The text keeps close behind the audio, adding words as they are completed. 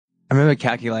I remember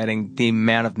calculating the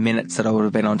amount of minutes that I would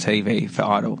have been on TV for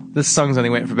Idol. The songs only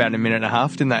went for about a minute and a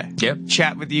half, didn't they? Yep.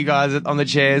 Chat with you guys on the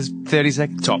chairs, 30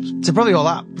 seconds tops. So probably all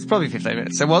up. It's probably 15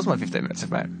 minutes. So it was my 15 minutes of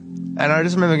fame. And I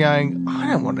just remember going,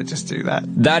 I don't want to just do that.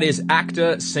 That is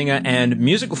actor, singer, and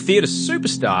musical theatre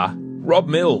superstar Rob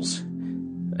Mills.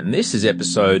 And this is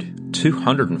episode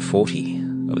 240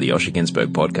 of the Osher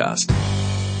Günsberg podcast.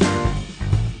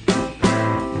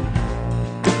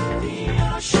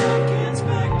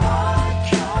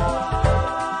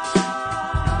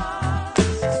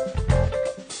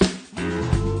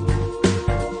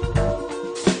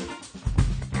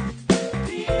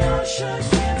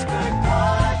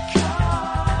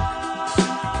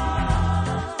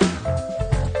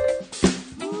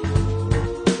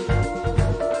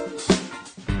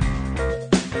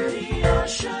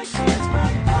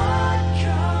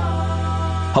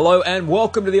 Hello and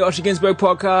welcome to the Osher Günsberg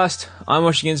podcast. I'm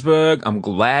Osher Günsberg. I'm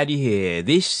glad you're here.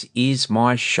 This is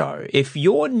my show. If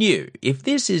you're new, if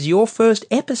this is your first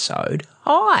episode,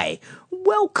 hi,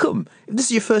 welcome. If this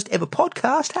is your first ever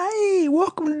podcast, hey,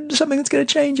 welcome to something that's going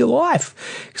to change your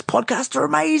life. Because podcasts are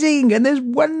amazing and there's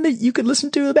one that you can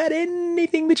listen to about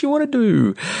anything that you want to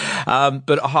do.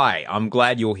 But hi, I'm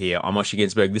glad you're here. I'm Osher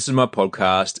Günsberg. This is my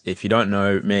podcast. If you don't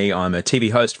know me, I'm a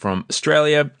TV host from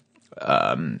Australia.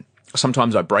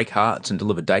 Sometimes I break hearts and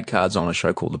deliver date cards on a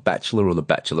show called The Bachelor or The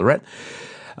Bachelorette.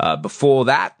 Before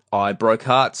that, I broke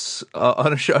hearts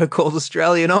on a show called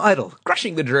Australian Idol,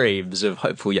 crushing the dreams of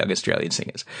hopeful young Australian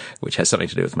singers, which has something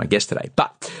to do with my guest today.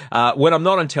 But when I'm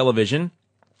not on television,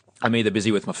 I'm either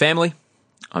busy with my family,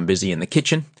 I'm busy in the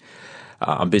kitchen,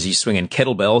 I'm busy swinging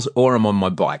kettlebells, or I'm on my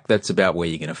bike. That's about where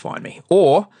you're going to find me.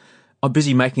 Or I'm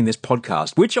busy making this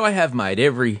podcast, which I have made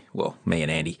me and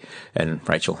Andy and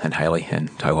Rachel and Haley and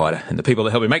Towhider and the people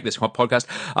that help me make this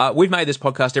podcast. We've made this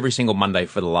podcast every single Monday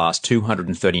for the last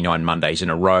 239 Mondays in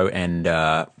a row. And,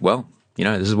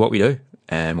 this is what we do.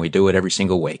 And we do it every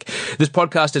single week. This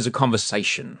podcast is a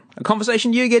conversation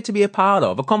you get to be a part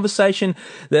of, a conversation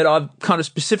that I've kind of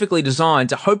specifically designed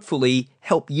to hopefully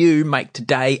help you make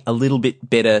today a little bit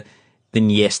better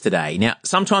than yesterday. Now,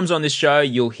 sometimes on this show,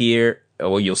 you'll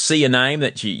see a name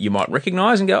that you might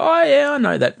recognize and go, oh yeah, I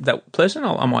know that person.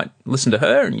 I might listen to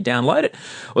her, and you download it.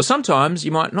 Or sometimes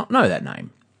you might not know that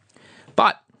name.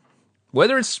 But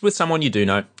whether it's with someone you do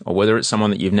know or whether it's someone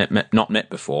that you've not met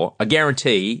before, I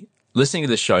guarantee listening to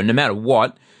this show, no matter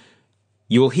what,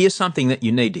 you will hear something that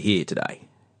you need to hear today.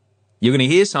 You're going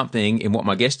to hear something in what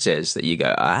my guest says that you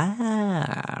go,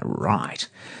 right.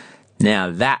 Now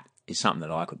that is something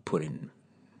that I could put into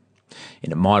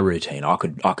my routine. I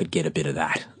could get a bit of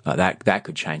that. That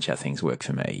could change how things work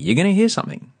for me. You're going to hear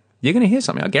something.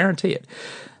 I guarantee it.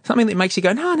 Something that makes you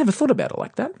go, no, I never thought about it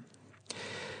like that.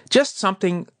 Just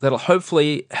something that'll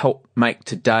hopefully help make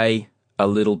today a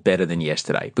little better than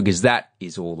yesterday, because that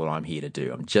is all that I'm here to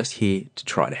do. I'm just here to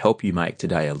try to help you make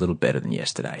today a little better than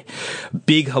yesterday.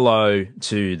 Big hello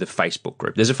to the Facebook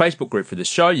group. There's a Facebook group for this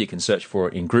show. You can search for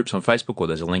it in groups on Facebook, or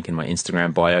there's a link in my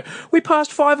Instagram bio. We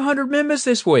passed 500 members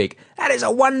this week. That is a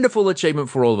wonderful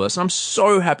achievement for all of us. I'm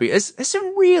so happy. There's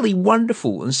some really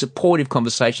wonderful and supportive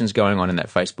conversations going on in that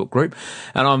Facebook group,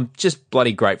 and I'm just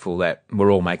bloody grateful that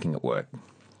we're all making it work.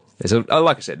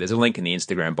 Like I said, there's a link in the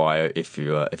Instagram bio if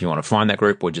you want to find that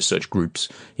group, or just search groups.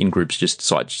 In groups, just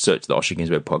search the Osher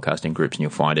Günsberg podcast in groups and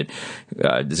you'll find it.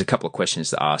 There's a couple of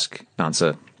questions to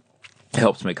answer. It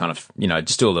helps me kind of,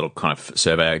 just do a little kind of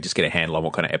survey, just get a handle on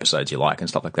what kind of episodes you like and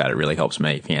stuff like that. It really helps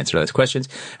me if you answer those questions.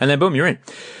 And then boom, you're in.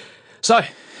 So,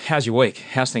 how's your week?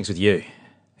 How's things with you?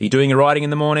 Are you doing your writing in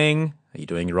the morning? Are you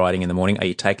doing your writing in the morning? Are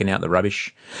you taking out the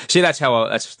rubbish? See, that's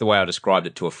the way I described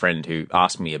it to a friend who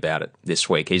asked me about it this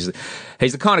week. He's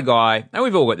the kind of guy, and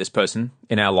we've all got this person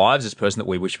in our lives, this person that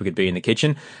we wish we could be in the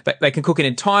kitchen. They can cook an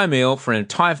entire meal for an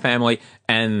entire family,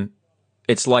 and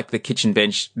it's like the kitchen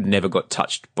bench never got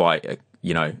touched by an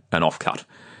offcut.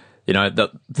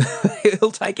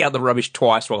 He'll take out the rubbish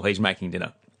twice while he's making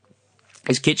dinner.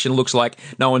 His kitchen looks like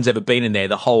no one's ever been in there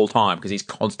the whole time because he's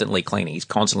constantly cleaning. He's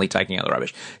constantly taking out the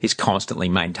rubbish. He's constantly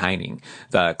maintaining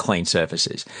the clean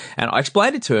surfaces. And I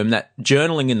explained it to him that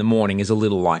journaling in the morning is a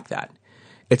little like that.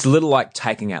 It's a little like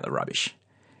taking out the rubbish,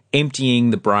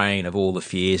 emptying the brain of all the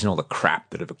fears and all the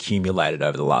crap that have accumulated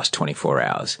over the last 24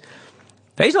 hours.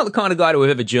 Now, he's not the kind of guy to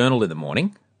have ever journaled in the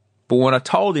morning. But when I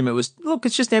told him it's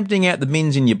just emptying out the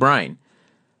bins in your brain,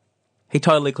 he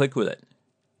totally clicked with it.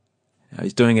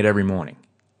 He's doing it every morning.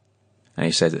 And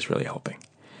he says it's really helping.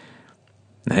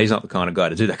 Now, he's not the kind of guy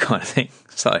to do that kind of thing.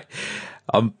 So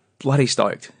I'm bloody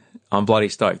stoked. I'm bloody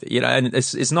stoked. And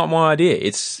it's not my idea.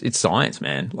 It's science,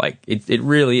 man. Like it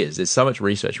really is. There's so much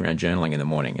research around journaling in the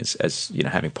morning as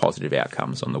having positive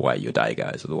outcomes on the way your day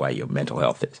goes or the way your mental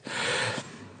health is.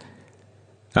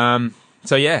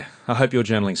 So yeah, I hope your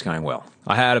journaling's going well.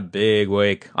 I had a big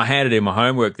week. I handed in my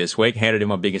homework this week, handed in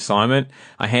my big assignment.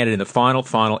 I handed in the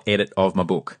final edit of my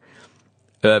book.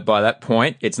 By that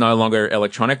point, it's no longer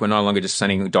electronic. We're no longer just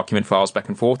sending document files back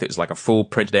and forth. It's like a full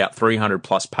printed out 300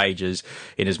 plus pages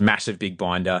in this massive big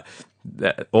binder,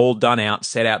 all done out,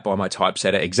 set out by my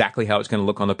typesetter, exactly how it's going to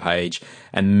look on the page,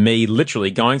 and me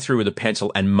literally going through with a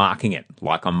pencil and marking it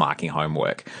like I'm marking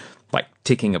homework. Like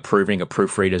ticking, approving a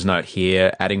proofreader's note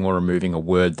here, adding or removing a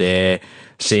word there,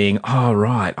 seeing, oh,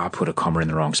 right, I put a comma in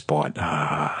the wrong spot.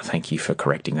 Thank you for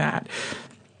correcting that.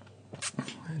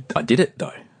 I did it,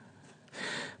 though.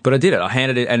 But I did it. I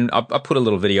handed it, and I put a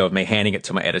little video of me handing it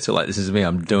to my editor. Like, this is me.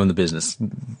 I'm doing the business,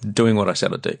 doing what I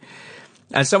said I'd do.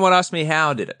 And someone asked me how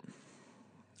I did it.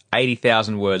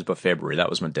 80,000 words by February.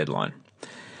 That was my deadline.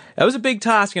 That was a big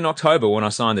task in October when I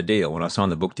signed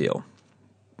the book deal.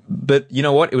 But you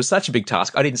know what? It was such a big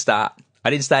task. I didn't start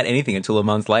anything until a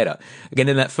month later. Again,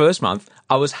 in that first month,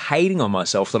 I was hating on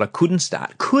myself that I couldn't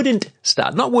start. Couldn't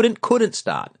start.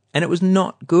 And it was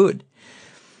not good.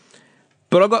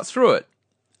 But I got through it.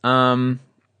 And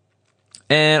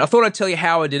I thought I'd tell you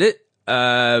how I did it,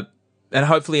 and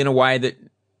hopefully in a way that,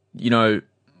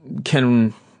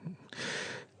 can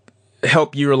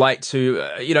help you relate to,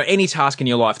 any task in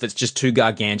your life that's just too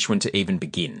gargantuan to even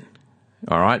begin.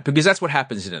 All right? Because that's what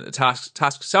happens, isn't it? The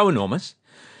task's so enormous,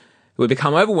 we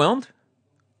become overwhelmed,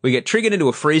 we get triggered into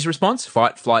a freeze response,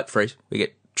 fight, flight, freeze. We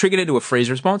get triggered into a freeze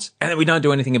response, and then we don't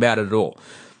do anything about it at all.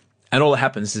 And all that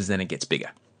happens is then it gets bigger.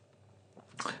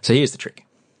 So here's the trick.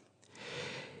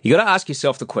 You got to ask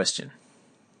yourself the question.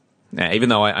 Now, even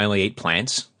though I only eat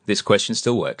plants, this question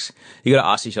still works. You got to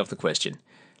ask yourself the question: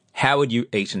 how would you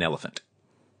eat an elephant?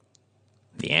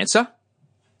 The answer: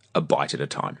 a bite at a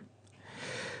time.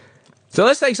 So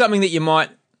let's take something that you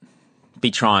might be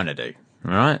trying to do.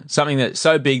 All right, something that's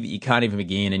so big that you can't even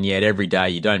begin, and yet every day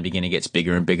you don't begin, it gets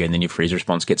bigger and bigger, and then your freeze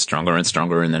response gets stronger and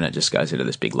stronger, and then it just goes into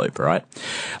this big loop. All right,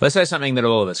 let's say something that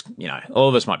all of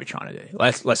us might be trying to do.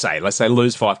 Let's say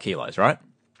lose 5 kilos, right?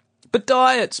 But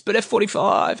diets, but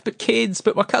F45, but kids,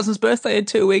 but my cousin's birthday in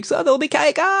 2 weeks. Oh, there'll be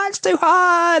cake. It's too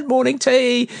hard. Morning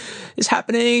tea is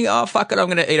happening. Oh, fuck it. I'm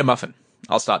going to eat a muffin.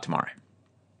 I'll start tomorrow.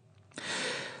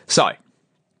 So, I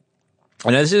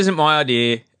know this isn't my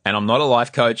idea, and I'm not a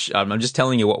life coach. I'm just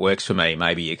telling you what works for me.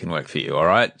 Maybe it can work for you, all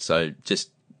right? So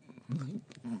I'm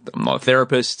not a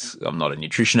therapist. I'm not a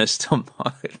nutritionist. I'm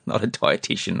not a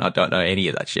dietitian. I don't know any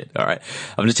of that shit, all right?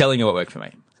 I'm just telling you what worked for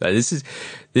me. So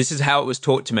this is how it was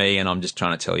taught to me, and I'm just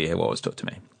trying to tell you what was taught to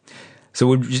me.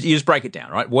 So you just break it down,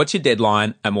 right? What's your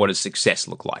deadline, and what does success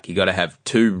look like? You got to have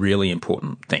 2 really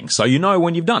important things, so you know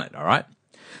when you've done it. All right.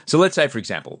 So let's say, for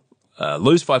example,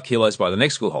 lose 5 kilos by the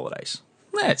next school holidays.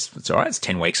 It's all right. It's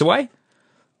 10 weeks away.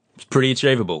 It's pretty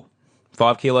achievable.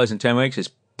 5 kilos in 10 weeks is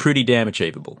pretty damn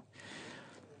achievable.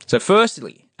 So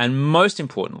firstly, and most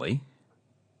importantly,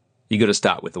 you got to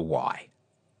start with the why.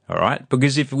 All right?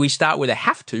 Because if we start with a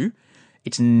have to,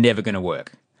 it's never going to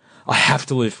work. I have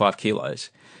to lose 5 kilos.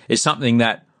 It's something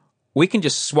that we can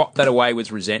just swap that away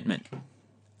with resentment.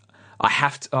 I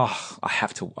have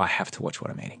to watch what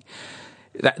I'm eating.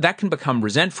 That can become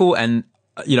resentful, and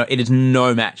it is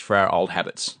no match for our old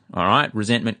habits. All right?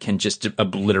 Resentment can just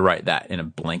obliterate that in a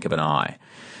blink of an eye.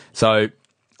 So,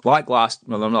 like last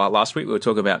week, we were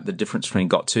talking about the difference between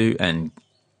got to and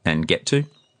get to.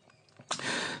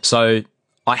 So,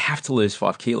 I have to lose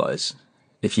 5 kilos.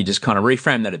 If you just kind of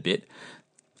reframe that a bit,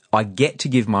 I get to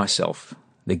give myself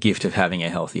the gift of having a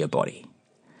healthier body.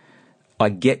 I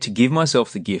get to give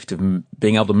myself the gift of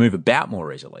being able to move about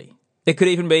more easily. It could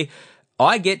even be,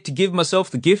 I get to give myself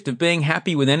the gift of being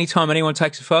happy with any time anyone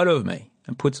takes a photo of me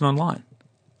and puts it online.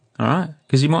 All right?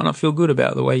 Because you might not feel good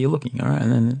about the way you're looking. All right?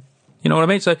 And then, you know what I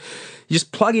mean? So you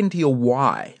just plug into your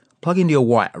why.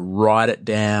 Write it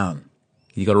down.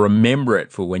 You got to remember it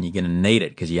for when you're going to need it,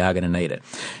 because you are going to need it.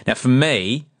 Now, for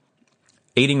me,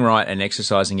 eating right and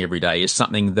exercising every day is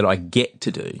something that I get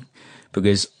to do,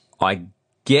 because I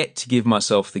get to give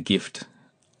myself the gift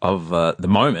of the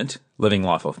moment, living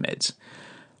life off meds,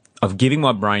 of giving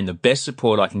my brain the best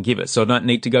support I can give it, so I don't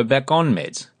need to go back on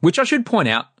meds, which I should point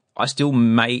out, I still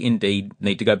may indeed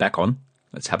need to go back on.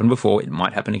 It's happened before. It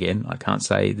might happen again. I can't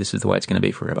say this is the way it's going to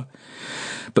be forever.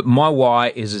 But my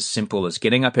why is as simple as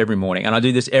getting up every morning, and I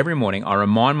do this every morning. I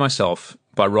remind myself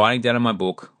by writing down in my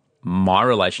book my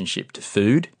relationship to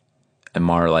food and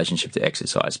my relationship to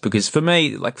exercise. Because for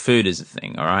me, like, food is a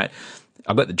thing, all right?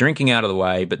 I've got the drinking out of the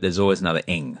way, but there's always another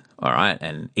ing, all right?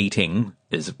 And eating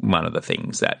is one of the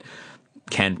things that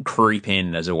can creep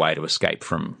in as a way to escape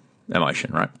from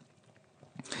emotion, right?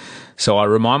 So I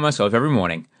remind myself every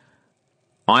morning,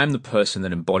 I'm the person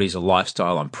that embodies a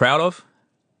lifestyle I'm proud of.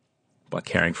 By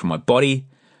caring for my body,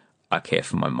 I care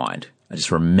for my mind. I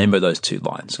just remember those two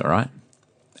lines, all right?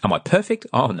 Am I perfect?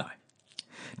 Oh, no.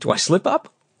 Do I slip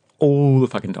up? All the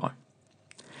fucking time.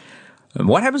 And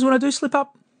what happens when I do slip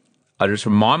up? I just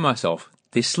remind myself,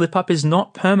 this slip up is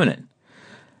not permanent.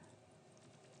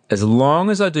 As long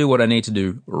as I do what I need to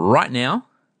do right now,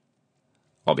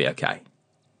 I'll be okay.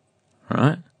 All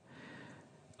right?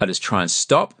 I just try and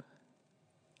stop,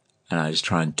 and I just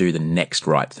try and do the next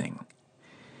right thing.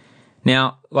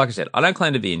 Now, like I said, I don't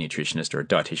claim to be a nutritionist or a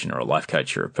dietitian or a life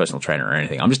coach or a personal trainer or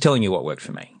anything. I'm just telling you what worked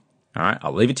for me. All right?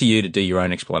 I'll leave it to you to do your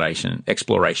own exploration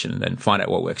and then find out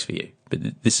what works for you.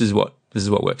 But this is what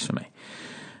works for me.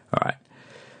 All right.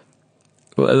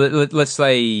 Well, let's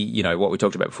say, what we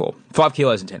talked about before. 5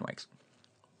 kilos in 10 weeks.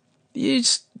 You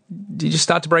just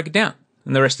start to break it down,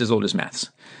 and the rest is all just maths.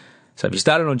 So if you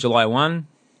started on July 1,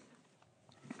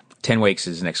 10 weeks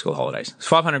is next school holidays. It's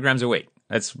 500 grams a week.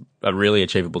 That's a really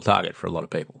achievable target for a lot of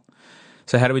people.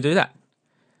 So how do we do that?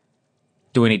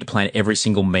 Do we need to plan every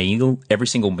single meal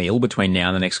between now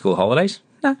and the next school holidays?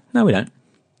 No, we don't.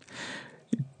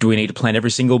 Do we need to plan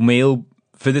every single meal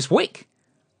for this week?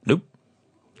 Nope.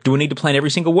 Do we need to plan every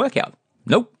single workout?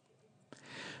 Nope.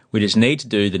 We just need to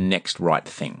do the next right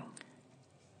thing.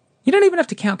 You don't even have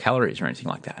to count calories or anything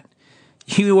like that.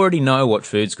 You already know what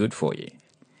food's good for you.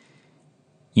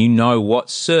 You know what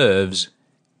serves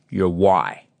your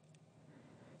why.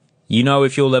 You know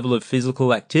if your level of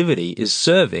physical activity is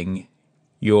serving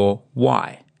your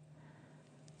why.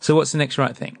 So what's the next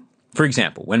right thing? For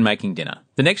example, when making dinner,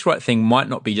 the next right thing might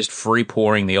not be just free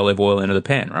pouring the olive oil into the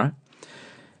pan, right?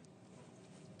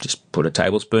 Just put a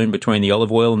tablespoon between the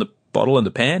olive oil and the bottle and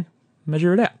the pan,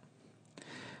 measure it out.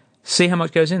 See how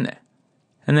much goes in there.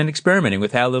 And then experimenting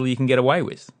with how little you can get away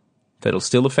with. That'll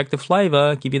still affect the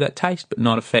flavour, give you that taste, but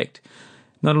not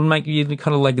make you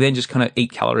kind of like then just kind of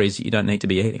eat calories that you don't need to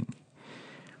be eating.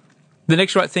 The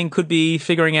next right thing could be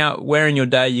figuring out where in your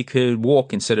day you could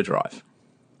walk instead of drive.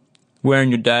 Where in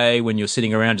your day when you're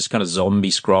sitting around just kind of zombie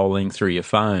scrolling through your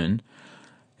phone,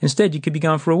 instead you could be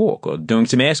going for a walk or doing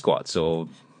some air squats or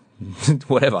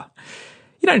whatever.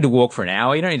 You don't need to walk for an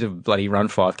hour. You don't need to bloody run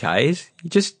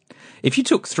 5Ks. If you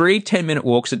took 3 10-minute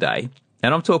walks a day,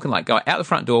 and I'm talking like go out the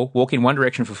front door, walk in one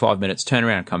direction for 5 minutes, turn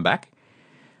around and come back,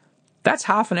 that's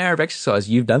half an hour of exercise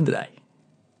you've done today.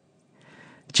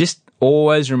 Just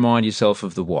always remind yourself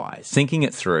of the why. Thinking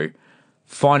it through,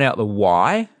 find out the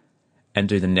why, and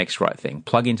do the next right thing.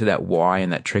 Plug into that why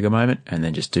in that trigger moment, and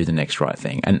then just do the next right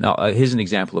thing. And here's an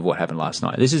example of what happened last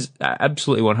night. This is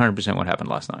absolutely 100% what happened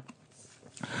last night.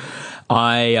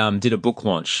 I did a book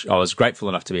launch. I was grateful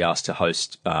enough to be asked to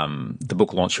host the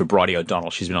book launch for Bridie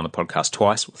O'Donnell. She's been on the podcast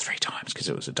twice, well, 3 times because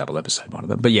it was a double episode, one of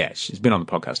them. But yeah, she's been on the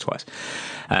podcast twice.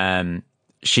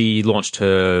 She launched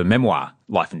her memoir,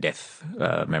 Life and Death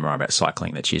memoir about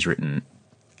cycling that she's written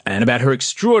and about her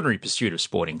extraordinary pursuit of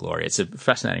sporting glory. It's a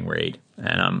fascinating read,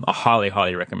 and I highly,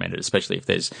 highly recommend it, especially if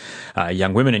there's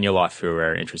young women in your life who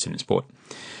are interested in sport.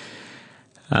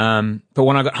 But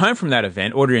when I got home from that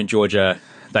event, Audrey and Georgia,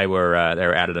 they were out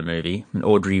at a movie, and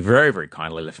Audrey very, very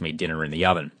kindly left me dinner in the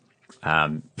oven.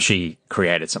 She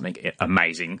created something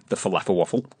amazing, the falafel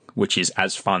waffle, which is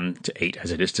as fun to eat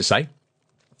as it is to say.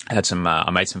 I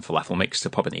made some falafel mix to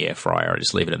pop in the air fryer. I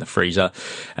just leave it in the freezer,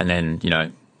 and then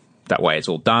that way it's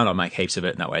all done. I make heaps of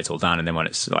it, and that way it's all done. And then when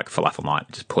it's like falafel night,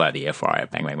 just pull out the air fryer,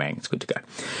 bang, bang, bang, it's good to go.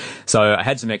 So I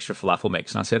had some extra falafel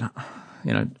mix, and I said,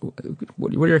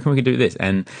 what do you reckon we could do with this?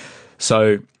 And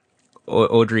so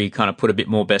Audrey kind of put a bit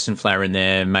more besan flour in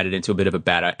there, made it into a bit of a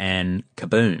batter, and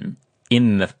kaboom,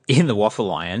 in the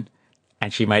waffle iron,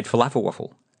 and she made falafel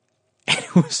waffle. And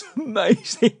it was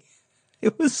amazing.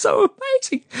 It was so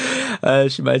amazing.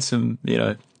 She made some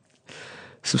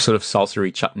sort of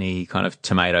salsa-y chutney, kind of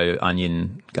tomato,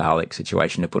 onion, garlic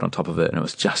situation to put on top of it, and it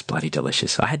was just bloody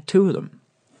delicious. I had 2 of them.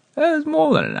 It was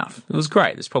more than enough. It was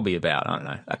great. There's probably about,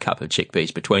 a cup of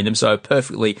chickpeas between them, so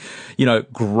perfectly,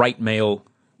 great meal,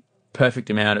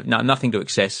 perfect amount of, nothing to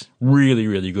excess, really,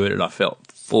 really good, and I felt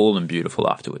full and beautiful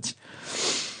afterwards.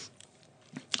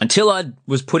 Until I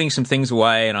was putting some things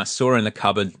away, and I saw in the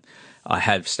cupboard I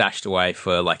have stashed away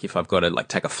for if I've got to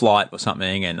take a flight or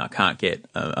something and I can't get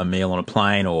a meal on a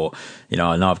plane, or I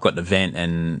know I've got an event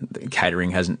and the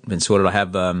catering hasn't been sorted. I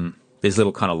have these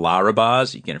little kind of Lara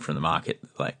bars. You get them from the market,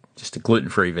 just a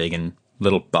gluten-free vegan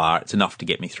little bar. It's enough to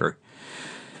get me through.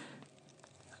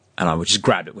 And I just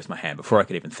grabbed it with my hand before I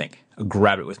could even think. I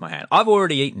grabbed it with my hand. I've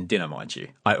already eaten dinner, mind you.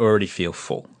 I already feel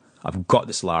full. I've got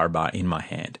this Larabar in my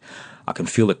hand. I can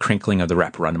feel the crinkling of the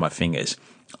wrapper under my fingers.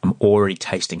 I'm already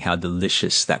tasting how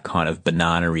delicious that kind of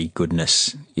banana-y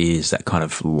goodness is, that kind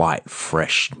of light,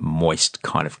 fresh, moist,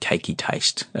 kind of cakey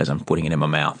taste as I'm putting it in my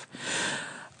mouth.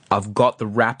 I've got the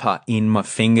wrapper in my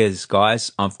fingers,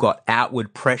 guys. I've got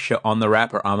outward pressure on the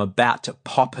wrapper. I'm about to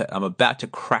pop it. I'm about to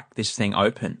crack this thing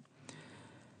open.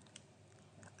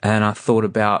 And I thought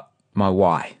about my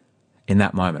why in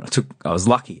that moment. I was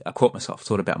lucky. I caught myself,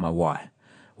 thought about my why.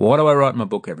 Why do I write my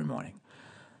book every morning?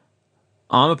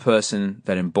 I'm a person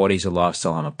that embodies a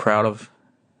lifestyle I'm proud of,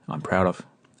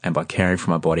 and by caring for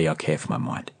my body, I care for my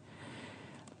mind.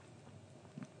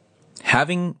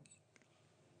 Having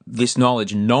this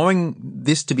knowledge, knowing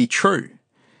this to be true,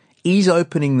 is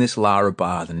opening this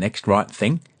Larabar the next right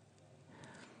thing?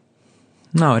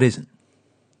 No, it isn't.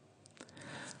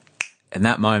 In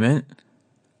that moment,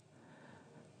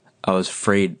 I was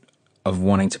freed of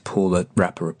wanting to pull the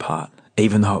wrapper apart,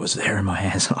 even though it was there in my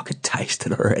hands and I could taste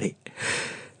it already.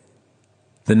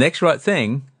 The next right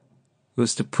thing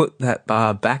was to put that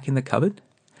bar back in the cupboard,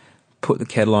 put the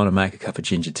kettle on and make a cup of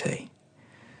ginger tea.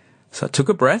 So I took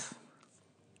a breath,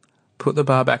 put the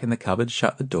bar back in the cupboard,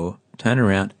 shut the door, turned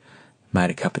around, made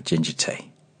a cup of ginger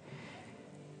tea.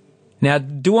 Now,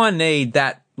 do I need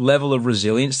that level of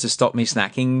resilience to stop me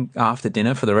snacking after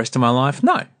dinner for the rest of my life?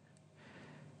 No.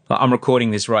 I'm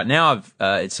recording this right now.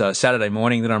 It's a Saturday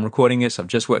morning that I'm recording this. I've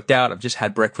just worked out. I've just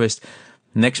had breakfast.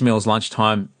 Next meal is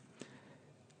lunchtime.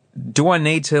 Do I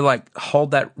need to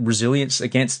hold that resilience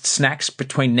against snacks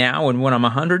between now and when I'm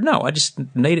 100? No, I just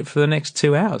need it for the next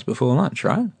 2 hours before lunch,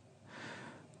 right?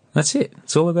 That's it.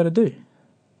 That's all I've got to do.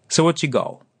 So what's your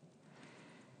goal?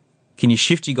 Can you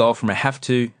shift your goal from a have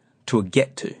to a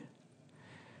get to?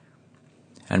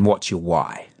 And what's your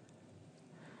why?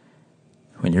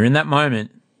 When you're in that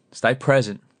moment, stay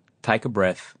present, take a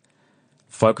breath,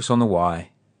 focus on the why.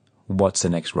 What's the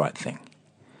next right thing?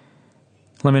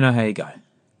 Let me know how you go.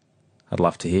 I'd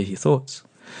love to hear your thoughts.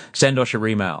 Send Osh a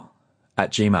email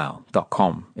at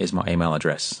gmail.com is my email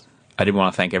address. I did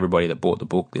want to thank everybody that bought the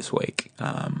book this week.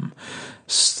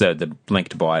 So the link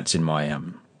to buy it's in my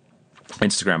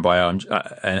Instagram bio.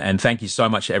 And thank you so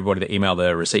much to everybody that emailed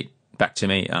the receipt back to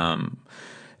me.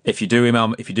 If you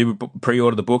do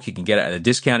pre-order the book, you can get it at a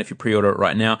discount. If you pre-order it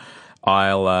right now,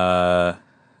 I'll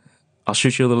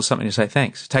shoot you a little something to say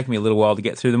thanks. It's taken me a little while to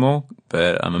get through them all,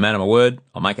 but I'm a man of my word.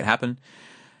 I'll make it happen.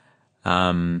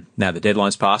 Now the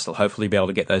deadline's passed. I'll hopefully be able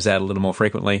to get those out a little more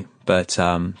frequently, but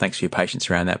thanks for your patience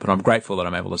around that. But I'm grateful that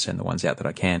I'm able to send the ones out that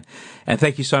I can. And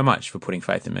thank you so much for putting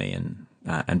faith in me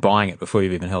and buying it before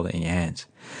you've even held it in your hands.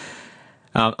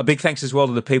 A big thanks as well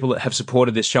to the people that have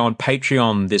supported this show on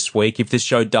Patreon this week. If this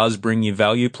show does bring you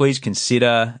value, please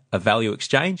consider a value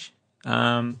exchange.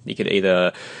 You could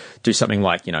either do something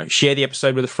like, share the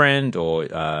episode with a friend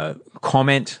or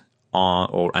comment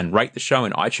and rate the show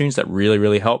in iTunes. That really,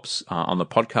 really helps on the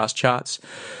podcast charts.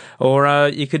 Or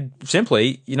you could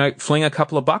simply, fling a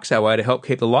couple of bucks our way to help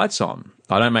keep the lights on.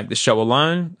 I don't make this show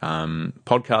alone.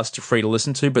 Podcasts are free to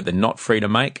listen to, but they're not free to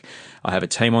make. I have a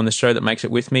team on the show that makes it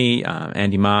with me.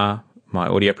 Andy Marr, my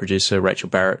audio producer, Rachel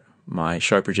Barrett, my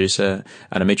show producer,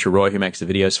 and Amitra Roy, who makes the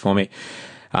videos for me.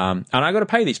 And I got to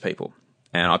pay these people.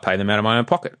 And I pay them out of my own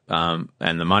pocket. And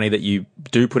the money that you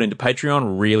do put into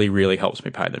Patreon really, really helps me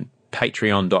pay them.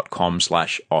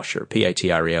 Patreon.com/Osher,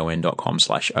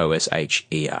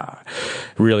 patreon.com/OSHER.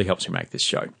 Really helps me make this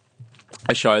show.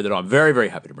 A show that I'm very, very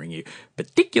happy to bring you,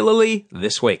 particularly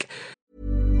this week.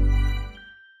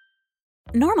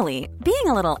 Normally, being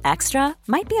a little extra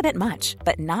might be a bit much,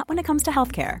 but not when it comes to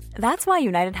healthcare. That's why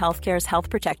United Healthcare's Health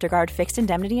Protector Guard fixed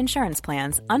indemnity insurance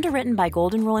plans, underwritten by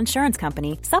Golden Rule Insurance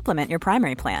Company, supplement your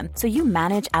primary plan so you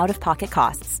manage out-of-pocket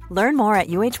costs. Learn more at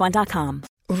UH1.com.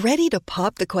 Ready to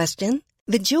pop the question?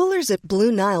 The jewelers at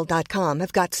BlueNile.com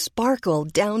have got sparkle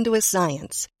down to a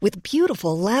science with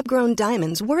beautiful lab-grown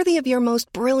diamonds worthy of your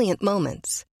most brilliant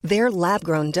moments. Their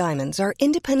lab-grown diamonds are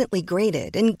independently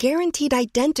graded and guaranteed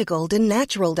identical to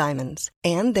natural diamonds,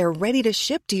 and they're ready to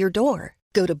ship to your door.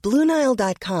 Go to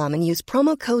BlueNile.com and use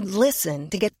promo code LISTEN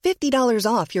to get $50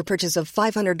 off your purchase of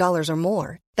 $500 or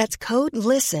more. That's code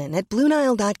LISTEN at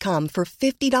BlueNile.com for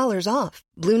 $50 off.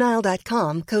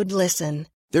 BlueNile.com, code LISTEN.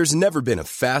 There's never been a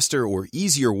faster or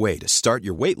easier way to start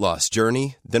your weight loss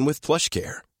journey than with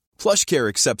PlushCare. PlushCare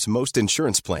accepts most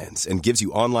insurance plans and gives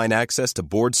you online access to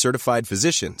board-certified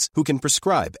physicians who can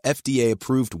prescribe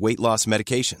FDA-approved weight loss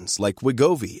medications like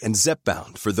Wegovy and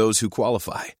Zepbound for those who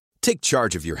qualify. Take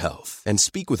charge of your health and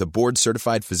speak with a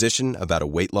board-certified physician about a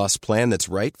weight loss plan that's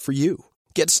right for you.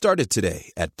 Get started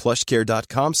today at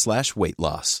plushcare.com/weight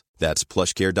loss. That's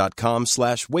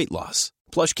plushcare.com/weight loss.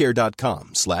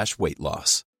 plushcare.com/weight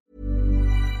loss.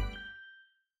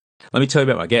 Let me tell you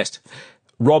about my guest.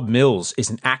 Rob Mills is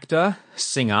an actor,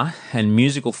 singer, and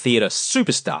musical theatre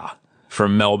superstar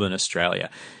from Melbourne,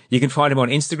 Australia. You can find him on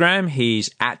Instagram.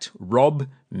 He's at Rob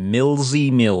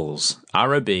Millsy Mills.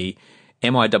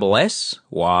 ROBMISSYMISS.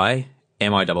 Rob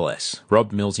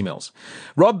Millsy Mills.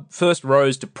 Rob first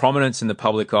rose to prominence in the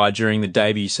public eye during the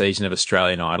debut season of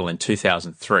Australian Idol in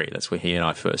 2003. That's where he and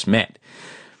I first met.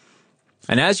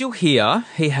 And as you'll hear,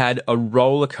 he had a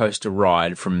roller coaster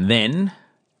ride from then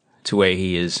to where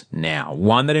he is now.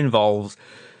 One that involves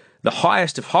the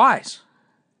highest of highs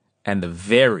and the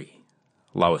very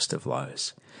lowest of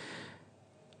lows.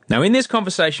 Now, in this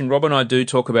conversation, Rob and I do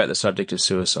talk about the subject of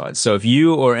suicide. So if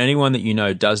you or anyone that you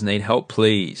know does need help,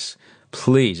 please,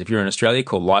 if you're in Australia,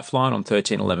 call Lifeline on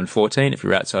 13 11 14. If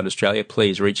you're outside Australia,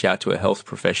 please reach out to a health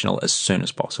professional as soon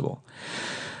as possible.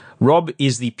 Rob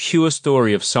is the pure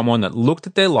story of someone that looked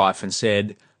at their life and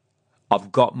said,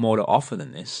 I've got more to offer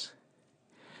than this.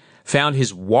 Found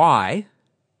his why,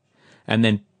 and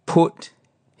then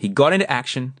he got into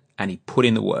action and he put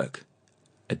in the work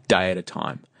a day at a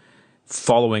time,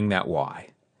 following that why.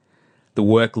 The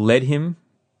work led him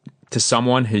to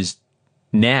someone who's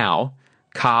now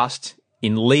cast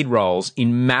in lead roles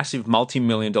in massive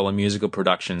multi-million-dollar musical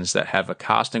productions that have a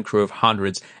cast and crew of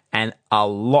hundreds and a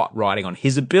lot riding on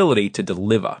his ability to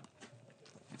deliver.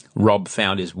 Rob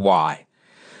found his why.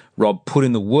 Rob put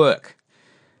in the work.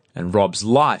 And Rob's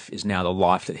life is now the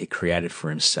life that he created for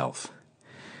himself.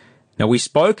 Now, we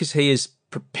spoke as he is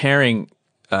preparing.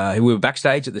 We were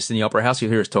backstage at the Sydney Opera House.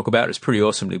 You'll hear us talk about it. It's pretty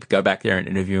awesome to go back there and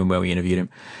interview him where we interviewed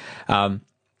him.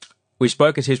 We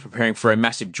spoke as he was preparing for a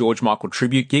massive George Michael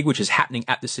tribute gig, which is happening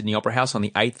at the Sydney Opera House on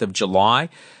the 8th of July.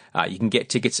 You can get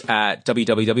tickets at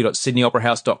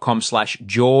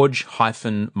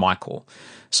www.sydneyoperahouse.com/George-Michael.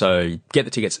 So get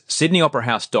the tickets,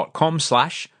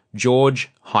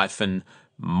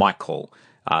 sydneyoperahouse.com/George-Michael.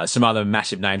 Some other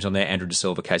massive names on there, Andrew De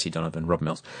Silva, Casey Donovan, Rob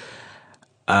Mills.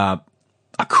 I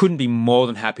couldn't be more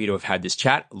than happy to have had this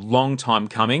chat. Long time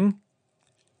coming.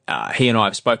 He and I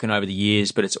have spoken over the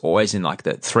years, but it's always in like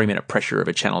the 3-minute pressure of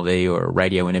a Channel V or a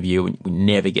radio interview. We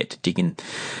never get to dig in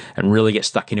and really get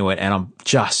stuck into it. And I'm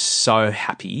just so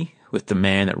happy with the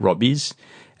man that Rob is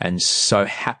and so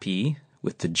happy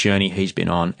with the journey he's been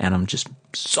on. And I'm just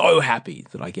so happy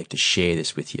that I get to share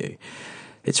this with you.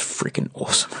 It's freaking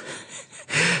awesome.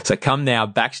 So come now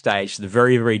backstage to the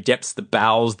very, very depths, the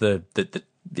bowels, the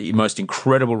most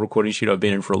incredible recording shoot I've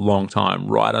been in for a long time,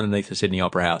 right underneath the Sydney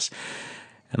Opera House.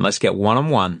 And let's get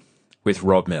one-on-one with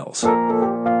Rob Mills.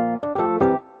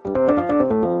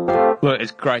 Look,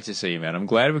 it's great to see you, man. I'm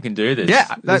glad we can do this.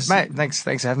 Yeah, mate, thanks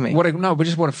for having me. What a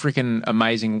freaking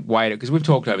amazing way to, because we've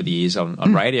talked over the years on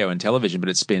radio and television, but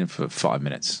it's been for 5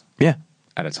 minutes. Yeah.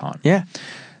 At a time. Yeah.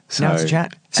 So now it's a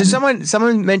chat. So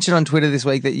someone mentioned on Twitter this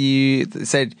week that you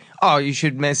said, oh, you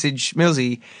should message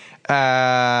Millsy.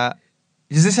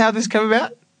 Is this how this came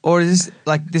about? Or is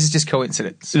this is just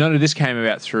coincidence? No, this came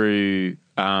about through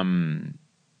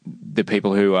the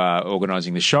people who are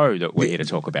organising the show that we're here to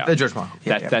talk about. The George Michael.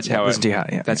 That's how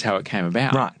it came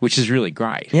about. Right. Which is really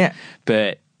great. Yeah.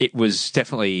 But it was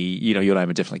definitely, your name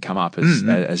had definitely come up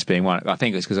as being one. I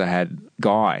think it's because I had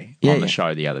Guy on the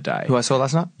show the other day. Who I saw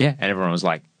last night? Yeah. And everyone was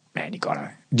like, man, you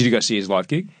gotta. Did you go see his live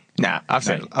gig? Nah, I've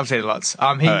seen it lots.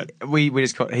 We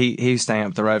just got he was staying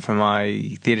up the road from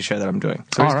my theatre show that I'm doing.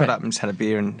 So we just got up and just had a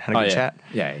beer and had a good chat.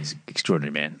 Yeah, he's an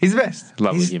extraordinary man. He's the best.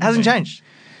 Lovely. He hasn't changed.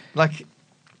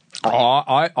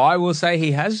 I will say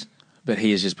he has, but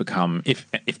he has just become, if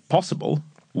possible,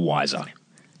 wiser.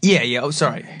 Yeah. Oh,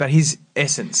 sorry, but his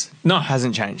essence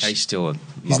hasn't changed. He's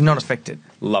not affected.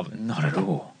 Not at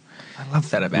all. I love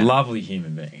that about him. Lovely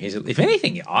human being. If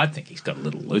anything, I think he's got a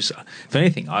little looser. If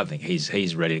anything, I think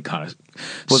he's ready to kind of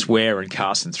swear and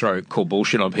cast and call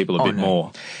bullshit on people a bit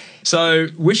more. So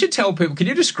we should tell people, can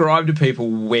you describe to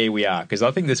people where we are? Because I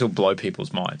think this will blow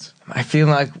people's minds. I feel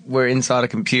like we're inside a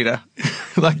computer.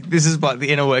 This is what the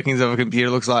inner workings of a computer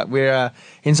looks like. We're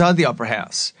inside the Opera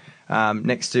House,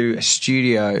 next to a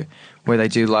studio where they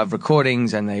do live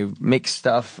recordings and they mix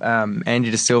stuff. Andy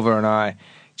De Silva and I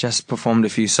just performed a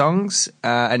few songs,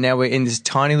 and now we're in this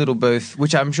tiny little booth,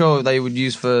 which I'm sure they would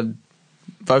use for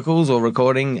vocals or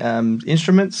recording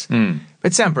instruments.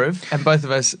 It's soundproof, and both of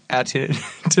us, our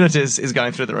tinnitus is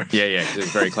going through the roof. Yeah,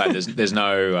 it's very clear. There's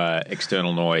no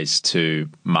external noise to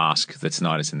mask the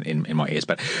tinnitus in my ears.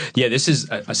 But yeah, this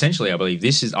is essentially, I believe,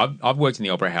 I've worked in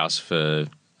the Opera House for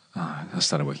I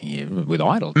started working here with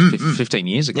Idol 15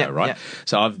 years ago, Yeah, right? yeah.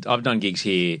 So I've done gigs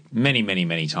here many, many,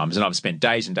 many times, and I've spent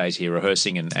days and days here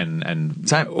rehearsing and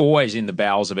Same. always in the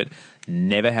bowels of it.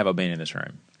 Never have I been in this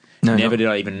room. No, Never no. did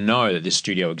I even know that this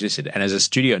studio existed. And as a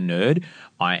studio nerd,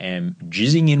 I am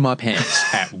jizzing in my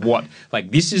pants at what, like,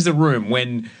 this is the room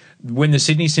when the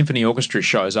Sydney Symphony Orchestra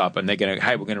shows up and they're going to,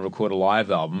 hey, we're going to record a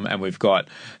live album and we've got,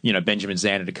 Benjamin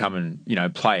Zander to come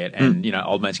and, play it and,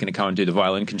 Old Mate's going to come and do the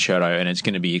violin concerto and it's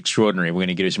going to be extraordinary. We're going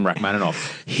to get you some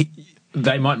Rachmaninoff.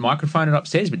 They might microphone it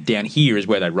upstairs, but down here is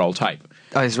where they roll tape.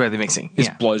 Oh, this is where they're mixing. This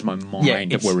Yeah. blows my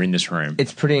mind that we're in this room.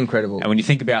 It's pretty incredible. And when you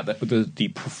think about the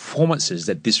performances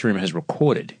that this room has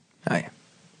recorded, Oh, yeah.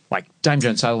 like Dame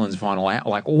Joan Sutherland's final out,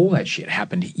 like all that shit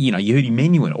happened. Yehudi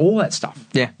Menuhin, all that stuff.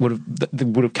 Yeah. would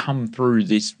have come through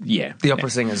this. Yeah, The opera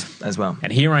singers as well.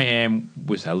 And here I am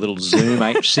with a little Zoom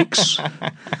H6,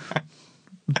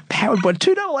 powered by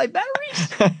 2 AA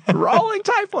batteries, rolling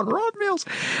tape on rod mills.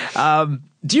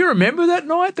 Do you remember that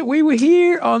night that we were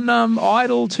here on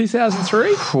Idol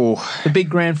 2003, the big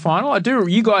grand final? I do.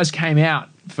 You guys came out.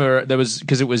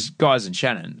 Because it was Guys and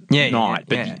Shannon night,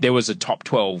 but there was a top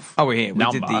 12. Oh, we're here.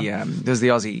 Number. We did there was the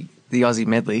Aussie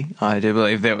medley. I do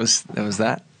believe there was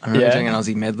that. I remember doing an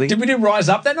Aussie medley. Did we do Rise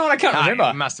Up that night? I can't remember.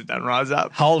 I must have done Rise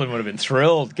Up. Holden would have been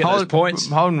thrilled. Get those points.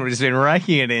 Holden would have just been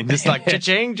raking it in, just like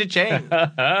cha-ching, cha-ching.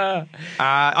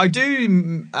 I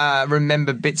do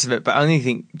remember bits of it, but I only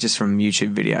think just from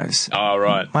YouTube videos. Oh,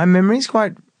 right. My memory's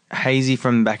quite hazy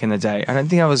from back in the day. I don't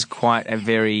think I was quite a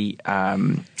very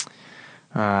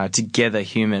together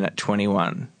human at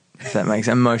 21. If that makes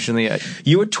emotionally.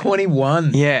 You were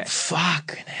 21. Yeah.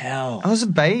 Fucking hell. I was a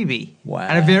baby. Wow.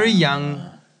 And a very young.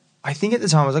 I think at the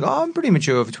time I was like, I'm pretty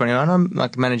mature for 21. I'm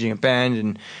like managing a band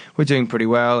and we're doing pretty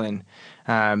well. And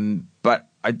but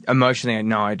emotionally,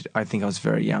 I think I was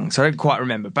very young, so I don't quite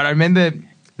remember. But I remember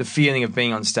the feeling of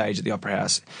being on stage at the Opera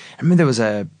House. I remember there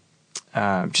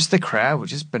was just the crowd was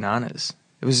just bananas.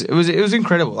 It was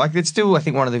incredible. Like it's still, I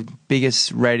think, one of the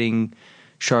biggest rating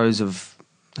shows of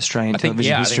Australian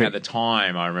television history. I think at the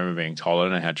time I remember being told, I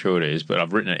don't know how true it is, but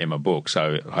I've written it in my book,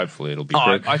 so hopefully it'll be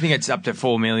true. I think it's up to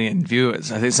 4 million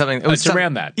viewers. I think something. It's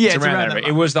around that. Yeah, it's around that.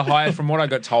 It was the highest, from what I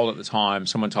got told at the time.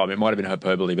 Someone told me it might have been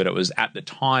hyperbole, but it was at the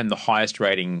time the highest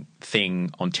rating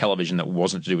thing on television that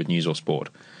wasn't to do with news or sport.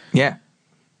 Yeah.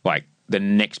 Like the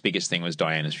next biggest thing was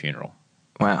Diana's funeral.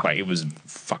 Wow. Like it was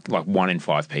like 1 in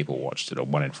 5 people watched it, or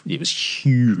it was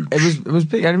huge. It was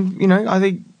big, and I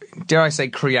think, dare I say,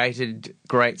 created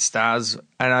great stars,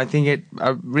 and I think it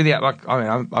really like.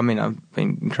 I mean, I've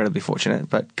been incredibly fortunate,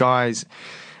 but guys, it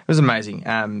was amazing.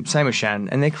 Same with Shan,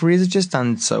 and their careers have just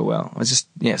done so well. I just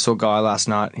saw Guy last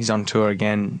night. He's on tour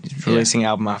again. He's releasing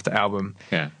album after album.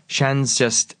 Yeah, Shan's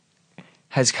just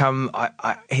has come.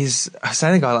 I was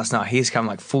saying to Guy last night. He's come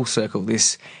like full circle.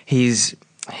 He's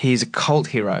a cult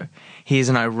hero. He's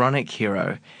an ironic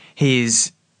hero.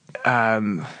 He's a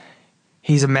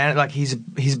man, like he's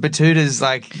Batuta's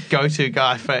like go-to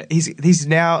guy for. He's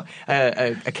now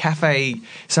a cafe.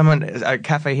 A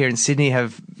cafe here in Sydney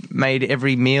have made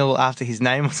every meal after his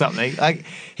name or something. Like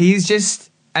he's just.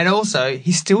 And also,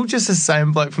 he's still just the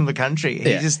same bloke from the country.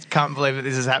 He just can't believe that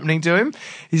this is happening to him.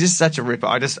 He's just such a ripper.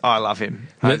 I love him.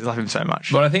 I love him so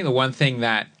much. But I think the one thing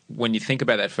that, when you think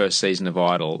about that first season of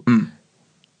Idol,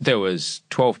 there was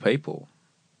 12 people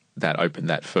that opened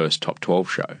that first top 12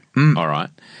 show. All right.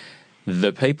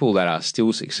 The people that are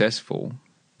still successful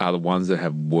are the ones that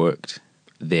have worked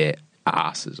their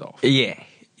asses off. Yeah.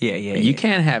 You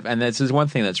can have, and this is one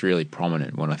thing that's really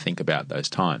prominent when I think about those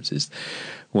times, is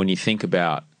when you think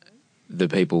about the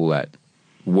people that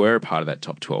were a part of that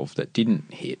top 12 that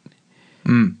didn't hit,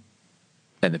 and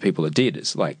the people that did,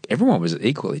 it's like everyone was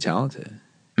equally talented.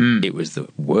 It was the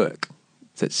work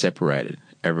that separated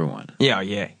everyone.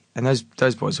 Yeah. And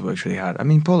those boys have worked really hard. I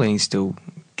mean, Pauline's still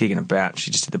gigging about.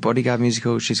 She just did the Bodyguard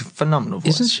musical. She's a phenomenal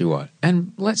voice. Isn't she what?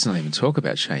 And let's not even talk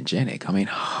about Shane Jenek. I mean,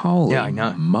 holy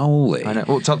moly. I know.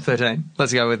 Well, top 13.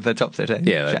 Let's go with the top 13.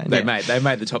 Yeah, they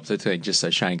made the top 13 just so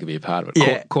Shane could be a part of it.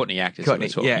 Yeah. Courtney Act is what we're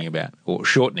talking about. Or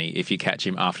Shortney, if you catch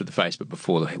him after the face, but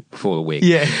before the wig.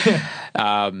 Yeah.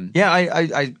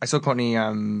 I saw Courtney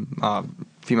a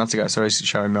few months ago. I saw his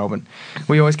show in Melbourne.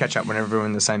 We always catch up whenever we're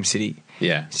in the same city.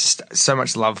 Yeah. Just so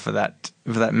much love for that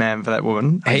man, for that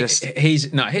woman. He's him.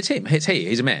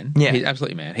 He's a man. Yeah. He's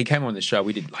absolutely a man. He came on the show.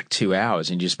 We did like 2 hours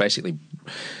and just basically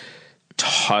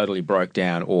totally broke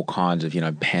down all kinds of,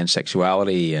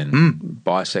 pansexuality and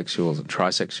bisexuals and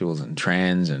trisexuals and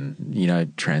trans and,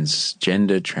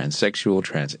 transgender, transsexual,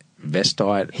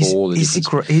 transvestite, all the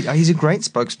different... He's a great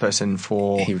spokesperson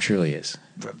for... He truly is.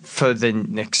 for the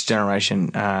next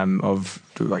generation of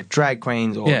like drag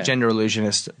queens or gender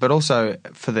illusionists, but also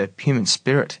for the human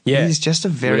spirit. Yeah. He's just a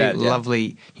very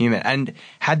lovely human and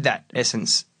had that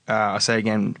essence. I say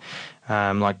again,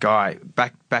 like Guy,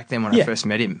 back then when I first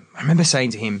met him, I remember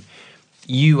saying to him,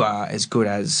 "You are as good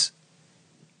as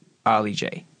Ali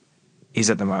G is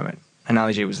at the moment." And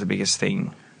Ali G was the biggest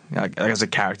thing, like as a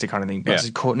character kind of thing. But I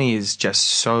said, Courtney is just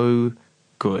so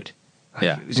good.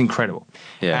 Like, it was incredible.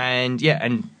 Yeah.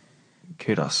 And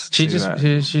kudos. She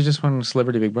just won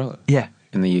Celebrity Big Brother. Yeah.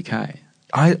 In the UK.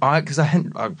 Because I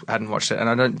hadn't watched it, and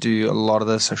I don't do a lot of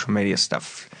the social media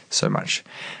stuff so much.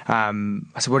 I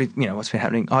said, what's been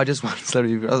happening? I just won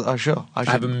Celebrity Big Brother. Oh, sure. I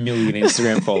have 1 million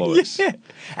Instagram followers. Yeah.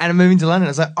 And I'm moving to London. I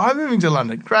was like, I'm moving to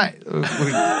London. Great.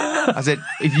 I said,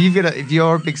 if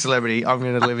you're a big celebrity, I'm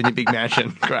going to live in your big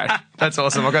mansion. Great. That's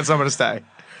awesome. I've got somewhere to stay.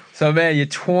 So, man, you're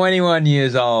 21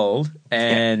 years old,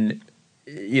 and,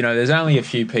 there's only a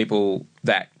few people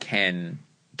that can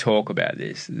talk about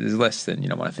this. There's less than,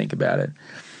 when I think about it,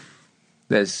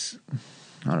 there's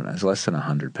less than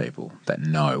 100 people that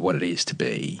know what it is to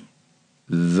be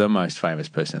the most famous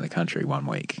person in the country one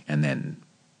week, and then,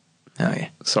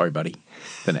 sorry, buddy,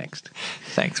 the next.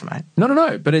 Thanks, mate.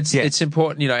 No, but it's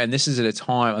important, and this is at a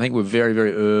time, I think we're very,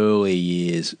 very early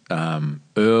years,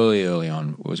 early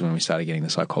on was when we started getting the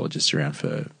psychologists around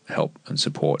for help and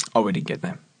support. Oh, we didn't get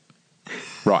them.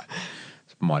 Right.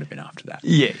 Might have been after that.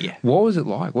 Yeah. What was it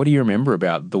like? What do you remember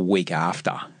about the week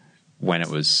after when it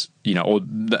was, or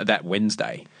that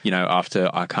Wednesday, after,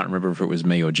 I can't remember if it was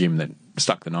me or Jim that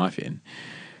stuck the knife in.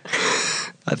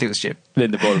 I think it was Jim. Then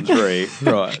the bottom three,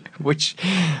 right. Which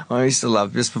I used to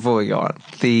love, just before we go on,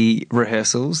 the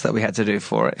rehearsals that we had to do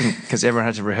for it, because everyone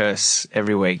had to rehearse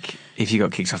every week if you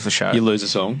got kicked off the show. You lose a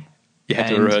song. You had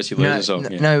to rehearse, you lose a song.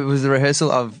 No, it was the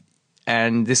rehearsal of,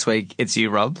 and this week it's you,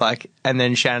 Rob. And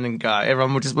then Shannon and Guy,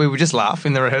 we would just laugh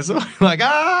in the rehearsal,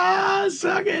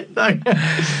 suck it.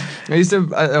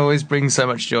 It always brings so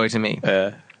much joy to me.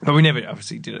 But we never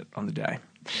obviously did it on the day.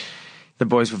 The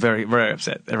boys were very, very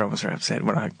upset. Everyone was very upset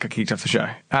when I got kicked off the show.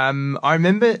 I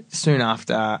remember soon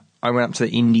after I went up to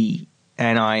the Indie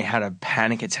and I had a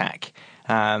panic attack.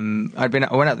 I went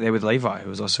up there with Levi,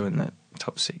 who was also in the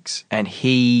top 6, and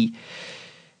he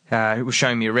was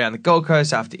showing me around the Gold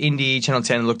Coast after Indy. Channel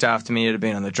 10 looked after me. It had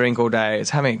been on the drink all day. I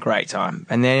was having a great time.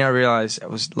 And then I realised it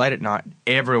was late at night.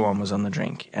 Everyone was on the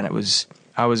drink. And I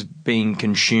was being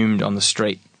consumed on the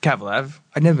street. Cavill Ave.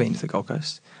 I'd never been to the Gold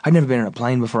Coast. I'd never been on a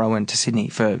plane before I went to Sydney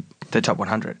for the top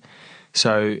 100.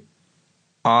 So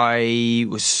I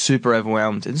was super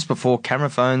overwhelmed. And this is before camera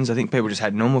phones. I think people just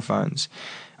had normal phones.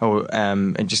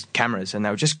 And just cameras. And they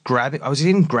were just grabbing. I was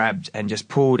getting grabbed and just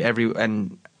pulled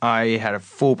and I had a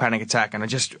full panic attack, and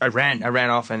I ran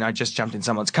off, and I just jumped in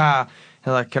someone's car.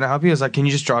 They're like, "Can I help you?" I was like, "Can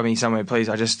you just drive me somewhere, please?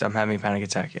 I'm having a panic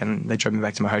attack." And they drove me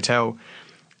back to my hotel,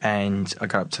 and I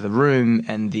got up to the room,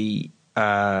 and the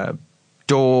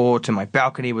door to my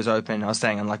balcony was open. I was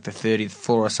staying on like the 30th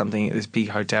floor or something at this big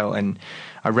hotel, and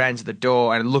I ran to the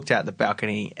door and I looked out the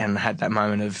balcony and had that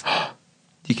moment of,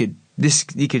 you could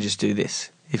just do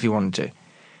this if you wanted to.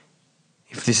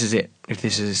 If this is it, if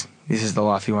this is the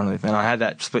life you want to live. And I had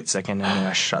that split second, and then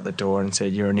I shut the door and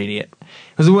said, "You're an idiot."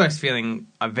 It was the worst feeling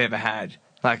I've ever had.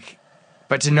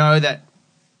 But to know that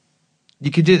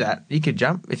you could do that, you could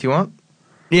jump if you want.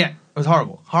 Yeah, it was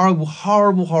horrible.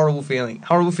 Horrible feeling.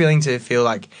 Horrible feeling to feel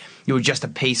like you were just a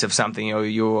piece of something, or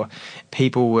your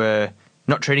people were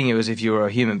not treating you as if you were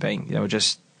a human being. You know,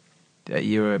 just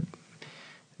you were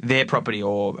their property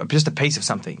or just a piece of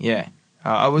something. Yeah,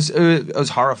 I was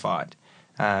horrified.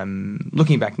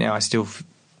 Looking back now, I still,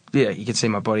 you can see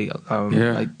my body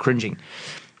like cringing.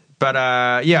 But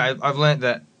I've learned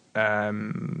that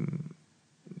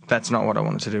that's not what I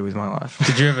wanted to do with my life.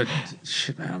 Did you ever?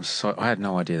 Shit, man, I had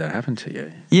no idea that happened to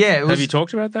you. Yeah, have you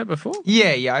talked about that before?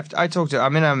 Yeah. I talked to.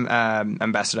 I'm an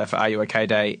ambassador for Are You OK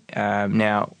Day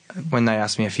now. When they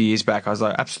asked me a few years back, I was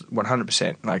like, absolutely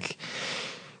 100%. Like,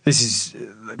 this is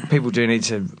people do need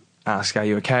to ask, "Are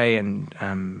you okay?" and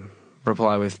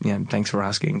reply with, "Thanks for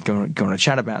asking. Going to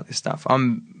chat about this stuff."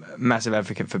 I'm a massive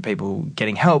advocate for people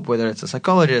getting help, whether it's a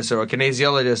psychologist or a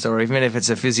kinesiologist, or even if it's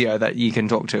a physio that you can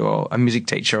talk to, or a music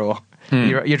teacher, or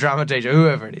your drama teacher,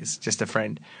 whoever it is, just a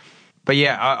friend. But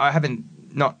yeah, I haven't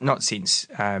not since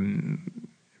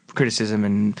criticism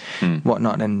and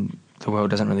whatnot, and the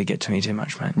world doesn't really get to me too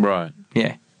much, mate. Right.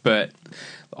 Yeah. But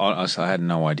honestly, I had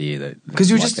no idea that because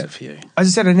you were like that for you. As I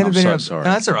said, I'd never been. Sorry.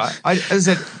 No, that's all right. As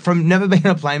I said, from never been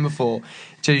on a plane before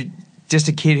to just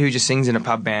a kid who just sings in a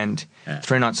pub band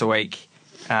 3 nights a week,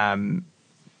 doesn't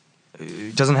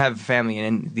have family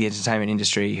in the entertainment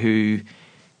industry, who,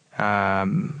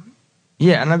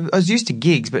 Yeah, and I was used to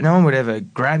gigs, but no one would ever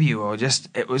grab you or just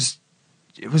it was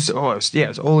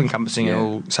all encompassing and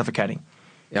all suffocating.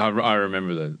 Yeah, I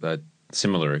remember the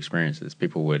similar experiences.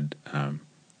 People would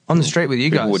On the street with you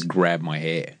people guys. would grab my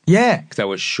hair Yeah. because they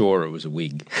were sure it was a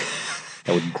wig.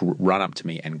 They would run up to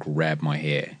me and grab my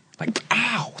hair, like,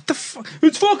 "Ow! What the fuck?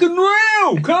 It's fucking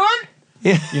real, cunt!"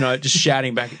 Yeah. You know, just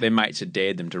shouting back at their mates had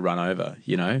dared them to run over.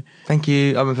 You know. Thank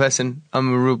you. I'm a person.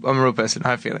 I'm a real person. I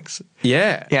have feelings.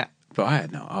 Yeah. Yeah. But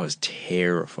I was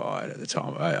terrified at the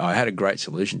time. I had a great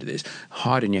solution to this: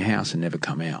 hide in your house and never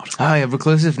come out. Oh, yeah,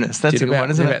 reclusiveness. That's Did a good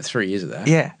one, isn't did it? about 3 years of that.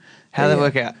 Yeah. How'd that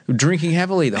work out? Drinking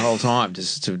heavily the whole time,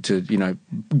 just to you know,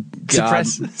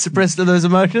 Suppress those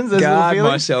emotions, those little guard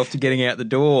feelings. myself to getting out the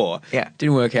door. Yeah.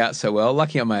 Didn't work out so well.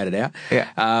 Lucky I made it out. Yeah.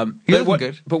 But You're looking what,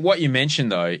 good. But what you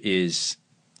mentioned though is,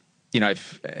 you know,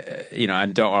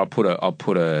 and I'll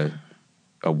put a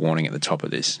warning at the top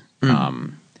of this.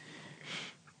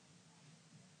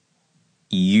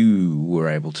 You were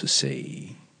able to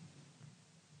see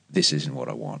this isn't what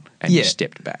I want, and you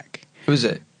stepped back. Who was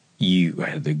it? You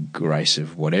had the grace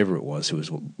of whatever it was who was,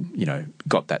 you know,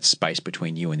 got that space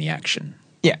between you and the action.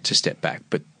 Yeah. To step back.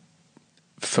 But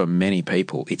for many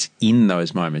people, it's in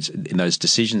those moments, in those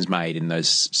decisions made, in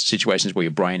those situations where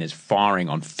your brain is firing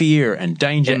on fear and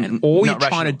danger, and all you're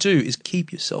trying to do is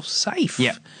keep yourself safe.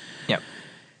 Yeah. Yep.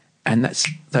 And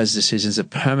those decisions are a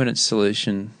permanent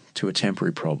solution to a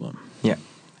temporary problem. Yeah.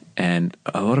 And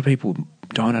a lot of people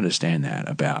don't understand that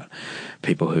about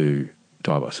people who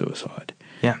die by suicide.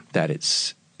 Yeah. That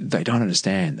they don't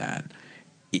understand that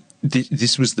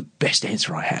this was the best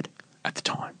answer I had at the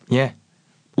time. Yeah.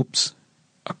 Oops,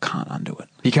 I can't undo it.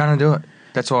 You can't undo it.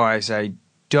 That's why I say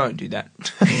don't do that.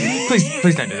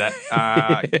 please don't do that.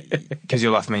 Because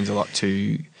your life means a lot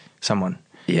to someone.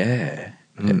 Yeah.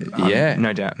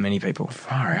 No doubt, many people.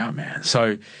 Far out, man.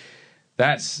 So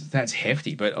that's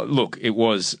hefty. But look, it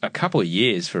was a couple of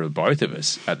years for both of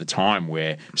us at the time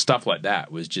where stuff like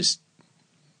that was just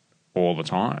all the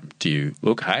time. Do you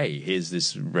look, hey, here's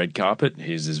this red carpet,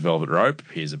 here's this velvet rope,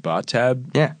 here's a bar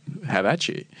tab. Yeah. Have at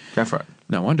you. Go for it.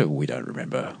 No wonder we don't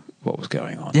remember what was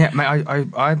going on. Yeah, mate,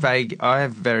 I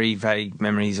have very vague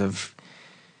memories of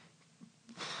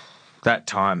that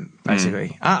time,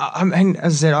 basically. And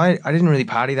as I said, I didn't really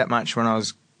party that much when I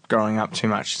was growing up too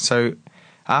much. So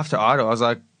after Idol, I was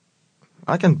like,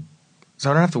 so I don't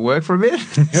have to work for a bit?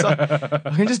 So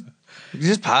I can just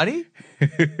party?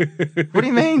 What do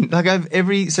you mean? Like your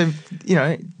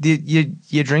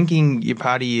drinking, your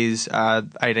party years are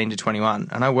 18 to 21,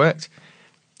 and I worked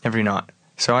every night.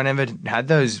 So I never had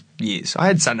those years. I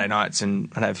had Sunday nights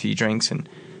and I'd have a few drinks,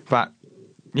 but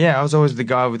yeah, I was always the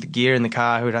guy with the gear in the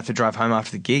car who would have to drive home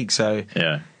after the gig. So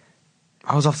Yeah.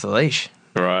 I was off the leash.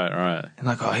 Right. And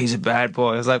like, oh, he's a bad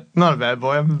boy. I was like, not a bad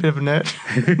boy. I'm a bit of a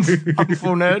nerd. I'm a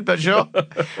full nerd, but sure,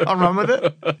 I'll run with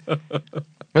it.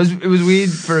 It was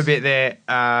weird for a bit there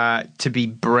to be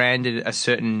branded a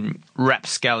certain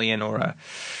rapscallion or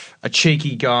a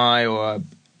cheeky guy,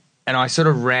 and I sort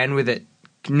of ran with it,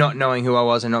 not knowing who I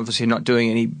was and obviously not doing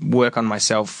any work on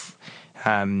myself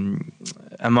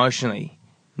emotionally.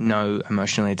 No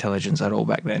emotional intelligence at all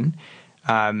back then.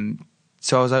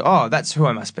 So I was like, oh, that's who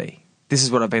I must be. This is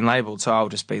what I've been labelled, so I'll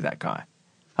just be that guy.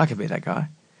 I could be that guy.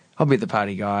 I'll be the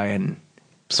party guy. And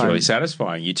it's really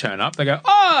satisfying. You turn up, they go,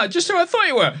 oh, just who I thought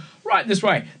you were. Right this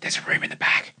way. There's a room in the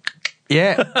back.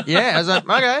 Yeah. I was like,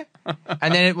 okay.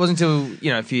 And then it wasn't until,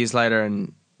 a few years later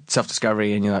and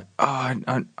self-discovery and you're like, oh,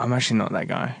 I'm actually not that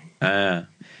guy.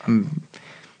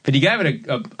 But you gave it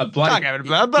a bloody... I gave it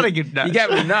a bloody good nudge. You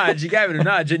gave it a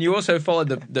nudge, and you also followed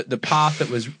the path that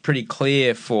was pretty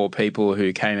clear for people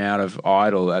who came out of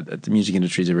Idol. The music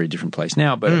industry is a very different place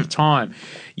now, but at the time,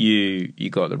 you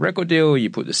got the record deal, you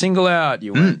put the single out,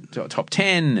 you went to top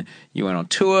 10, you went on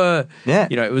tour. Yeah.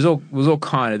 It was all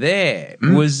kind of there.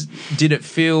 Did it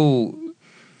feel,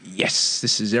 yes,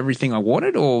 this is everything I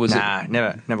wanted, or was it... Nah,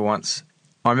 never once.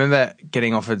 I remember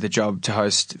getting offered the job to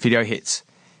host Video Hits,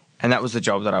 and that was the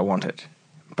job that I wanted.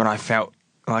 But I felt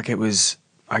like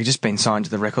I'd just been signed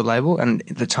to the record label, and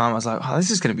at the time I was like, oh, this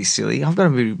is going to be silly. I've got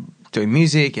to be doing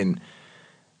music. And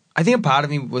I think a part of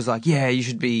me was like, yeah, you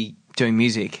should be doing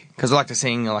music, because I like to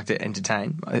sing, I like to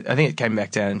entertain. I think it came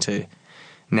back down to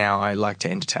now I like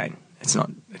to entertain. It's not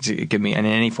to give me in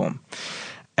any form.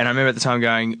 And I remember at the time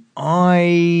going,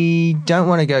 I don't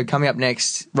want to go. Coming up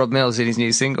next, Rob Mills in his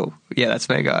new single. Yeah, that's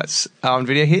me, guys. On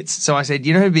Video Hits. So I said,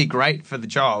 who'd be great for the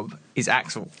job is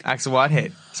Axel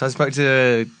Whitehead. So I spoke to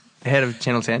the head of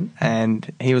Channel 10,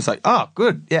 and he was like, oh,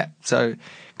 good, yeah. So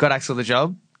got Axel the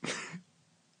job,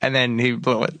 and then he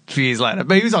blew it a few years later.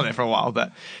 But he was on there for a while.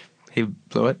 But he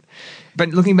blew it. But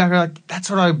looking back, like, that's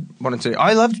what I wanted to do.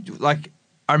 I loved, like,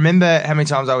 I remember how many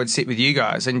times I would sit with you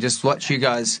guys and just watch you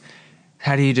guys.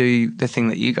 How do you do the thing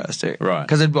that you guys do? Right.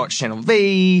 Because I'd watch Channel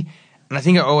V, and I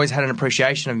think I always had an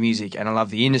appreciation of music, and I love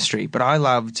the industry, but I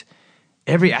loved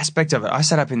every aspect of it. I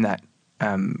sat up in that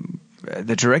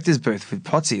the director's booth with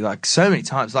Potsy like so many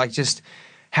times, like just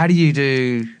how do you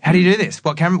do this?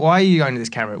 What camera? Why are you going to this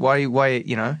camera? Why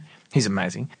you know? He's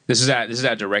amazing. This is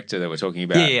our director that we're talking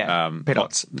about. Yeah.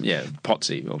 Potts.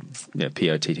 Potsy, or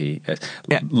Potts.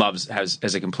 Yeah. Has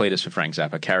as a completist for Frank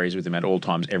Zappa, carries with him at all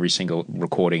times every single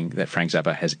recording that Frank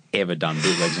Zappa has ever done,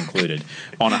 bootlegs included,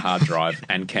 on a hard drive,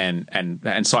 and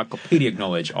encyclopedic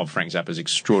knowledge of Frank Zappa's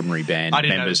extraordinary band I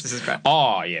didn't members. know this is great.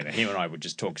 Oh yeah, him and I would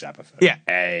just talk Zappa for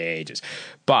ages.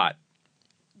 But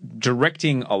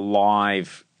directing a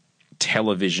live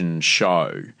television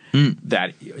show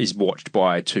that is watched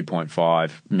by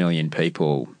 2.5 million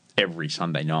people every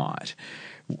Sunday night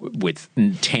with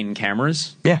 10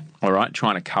 cameras. Yeah. All right,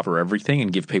 trying to cover everything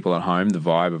and give people at home the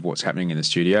vibe of what's happening in the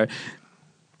studio.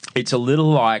 It's a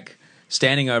little like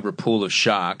standing over a pool of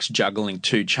sharks, juggling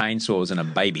 2 chainsaws and a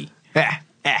baby.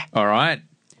 All right?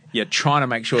 You're trying to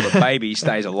make sure the baby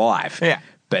stays alive. Yeah.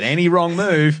 But any wrong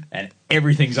move and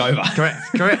everything's over. Correct.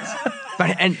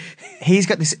 And he's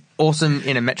got this awesome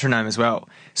inner metronome as well.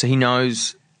 So he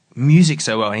knows music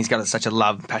so well, and he's got such a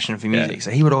love, passion for music. Yeah.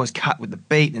 So he would always cut with the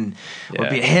beat and would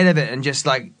be ahead of it, and just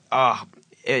like,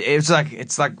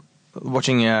 it's like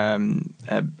watching an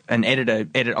editor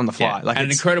edit on the fly. Yeah. Like and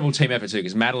an incredible team effort too,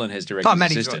 because Madeline has directed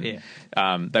Maddie's assistant.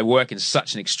 right, They work in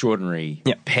such an extraordinary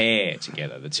Yeah. pair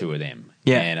together, the two of them.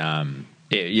 Yeah. And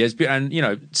and you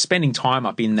know, spending time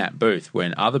up in that booth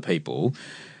when other people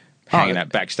hanging out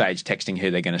backstage, texting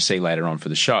who they're going to see later on for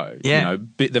the show. Yeah. You know,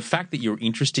 but the fact that you're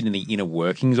interested in the inner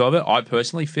workings of it, I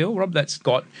personally feel, Rob, that's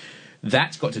got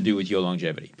to do with your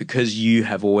longevity, because you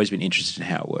have always been interested in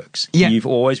how it works. Yeah. You've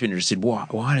always been interested. Why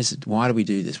do we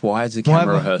do this? Why is the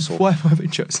camera rehearsal? Why have I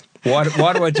been chosen? Why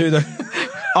do I do the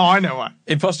Oh, I know why.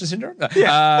 imposter syndrome?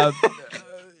 Yeah.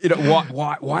 You know,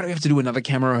 why do we have to do another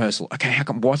camera rehearsal? Okay, how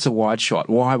come? What's a wide shot?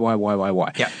 Why?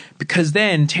 Yeah. Because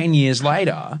then 10 years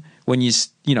later, when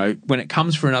when it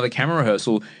comes for another camera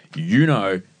rehearsal, you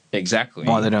know exactly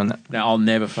Why they're doing that. Now, I'll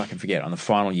never fucking forget, on the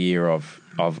final year of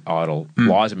Idol,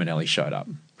 Liza Minnelli showed up.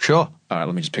 Sure. All right,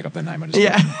 let me just pick up the name.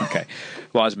 Okay.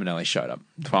 Liza Minnelli showed up,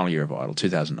 the final year of Idol,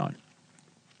 2009.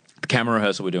 The camera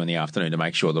rehearsal we do in the afternoon to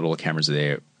make sure that all the cameras are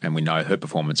there and we know her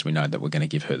performance, we know that we're going to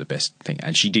give her the best thing.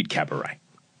 And she did cabaret.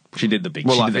 She did the she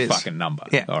did the fucking number.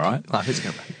 Yeah. All right? Life is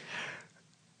cabaret.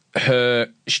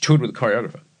 She toured with a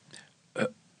choreographer.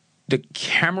 The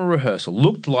camera rehearsal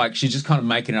looked like she's just kind of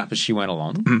making it up as she went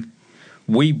along.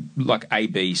 We, like,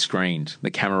 A/B screened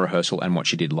the camera rehearsal and what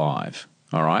she did live,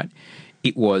 all right?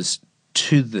 It was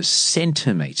to the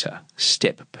centimetre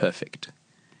step perfect.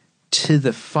 To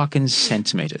the fucking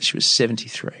centimetre. She was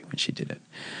 73 when she did it.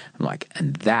 I'm like,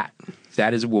 and that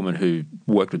is a woman who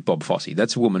worked with Bob Fosse.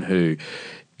 That's a woman who,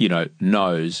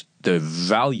 knows the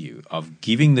value of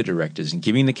giving the directors and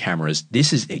giving the cameras,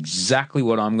 this is exactly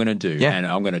what I'm going to do. Yeah. And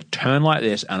I'm going to turn like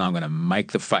this and I'm going to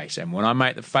make the face. And when I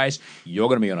make the face, you're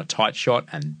going to be on a tight shot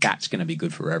and that's going to be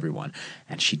good for everyone.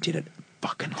 And she did it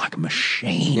fucking like a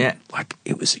machine. Yeah. Like,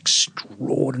 it was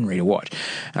extraordinary to watch.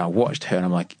 And I watched her and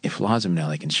I'm like, if Liza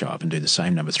Minnelli can show up and do the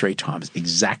same number 3 times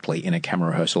exactly in a camera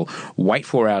rehearsal, wait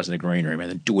 4 hours in a green room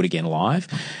and then do it again live,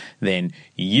 then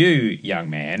you, young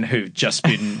man, who've just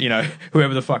been,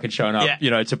 whoever the fuck had shown up,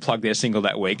 to plug their single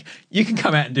that week, you can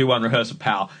come out and do one rehearsal,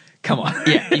 pal. Come on.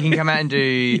 Yeah, you can come out and do.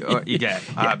 You can do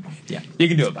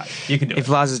it, mate. You can do it. If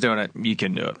Liza's doing it, you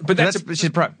can do it. But she's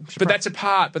pro. That's a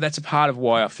part of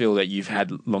why I feel that you've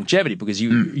had longevity, because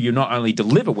you not only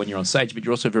deliver when you're on stage, but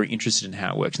you're also very interested in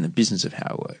how it works and the business of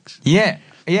how it works. Yeah.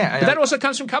 But that also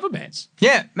comes from cover bands.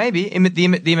 Yeah, maybe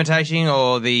the imitation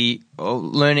or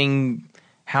learning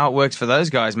how it works for those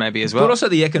guys, maybe as well. But also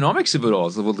the economics of it all.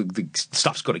 Well, the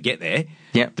stuff's got to get there.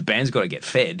 Yeah. The band's got to get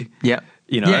fed. Yeah.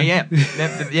 Yeah.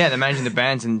 They're managing the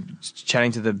bands and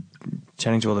chatting to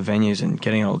all the venues and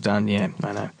getting it all done. Yeah,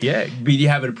 I know. Yeah, but you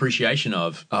have an appreciation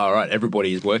of, all right,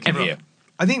 everybody is working here.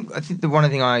 I think the one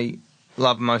thing I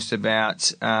love most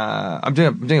about I'm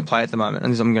doing a play at the moment,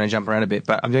 and I'm going to jump around a bit,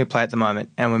 but I'm doing a play at the moment,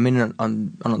 and we're in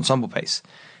an ensemble piece,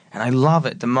 and I love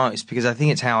it the most because I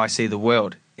think it's how I see the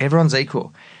world. Everyone's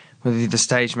equal, whether you're the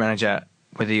stage manager,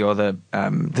 whether you're the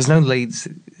there's no leads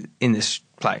in this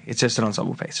play. It's just an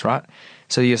ensemble piece, right?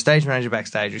 So you're stage manager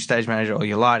backstage, you're stage manager, or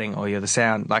you're lighting, or you're the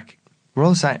sound. Like, we're all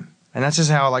the same, and that's just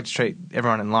how I like to treat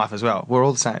everyone in life as well. We're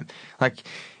all the same. Like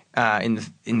in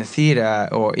the theatre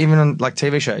or even on like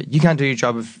TV show, you can't do your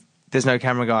job if there's no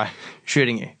camera guy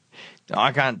shooting you.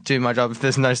 I can't do my job if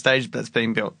there's no stage that's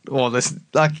being built, or this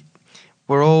like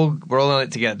we're all in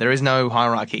it together. There is no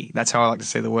hierarchy. That's how I like to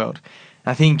see the world.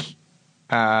 I think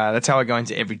that's how I go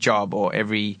into every job or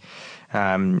every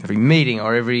meeting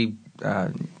or every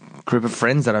group of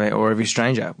friends that I meet or every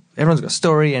stranger. Everyone's got a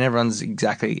story and everyone's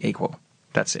exactly equal.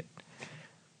 That's it.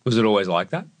 Was it always like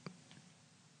that?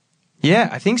 Yeah,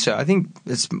 I think so. I think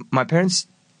my parents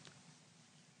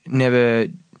never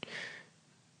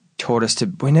taught us to.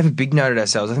 We never big noted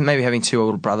ourselves. I think maybe having two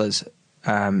older brothers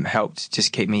helped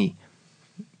just keep me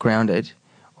grounded,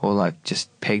 or like just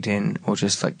pegged in, or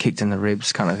just like kicked in the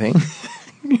ribs kind of thing.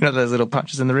 You know those little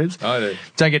punches in the ribs? I do.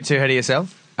 Don't get too ahead of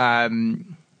yourself. It's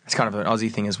kind of an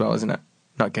Aussie thing as well, isn't it?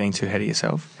 Not getting too ahead of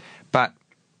yourself. But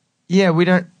yeah, we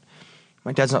don't.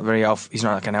 My dad's not very alpha. He's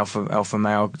not like an alpha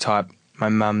male type. My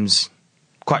mum's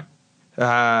quite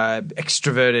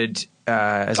extroverted.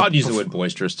 I'd use the word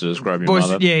boisterous to describe your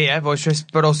mother. Yeah, boisterous,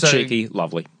 but also cheeky,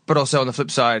 lovely. But also on the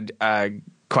flip side,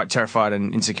 quite terrified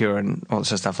and insecure and all that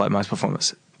sort of stuff like most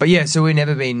performers. But yeah, so we've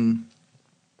never been.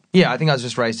 Yeah, I think I was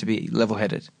just raised to be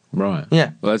level-headed. Right.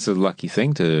 Yeah. Well, that's a lucky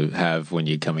thing to have when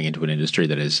you're coming into an industry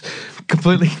that is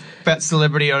completely about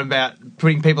celebrity and about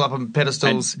putting people up on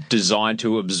pedestals. And designed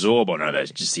to absorb, oh no,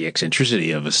 that's just the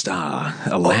eccentricity of a star.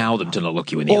 Allow them to not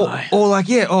look you in the eye. Or like,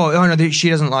 yeah, no, she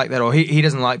doesn't like that, or he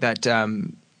doesn't like that.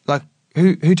 Like,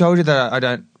 who told you that I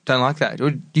don't like that?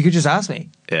 Or you could just ask me.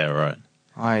 Yeah, right.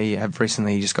 I have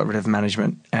recently just got rid of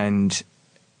management, and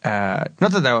not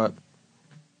that they were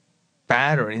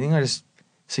bad or anything. I just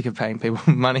sick of paying people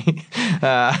money.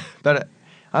 But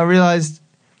I realised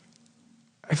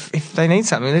if they need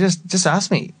something, they just ask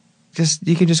me.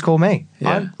 You can just call me.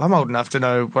 Yeah. I'm old enough to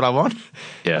know what I want.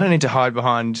 Yeah. I don't need to hide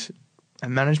behind a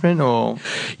management or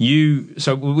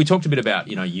So we talked a bit about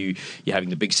you're having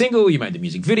the big single. You made the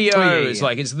music video. It's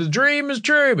like it's the dream is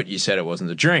true, but you said it wasn't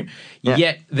the dream. Yeah.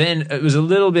 Yet then it was a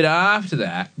little bit after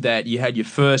that you had your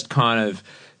first kind of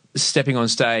stepping on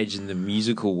stage in the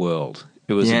musical world.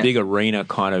 It was a big arena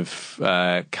kind of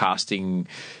casting,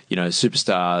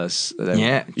 superstars.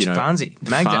 Fancy.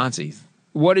 Fancy.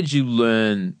 What did you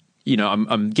learn?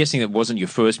 I'm guessing it wasn't your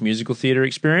first musical theatre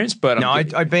experience, but no,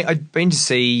 I'd been to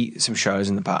see some shows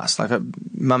in the past. Like,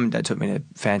 Mum and Dad took me to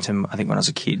Phantom, I think, when I was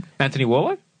a kid. Anthony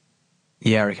Warlock?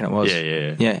 Yeah, I reckon it was.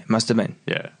 Yeah. Yeah, it must have been.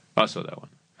 Yeah, I saw that one.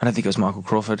 I don't think it was Michael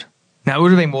Crawford. No, it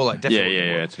would have been Warlock, definitely.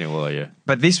 Yeah, Anthony Warlock, yeah.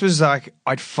 But this was like,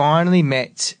 I'd finally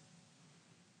met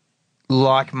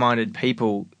like-minded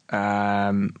people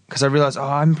because I realised,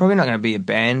 I'm probably not going to be a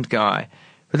band guy,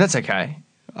 but that's okay.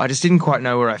 I just didn't quite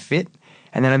know where I fit.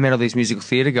 And then I met all these musical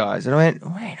theatre guys, and I went,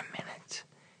 wait a minute.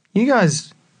 You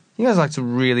guys like to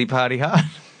really party hard.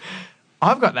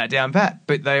 I've got that down pat.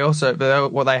 But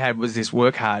what they had was this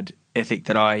work hard ethic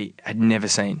that I had never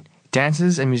seen.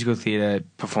 Dancers and musical theatre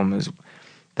performers,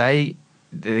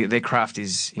 their craft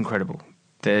is incredible.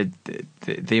 The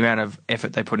amount of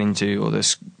effort they put into, or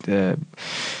the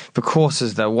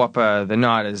courses, the WAPA, the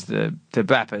NIDAs, the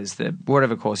BAPAs, the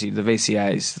whatever course the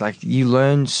VCAs, like you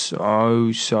learn so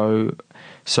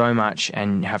much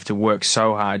and have to work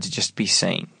so hard to just be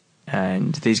seen.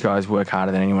 And these guys work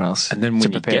harder than anyone else. And then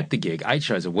when you get the gig, 8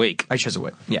 shows a week. 8 shows a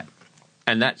week, yeah.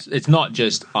 And it's not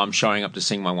just I'm showing up to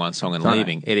sing my one song and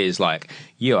leaving. No. It is like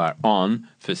you are on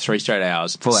for 3 straight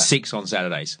hours, 6 on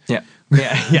Saturdays. Yeah,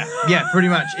 pretty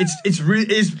much.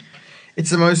 It's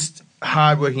the most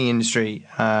hard-working industry,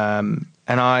 and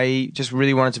I just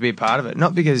really wanted to be a part of it.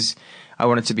 Not because I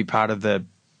wanted to be part of the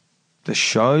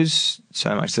shows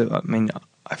so much. I mean,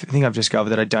 I think I've discovered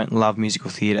that I don't love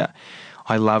musical theatre.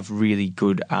 I love really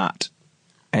good art,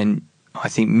 and I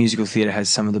think musical theatre has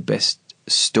some of the best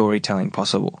storytelling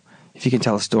possible. If you can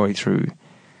tell a story through,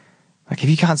 like, if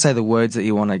you can't say the words that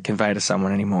you want to convey to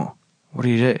someone anymore, what do?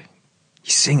 You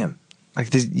sing them.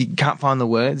 Like, you can't find the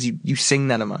words, you sing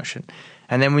that emotion.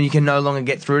 And then when you can no longer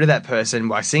get through to that person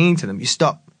by singing to them, you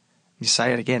stop, you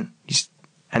say it again.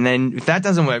 And then if that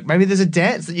doesn't work, maybe there's a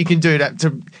dance that you can do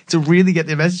to really get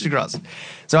the message across.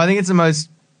 So I think it's the most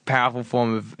powerful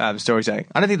form of storytelling.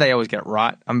 I don't think they always get it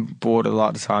right. I'm bored a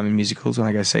lot of the time in musicals when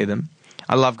I go see them.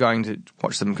 I love going to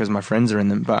watch them because my friends are in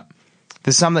them, but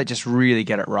there's some that just really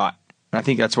get it right. And I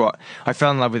think that's what I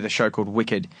fell in love with, a show called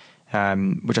Wicked,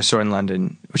 which I saw in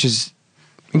London, which is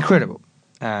incredible.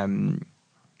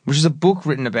 Which is a book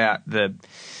written about the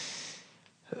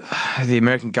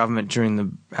American government during the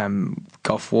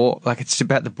Gulf War. Like, it's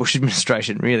about the Bush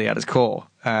administration, really, at its core.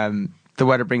 The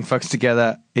way to bring folks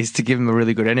together is to give them a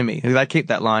really good enemy. They keep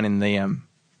that line in the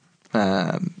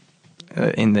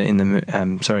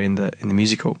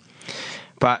musical,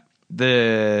 but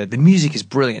the music is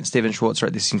brilliant. Stephen Schwartz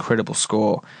wrote this incredible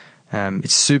score.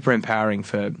 It's super empowering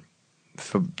for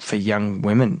for young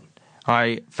women.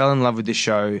 I fell in love with this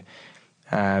show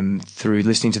through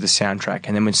listening to the soundtrack,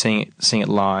 and then when seeing it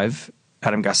live.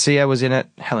 Adam Garcia was in it,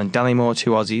 Helen Dallimore, 2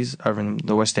 Aussies over in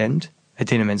the West End,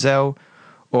 Idina Menzel,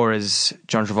 or as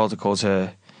John Travolta calls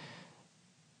her,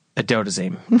 Adele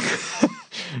Dazeem,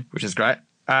 which is great.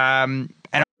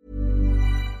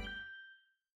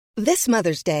 This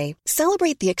Mother's Day,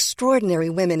 celebrate the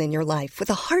extraordinary women in your life with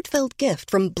a heartfelt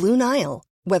gift from Blue Nile.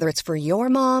 Whether it's for your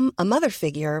mom, a mother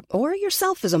figure, or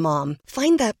yourself as a mom,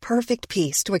 find that perfect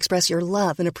piece to express your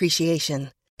love and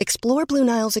appreciation. Explore Blue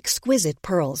Nile's exquisite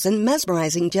pearls and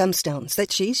mesmerizing gemstones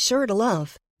that she's sure to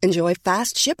love. Enjoy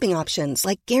fast shipping options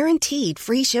like guaranteed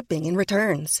free shipping and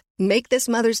returns. Make this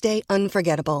Mother's Day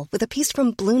unforgettable with a piece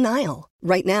from Blue Nile.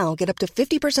 Right now, get up to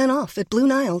 50% off at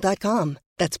BlueNile.com.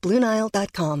 That's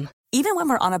BlueNile.com. Even when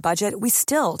we're on a budget, we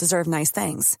still deserve nice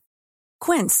things.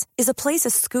 Quince is a place to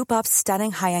scoop up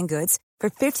stunning high-end goods for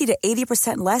 50 to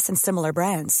 80% less than similar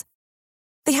brands.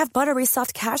 They have buttery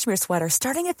soft cashmere sweaters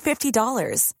starting at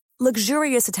 $50,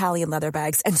 luxurious Italian leather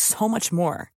bags, and so much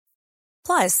more.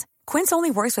 Plus, Quince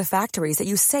only works with factories that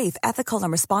use safe, ethical,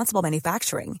 and responsible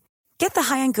manufacturing. Get the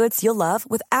high-end goods you'll love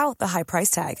without the high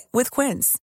price tag with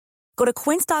Quince. Go to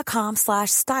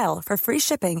quince.com/style for free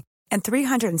shipping and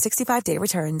 365-day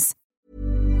returns.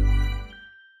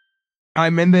 I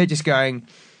remember just going,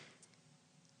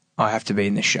 I have to be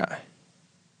in this show.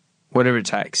 Whatever it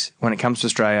takes. When it comes to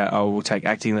Australia, I will take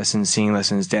acting lessons, singing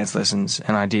lessons, dance lessons,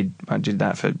 and I did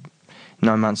that for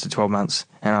 9 months to 12 months.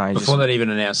 And Before they'd even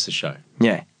announced the show.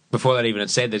 Yeah. Before that even had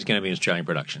said there's going to be an Australian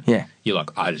production. Yeah. You're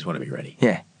like, I just want to be ready.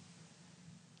 Yeah.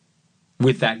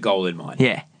 With that goal in mind.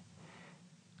 Yeah.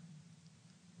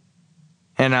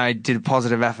 And I did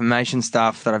positive affirmation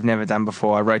stuff that I've never done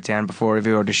before. I wrote down before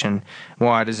every audition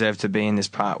why I deserve to be in this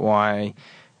part, why,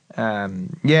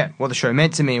 what the show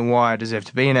meant to me and why I deserve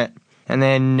to be in it. And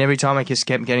then every time I just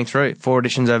kept getting through it. 4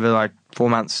 auditions over like 4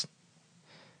 months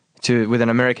with an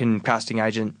American casting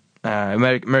agent,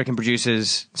 American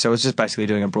producers. So it was just basically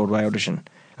doing a Broadway audition.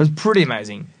 It was pretty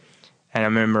amazing. And I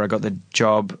remember I got the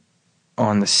job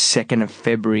on the 2nd of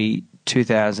February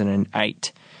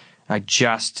 2008. I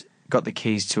just got the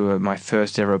keys to my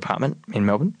first ever apartment in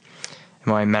Melbourne.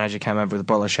 My manager came over with a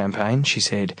bottle of champagne. She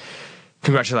said,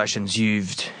 "Congratulations,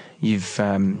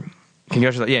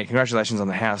 congratulations on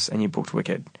the house, and you booked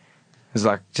Wicked." It was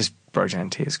like just broke down in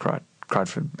tears, cried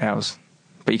for hours.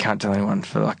 But you can't tell anyone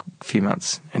for like a few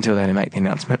months until they make the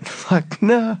announcement. Like,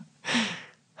 no.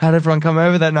 How'd everyone come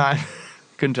over that night?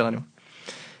 Couldn't tell anyone.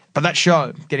 But that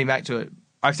show, getting back to it,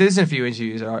 I've said this in a few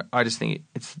interviews, I just think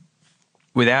it's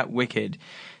without Wicked,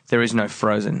 there is no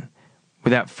Frozen.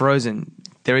 Without Frozen,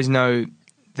 there are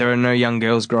no young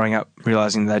girls growing up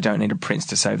realizing they don't need a prince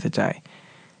to save the day.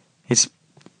 It's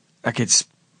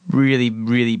really,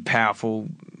 really powerful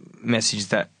message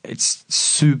that it's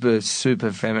super,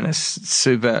 super feminist,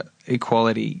 super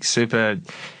equality, super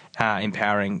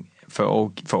empowering for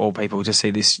all people to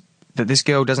see this. That this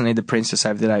girl doesn't need the prince to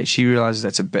save the day. She realizes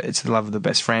it's the love of the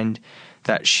best friend,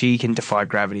 that she can defy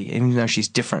gravity, even though she's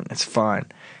different. It's fine.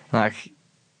 Like,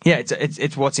 yeah,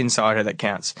 it's what's inside her that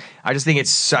counts. I just think it's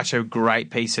such a great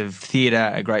piece of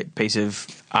theatre, a great piece of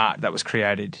art that was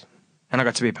created, and I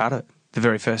got to be a part of it. The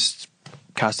very first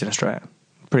cast in Australia.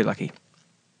 Pretty lucky.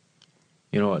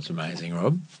 You know what's amazing,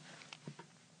 Rob?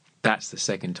 That's the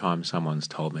second time someone's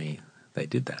told me they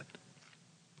did that.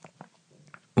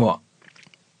 What?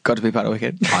 Got to be part of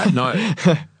Wicked?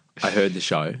 I heard the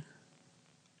show. It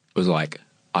was like,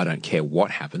 I don't care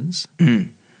what happens.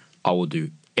 I will do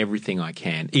everything I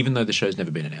can, even though the show's never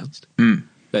been announced.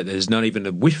 That there's not even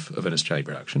a whiff of an Australian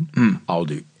production. I'll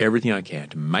do everything I can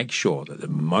to make sure that the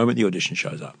moment the audition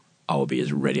shows up, I will be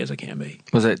as ready as I can be.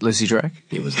 Was it Lucy Durack?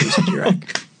 It was Lucy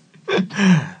Durack.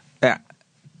 Yeah.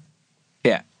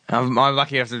 I'm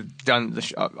lucky enough to have done the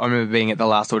show. I remember being at the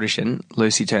last audition.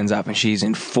 Lucy turns up and she's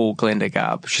in full Glenda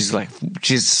garb. She's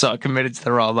so committed to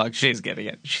the role. Like, she's getting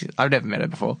it. I've never met her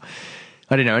before.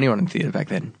 I didn't know anyone in theatre back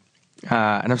then.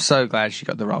 And I'm so glad she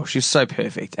got the role. She's so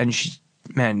perfect. And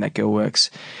that girl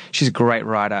works. She's a great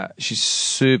writer. She's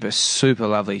super, super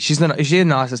lovely. Is she the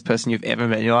nicest person you've ever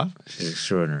met in your life? She's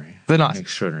extraordinary. The nicest.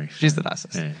 Extraordinary. She's the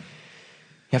nicest. Yeah.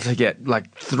 You have to get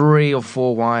like 3 or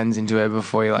 4 wines into her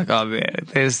before you're like, oh, man,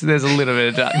 there's a little bit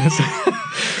of darkness.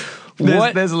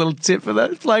 There's a little tip for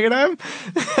that, playing at home.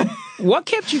 What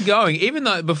kept you going? Even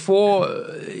though before,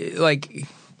 like,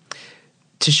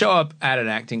 to show up at an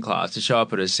acting class, to show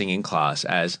up at a singing class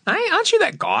as, hey, aren't you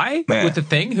that guy with the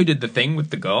thing who did the thing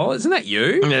with the girl? Isn't that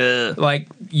you? Yeah. Like,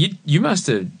 you must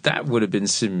have, that would have been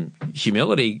some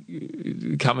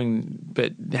humility coming,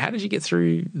 but how did you get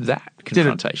through that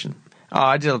confrontation? Oh,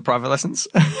 I did private lessons,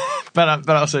 but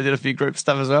I also did a few group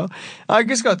stuff as well. I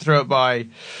just got through it by,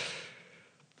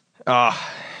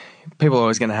 people are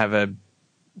always going to have an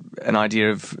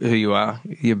idea of who you are,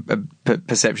 your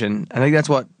perception. I think that's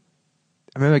what,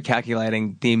 I remember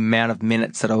calculating the amount of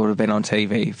minutes that I would have been on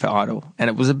TV for Idol, and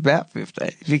it was about 50.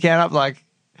 If you count up like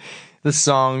the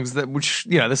songs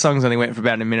the songs only went for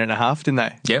about a minute and a half, didn't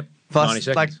they? Yep. 90 Plus,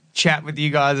 seconds. like chat with you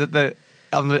guys at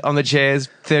on the chairs,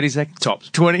 30 seconds Tops.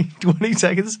 20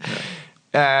 seconds.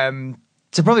 So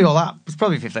probably all up, it's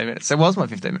probably 15 minutes. It was my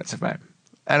 15 minutes of fame,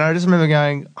 and I just remember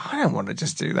going, I don't want to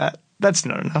just do that. That's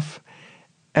not enough.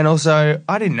 And also,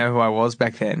 I didn't know who I was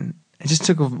back then. It just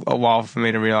took a while for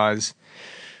me to realise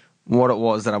what it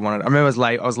was that I wanted. I remember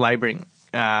I was labouring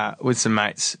with some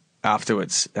mates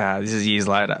afterwards. This is years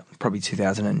later, probably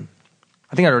 2000.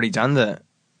 I think I'd already done the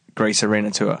Greece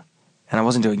Arena tour, and I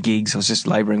wasn't doing gigs. I was just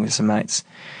labouring with some mates.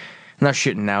 And they're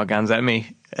shooting nail guns at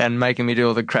me and making me do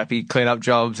all the crappy clean-up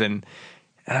jobs. And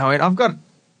I went, I've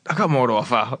got more to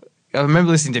offer. I remember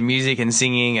listening to music and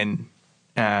singing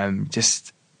and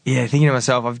thinking to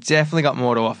myself, I've definitely got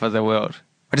more to offer the world.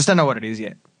 I just don't know what it is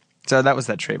yet. So that was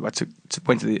that trip. I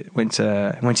went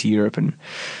to Europe and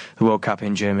the World Cup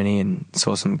in Germany and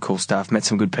saw some cool stuff, met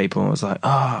some good people, and was like,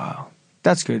 oh,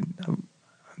 that's good.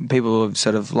 People who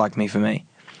sort of like me for me.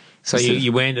 So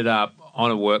you ended up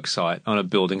on a work site, on a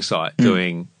building site,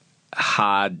 doing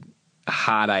hard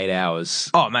 8 hours.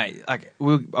 Oh, mate, like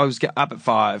I was up at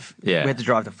 5. Yeah. We had to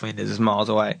drive to Flinders, it's miles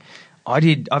away.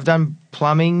 I've done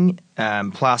plumbing,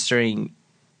 plastering,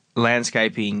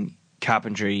 landscaping,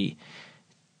 carpentry,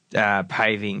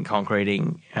 paving,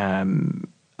 concreting.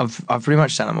 I've pretty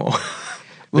much done them all.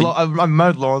 I've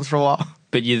mowed lawns for a while.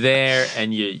 But you're there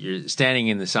and you're standing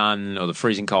in the sun or the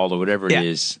freezing cold or whatever it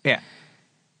is. Yeah.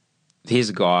 Here's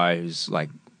a guy who's like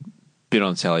been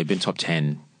on telly, been top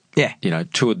 10. Yeah.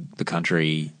 Toured the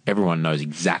country. Everyone knows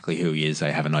exactly who he is.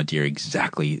 They have an idea,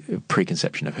 exactly a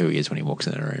preconception of who he is when he walks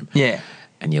in the room. Yeah.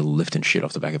 And you're lifting shit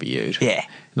off the back of a ute. Yeah.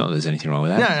 Not that there's anything wrong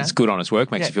with that. No. It's good, honest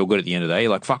work. Makes you feel good at the end of the day.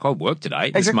 You're like, fuck, I worked today.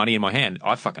 There's money in my hand.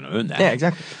 I fucking earned that. Yeah,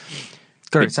 exactly.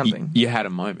 Got to do something. You had a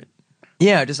moment.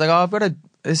 Yeah, just like,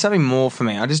 there's something more for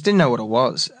me. I just didn't know what it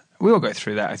was. We all go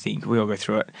through that, I think. We all go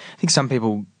through it. I think some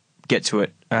people get to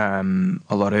it a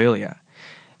lot earlier.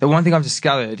 The one thing I've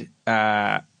discovered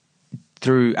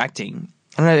through acting,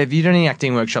 I don't know, have you done any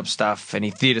acting workshop stuff,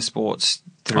 any theatre sports?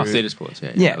 Theatre sports,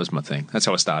 yeah. That was my thing. That's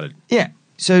how I started. Yeah.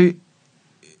 So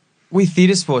with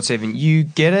theatre sports even, you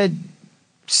get a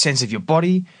sense of your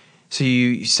body, so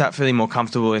you start feeling more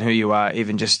comfortable in who you are,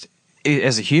 even just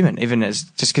as a human, even as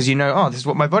just because this is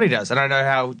what my body does, and I know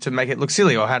how to make it look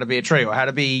silly or how to be a tree or how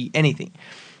to be anything.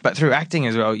 But through acting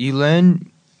as well, you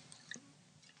learn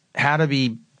how to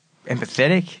be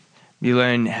empathetic. You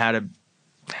learn how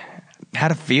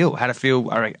to feel,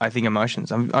 I think,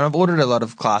 emotions. I've ordered a lot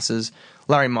of classes.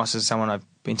 Larry Moss is someone I've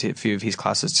been to a few of his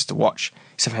classes just to watch.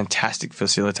 He's a fantastic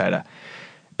facilitator.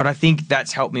 But I think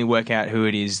that's helped me work out who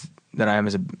it is that I am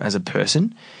as a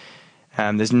person.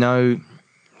 There's no,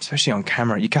 especially on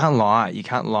camera, you can't lie. You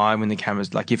can't lie when the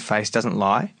camera's, like, your face doesn't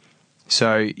lie.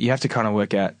 So you have to kind of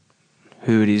work out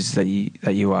who it is that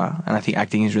you are. And I think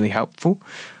acting is really helpful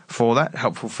for that,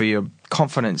 helpful for your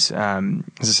confidence. As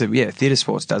I said, theatre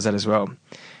sports does that as well.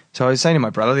 So I was saying to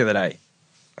my brother the other day,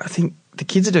 I think the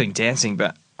kids are doing dancing,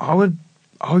 but I would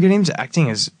get into acting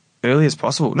as early as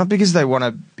possible. Not because they want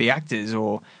to be actors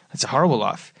or it's a horrible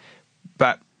life,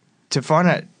 but to find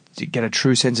out, to get a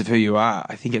true sense of who you are,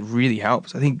 I think it really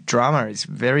helps. I think drama is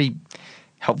very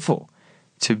helpful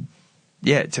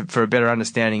for a better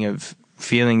understanding of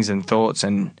feelings and thoughts,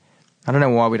 and I don't know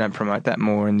why we don't promote that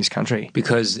more in this country.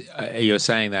 Because you're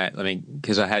saying that, I mean,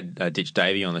 because I had Ditch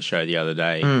Davey on the show the other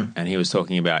day, and he was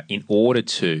talking about in order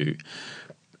to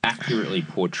accurately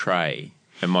portray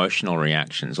emotional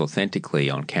reactions authentically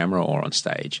on camera or on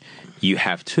stage, you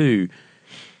have to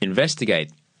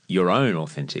investigate your own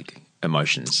authentic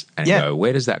emotions and go,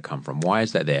 where does that come from? Why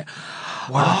is that there?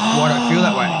 Why do I feel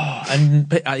that way?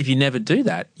 But if you never do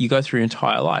that, you go through your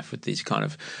entire life with these kind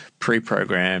of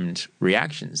pre-programmed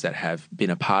reactions that have been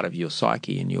a part of your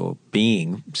psyche and your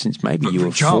being since maybe you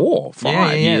were 4,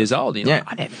 5 years old. You're like,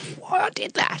 I never knew why I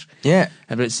did that. Yeah.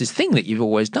 But it's this thing that you've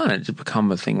always done, and it's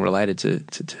become a thing related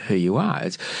to who you are.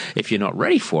 If you're not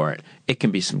ready for it, it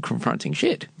can be some confronting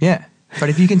shit. Yeah. But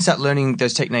if you can start learning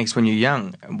those techniques when you're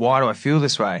young, why do I feel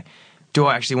this way? Do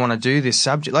I actually want to do this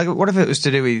subject? Like, what if it was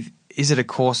to do with, is it a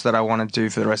course that I want to do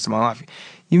for the rest of my life?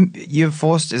 You're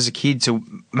forced as a kid to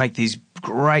make these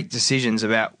great decisions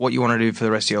about what you want to do for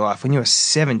the rest of your life. When you were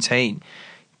 17,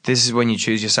 this is when you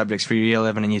choose your subjects for your year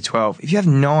 11 and year 12. If you have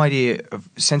no idea of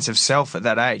sense of self at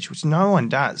that age, which no one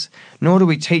does, nor do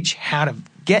we teach how to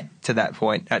get to that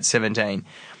point at 17,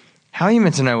 how are you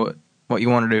meant to know what you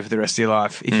want to do for the rest of your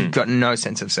life if you've got no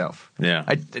sense of self? Yeah.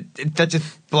 That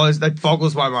just that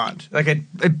boggles my mind. Like, it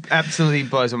absolutely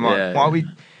blows my mind. Yeah. Why we...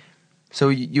 So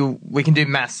we can do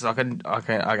maths. So I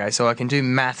can do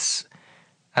maths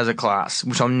as a class,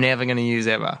 which I'm never going to use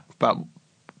ever, but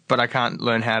I can't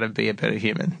learn how to be a better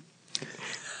human.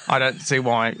 I don't see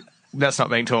why that's not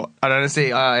being taught. I don't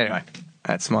see. Anyway,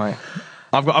 that's my.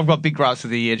 I've got big grasp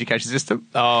of the education system.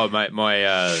 Oh, mate,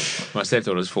 my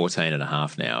stepdaughter's 14 and a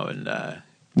half now, and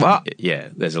What? yeah,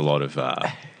 there's a lot of.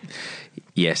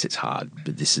 Yes, it's hard,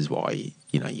 but this is why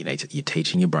you're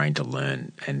teaching your brain to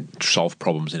learn and solve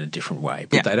problems in a different way.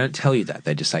 But they don't tell you that;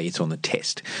 they just say it's on the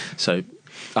test. So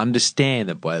understand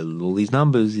that by all these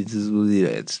numbers,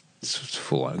 it's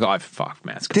full on. I fucked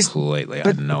maths completely. I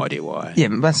had no idea why. Yeah,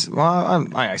 maths. Well,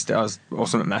 I was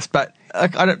awesome at maths, but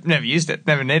never used it,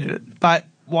 never needed it. But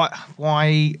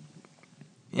why?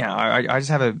 Yeah, I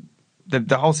just have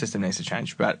the whole system needs to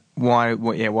change. But why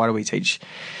do we teach?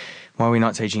 Why are we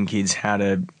not teaching kids how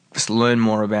to just learn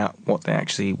more about what they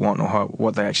actually want or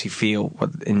what they actually feel,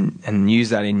 and use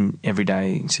that in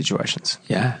everyday situations?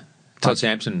 Yeah. Todd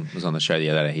Sampson was on the show the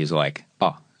other day. He was like,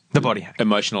 the body hack.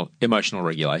 Emotional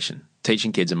regulation.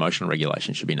 Teaching kids emotional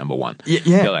regulation should be number one. Yeah.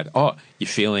 They're like, you're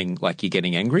feeling like you're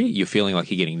getting angry. You're feeling like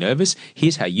you're getting nervous.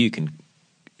 Here's how you can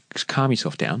calm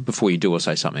yourself down before you do or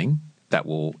say something that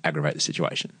will aggravate the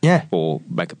situation. Yeah. Or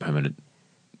make a permanent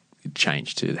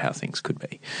change to how things could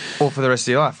be. Or for the rest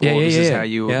of your life. This is how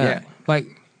you... Yeah. Like,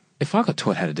 if I got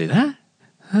taught how to do that,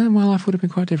 my life would have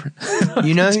been quite different.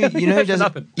 You know who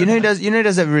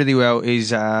does that really well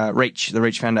is Reach, the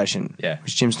Reach Foundation,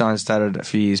 which Jim Stein started a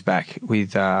few years back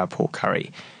with Paul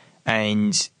Curry,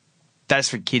 and that's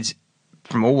for kids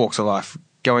from all walks of life.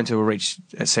 Go into a Reach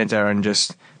centre and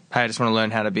just, hey, I just want to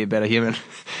learn how to be a better human.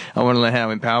 I want to learn how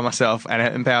to empower myself and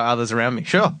empower others around me.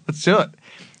 Sure, let's do it.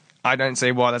 I don't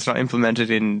see why that's not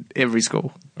implemented in every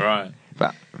school. Right.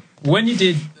 But when you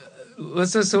did...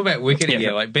 Let's just talk about Wicked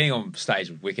again. Like being on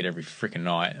stage with Wicked every freaking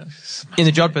night. In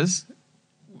the jodhpurs.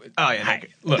 Oh, yeah. Hey,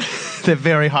 look. They're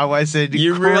very high-waisted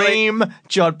cream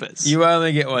jodhpurs. You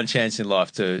only get one chance in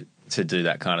life to do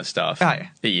that kind of stuff. Oh, yeah.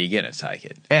 You're going to take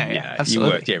it. Yeah, absolutely.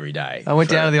 You worked every day. I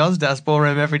went down to the Ozdas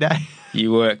ballroom every day.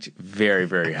 You worked very,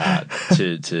 very hard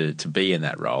to be in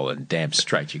that role, and damn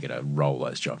straight you're going to roll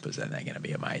those jumpers and they're going to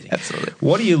be amazing. Absolutely.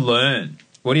 What do you learn?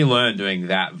 What do you learn doing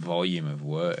that volume of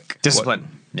work? Discipline.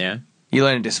 Yeah? You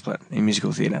learn discipline in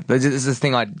musical theatre. This is the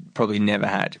thing I probably never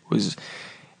had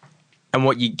and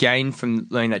what you gain from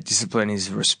learning that discipline is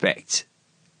respect,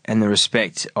 and the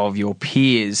respect of your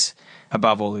peers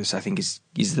above all this, I think, is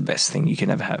the best thing you can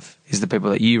ever have, is the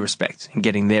people that you respect, and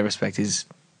getting their respect is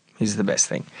the best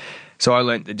thing. So I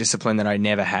learnt the discipline that I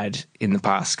never had in the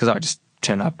past because I just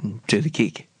turn up and do the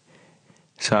gig.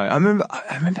 So I remember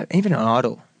even on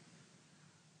Idol,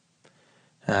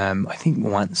 I think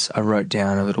once I wrote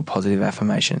down a little positive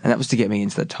affirmation, and that was to get me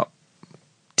into the top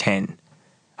 10.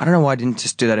 I don't know why I didn't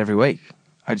just do that every week.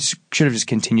 I just should have just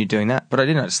continued doing that, but I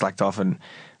didn't. I just slacked off, and I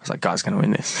was like, "Guy's going to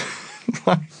win this."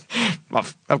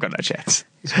 I've got no chance.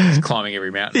 He's climbing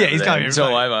every mountain. Yeah, he's climbing. It's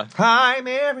all over. Climb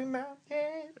every mountain.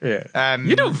 Yeah.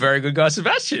 You're doing very good, Guy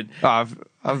Sebastian. I'm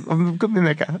a good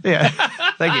mimicker. Yeah.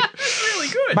 Thank you. That's really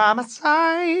good. By my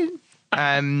side.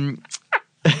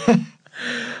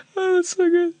 Oh, that's so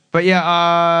good. But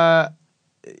yeah.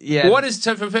 What is,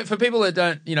 so for people that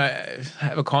don't,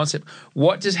 have a concept,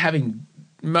 what does having,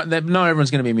 not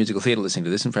everyone's going to be a musical theatre listening to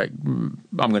this. In fact, I'm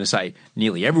going to say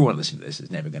nearly everyone listening to this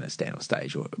is never going to stand on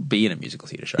stage or be in a musical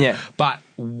theatre show. Yeah. But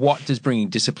what does bringing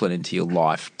discipline into your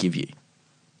life give you?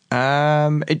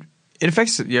 It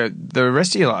affects the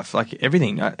rest of your life, like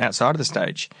everything outside of the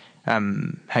stage.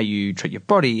 How you treat your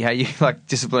body, how you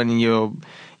disciplining your.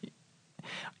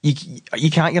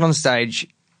 You can't get on stage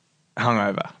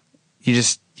hungover.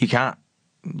 You can't.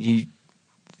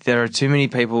 There are too many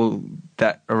people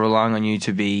that are relying on you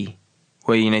to be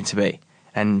where you need to be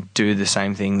and do the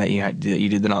same thing that you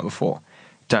did the night before.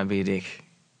 Don't be a dick.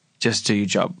 Just do your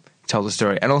job. Tell the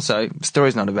story. And also, the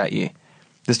story's not about you.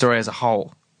 The story as a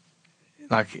whole,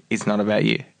 it's not about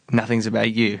you. Nothing's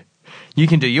about you. You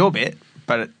can do your bit,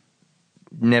 but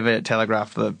never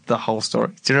telegraph the whole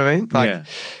story. Do you know what I mean? Yeah.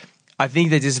 I think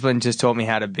the discipline just taught me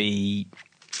how to be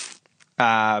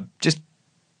just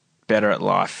better at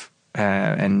life,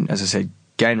 and as I said,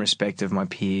 gain respect of my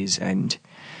peers. And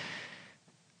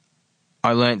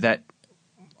I learnt that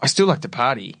I still like to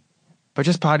party, but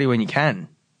just party when you can.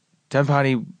 Don't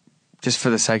party just for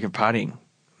the sake of partying.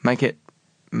 Make it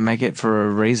make it for a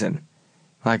reason.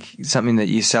 Like something that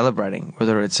you're celebrating,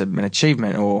 whether it's an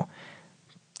achievement or,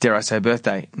 dare I say, a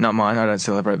birthday. Not mine. I don't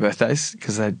celebrate birthdays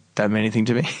because they don't mean anything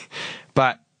to me.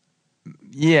 But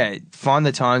yeah, find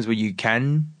the times where you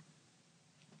can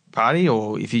party,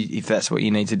 or if that's what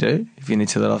you need to do, if you need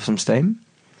to let off some steam.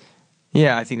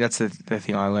 Yeah, I think that's the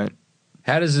thing I learned.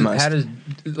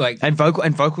 And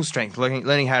vocal strength,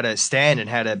 learning how to stand and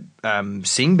how to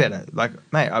sing better. Like,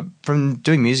 mate, from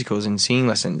doing musicals and singing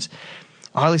lessons,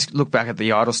 I always look back at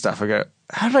the Idol stuff. I go,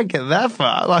 how did I get that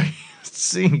far? Like,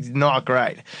 singing's not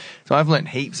great. So I've learned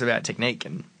heaps about technique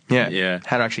and how to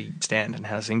actually stand and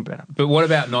how to sing better. But what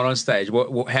about not on stage?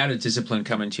 How does discipline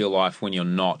come into your life when you're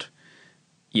not,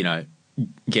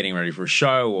 getting ready for a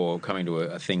show or coming to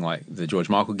a thing like the George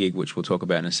Michael gig, which we'll talk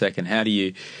about in a second? How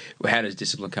does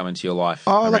discipline come into your life?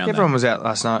 Oh, like everyone was out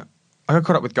last night. I got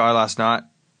caught up with Guy last night,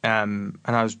 and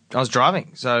I was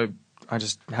driving, so I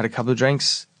just had a couple of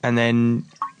drinks and then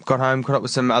got home, caught up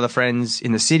with some other friends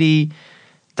in the city.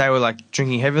 They were like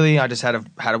drinking heavily. I just had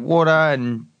a water,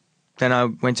 and then I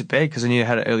went to bed because I knew I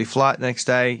had an early flight the next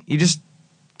day. You just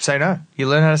say no. You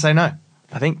learn how to say no.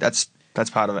 I think that's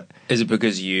part of it. Is it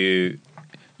because you're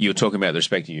talking about the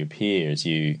respect of your peers?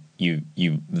 You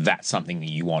that's something that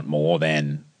you want more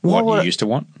than what you used to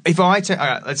want? If I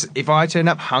turned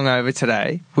up hungover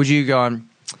today, would you go on,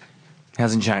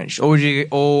 hasn't changed? Or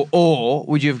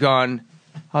would you have gone,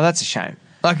 oh, that's a shame?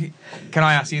 Like, can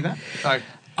I ask you that? Like,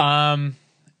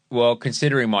 well,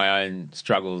 considering my own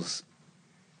struggles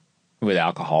with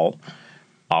alcohol,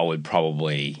 I would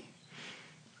probably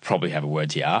have a word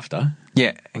to you after.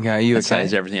 Yeah. Okay. Are you okay?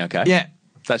 Is everything okay? Yeah.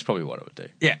 That's probably what I would do.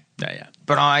 Yeah. Yeah.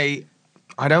 But I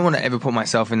don't want to ever put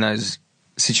myself in those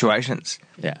situations.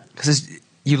 Yeah. Because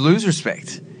you lose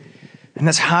respect. And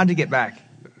that's hard to get back.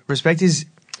 Respect is...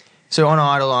 So on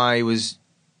Idol, I was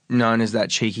known as that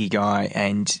cheeky guy,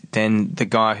 and then the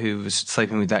guy who was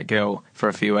sleeping with that girl for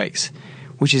a few weeks,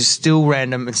 which is still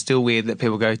random and still weird that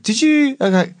people go, did you...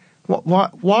 Okay,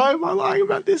 why am I lying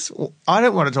about this? Well, I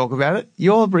don't want to talk about it.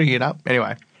 You're bringing it up.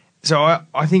 Anyway, so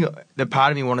I think the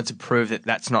part of me wanted to prove that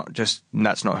that's not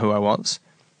who I was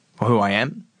or who I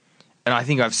am. And I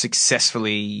think I've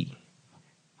successfully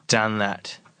done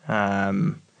that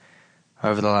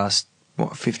over the last,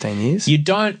 15 years? You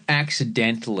don't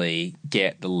accidentally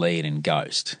get the lead in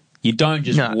Ghost. You don't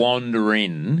just wander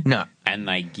in and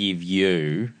they give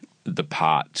you the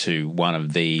part to one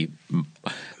of the...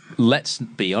 Let's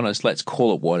be honest, let's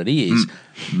call it what it is,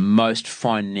 most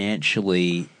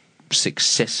financially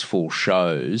successful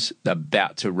shows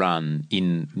about to run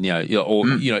in,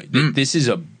 this is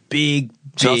a big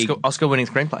Oscar-winning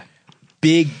screenplay.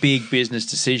 Big business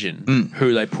decision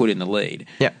who they put in the lead.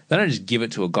 Yeah. They don't just give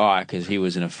it to a guy because he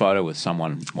was in a photo with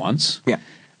someone once. Yeah.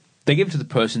 They give it to the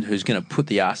person who's going to put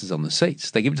the asses on the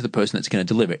seats. They give it to the person that's going to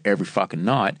deliver every fucking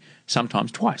night,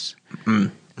 sometimes twice.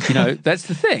 That's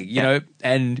the thing,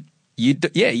 and you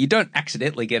don't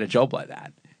accidentally get a job like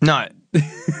that. No.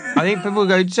 I think people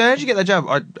go, so how'd you get that job?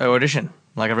 I audition,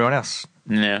 like everyone else.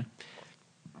 Yeah.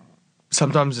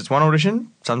 Sometimes it's one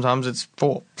audition, sometimes it's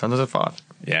 4, sometimes it's 5.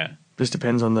 Yeah. Just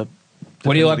depends on the...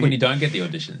 What do you like when you don't get the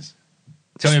auditions?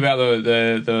 Tell me about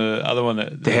the other one.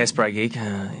 The Hairspray gig.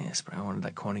 Hairspray, I wanted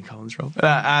that Corny Collins role.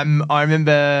 I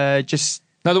remember just...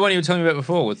 No, the one you were telling me about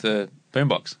before with the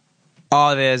boombox.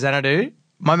 Oh, the Xanadu.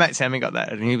 My mate Sammy got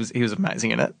that, and he was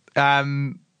amazing in it.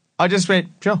 I just went,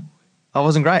 sure. I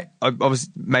wasn't great.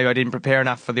 Maybe I didn't prepare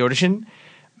enough for the audition.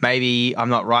 Maybe I'm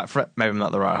not right for it. Maybe I'm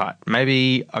not the right height.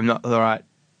 Maybe I'm not the right...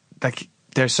 Like,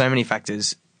 there are so many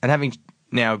factors. And having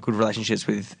now good relationships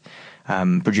with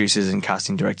producers and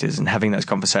casting directors and having those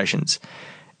conversations,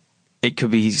 it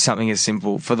could be something as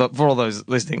simple for all those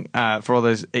listening, that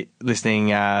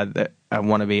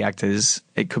want to be actors.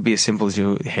 It could be as simple as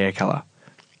your hair color.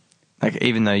 Like,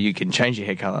 even though you can change your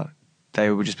hair color, they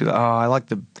would just be like, "Oh, I like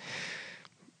the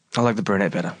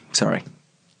brunette better." Sorry,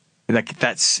 like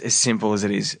that's as simple as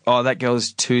it is. Oh, that girl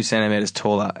is 2 centimeters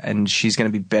taller, and she's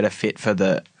going to be better fit for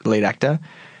the lead actor.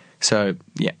 So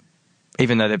yeah,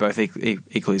 even though they're both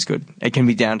equally as good, it can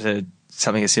be down to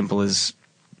something as simple as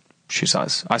shoe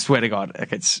size. I swear to God,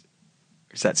 like it's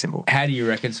that simple. How do you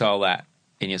reconcile that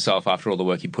in yourself after all the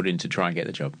work you put in to try and get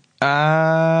the job?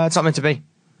 It's not meant to be.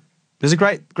 There's a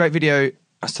great video. I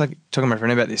was talking to my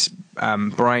friend about this.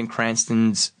 Bryan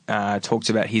Cranston's talks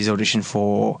about his audition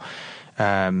for.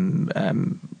 Why's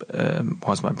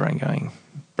my brain going?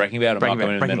 Breaking Bad or Malcolm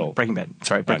in the Middle? Breaking Bad.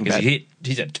 Sorry, Breaking Bad.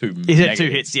 He's had 2. He's had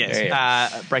 2 hits. Yes.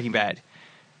 Yeah. Breaking Bad.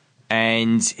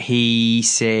 And he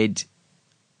said,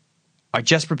 I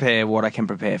just prepare what I can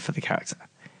prepare for the character.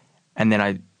 And then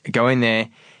I go in there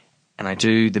and I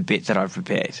do the bit that I've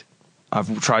prepared.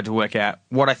 I've tried to work out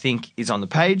what I think is on the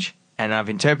page, and I've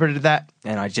interpreted that,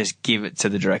 and I just give it to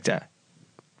the director.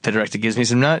 The director gives me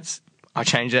some notes. I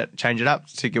change it up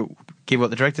to give what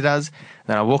the director does.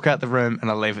 Then I walk out the room and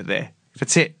I leave it there.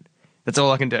 That's it. That's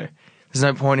all I can do. There's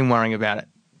no point in worrying about it,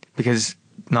 because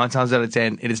 9 times out of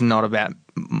 10, it is not about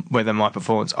whether my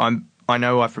performance. I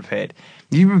know I've prepared.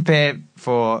 You prepare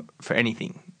for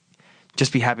anything.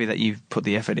 Just be happy that you've put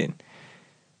the effort in.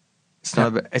 It's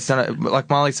not about, like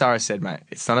Miley Cyrus said, mate.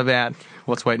 It's not about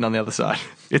what's waiting on the other side.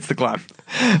 It's the climb.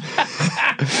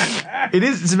 It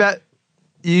is. It's about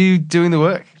you doing the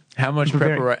work. How much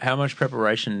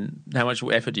preparation? How much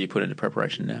effort do you put into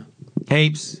preparation now?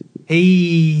 Heaps.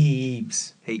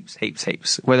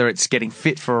 Whether it's getting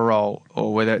fit for a role,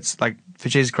 or whether it's like for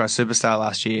Jesus Christ Superstar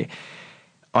last year,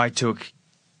 I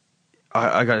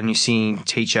got a new singing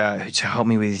teacher to help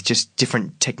me with just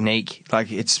different technique. Like,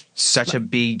 it's such a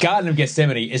big... Garden of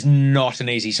Gethsemane is not an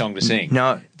easy song to sing.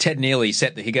 No. Ted Neely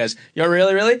set he goes, "Yo,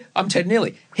 really? I'm Ted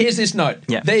Neely. Here's this note.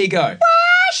 Yeah. There you go. Why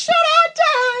should I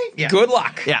die? Yeah. Good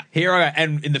luck." Yeah. Here I go.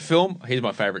 And in the film, here's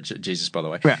my favourite Jesus, by the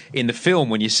way. Yeah. In the film,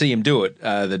 when you see him do it,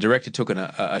 the director took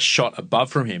a shot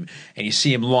above from him, and you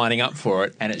see him lining up for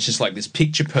it, and it's just like this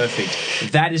picture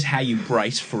perfect. That is how you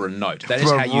brace for a note. That is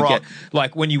For a how you rock. get...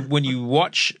 Like, when you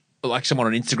watch... like someone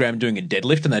on Instagram doing a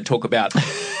deadlift, and they talk about,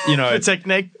 The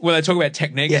technique. When they talk about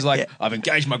technique, it's like, I've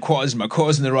engaged my quads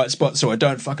in the right spot so I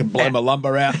don't fucking blow my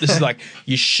lumbar out. This is like,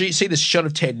 you see this shot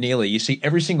of Ted Neely, you see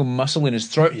every single muscle in his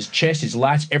throat, his chest, his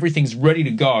lats, everything's ready to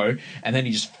go, and then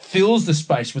he just fills the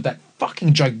space with that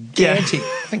fucking gigantic,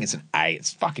 I think it's an A,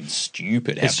 it's fucking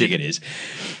stupid how big it is.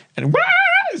 And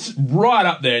it's right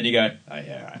up there, and you go, oh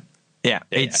yeah, right. Yeah,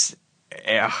 it's...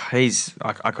 Yeah,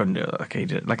 I couldn't do it like he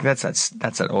did. Like, that's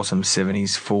that awesome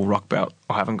 70s full rock belt.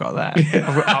 I haven't got that.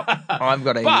 I've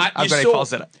got a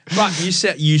falsetto. But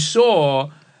you saw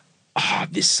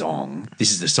this song.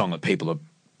 This is the song that people are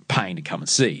paying to come and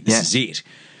see. This is it.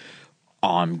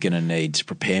 I'm gonna need to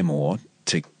prepare more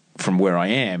from where I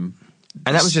am.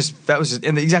 And that was just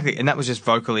exactly. And that was just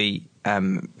vocally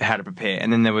how to prepare.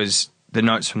 And then there was the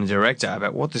notes from the director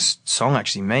about what this song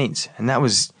actually means. And I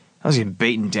was getting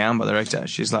beaten down by the director.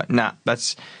 She's like, "Nah, I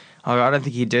don't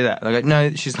think he'd do that." I go, "No."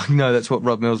 She's like, "No, that's what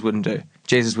Rob Mills wouldn't do.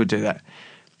 Jesus would do that.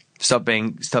 Stop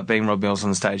being Rob Mills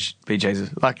on the stage. Be Jesus."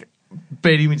 Like,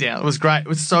 beating me down. It was great. It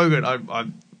was so good.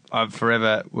 I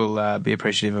forever will be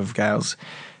appreciative of Gail's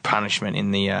punishment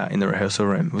in the rehearsal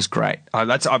room. It was great. I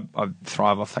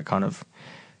thrive off that kind of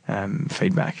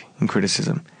feedback and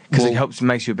criticism, because it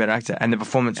makes you a better actor. And the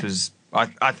performance was,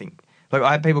 I think, like,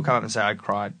 I had people come up and say I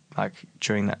cried like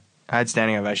during that. I had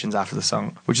standing ovations after the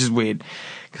song, which is weird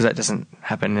because that doesn't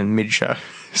happen in mid-show.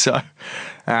 So,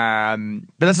 but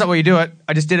that's not why you do it.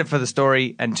 I just did it for the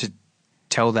story and to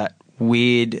tell that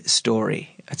weird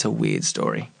story. It's a weird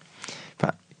story,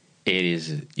 but it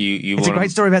is. It's a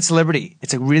great story about celebrity.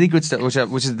 It's a really good story,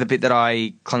 which is the bit that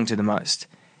I clung to the most.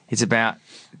 It's about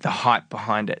the hype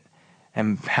behind it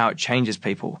and how it changes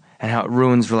people and how it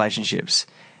ruins relationships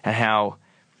and how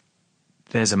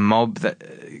there's a mob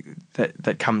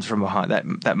that comes from behind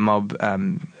that mob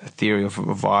theory of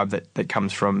a vibe that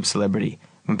comes from celebrity,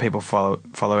 when people follow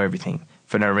everything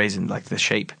for no reason, like the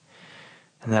sheep,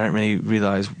 and they don't really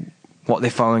realise what they're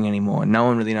following anymore. No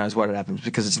one really knows what happens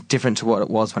because it's different to what it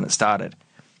was when it started.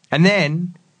 And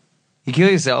then you kill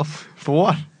yourself for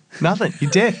what? Nothing. You're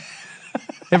dead.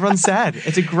 Everyone's sad.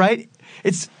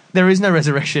 There is no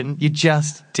resurrection. You're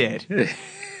just dead.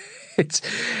 It's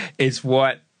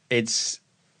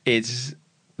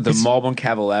the mob on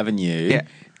Cavill Avenue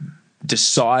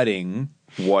deciding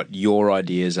what your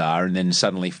ideas are, and then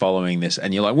suddenly following this,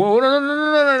 and you're like, "Whoa,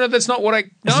 no, that's not what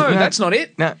that's not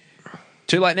it. No,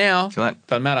 too late now. Too late.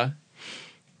 Doesn't matter."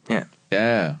 Yeah.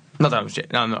 Not that I was.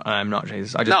 No, I'm not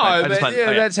Jesus.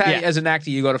 That's how, as an actor,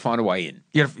 you got to find a way in.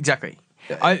 Yeah, exactly.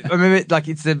 I remember, like,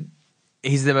 he's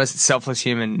the most selfless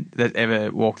human that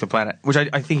ever walked the planet, which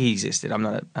I think he existed. I'm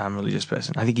not a religious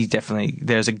person. I think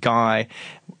there's a guy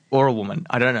or a woman,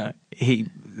 I don't know.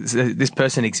 This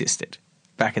person existed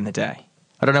back in the day.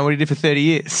 I don't know what he did for 30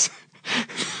 years.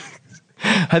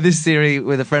 I had this theory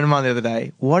with a friend of mine the other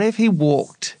day. What if he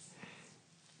walked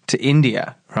to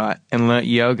India, right, and learnt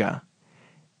yoga?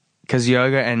 Because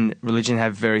yoga and religion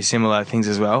have very similar things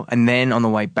as well. And then on the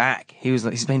way back,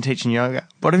 he's been teaching yoga.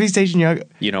 What if he's teaching yoga?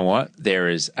 You know what? There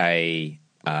is a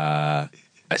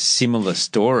similar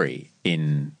story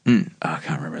in... I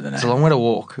can't remember the name. It's a long way to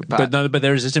walk. But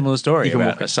there is a similar story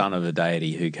about a son of a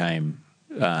deity who came...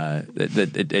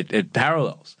 it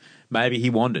parallels. Maybe he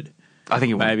wandered. I think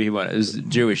he won. Maybe he won. It was a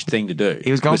Jewish thing to do.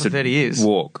 He was gone Just for to 30 years.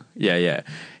 Walk. Yeah, yeah.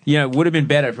 You know, it would have been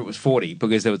better if it was 40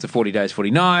 because there was the 40 days,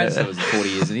 40 nights. There was the 40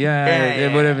 years.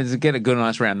 Yeah. Whatever. Get a good,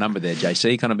 nice round number there,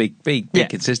 JC. Kind of be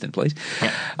consistent, please.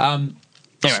 Yeah.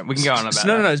 Anyway, we can go on about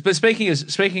No. But speaking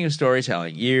of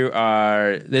storytelling,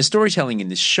 there's storytelling in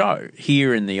this show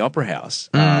here in the Opera House,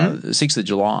 6th of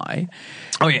July.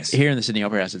 Oh, yes. Here in the Sydney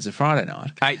Opera House. It's a Friday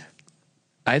night.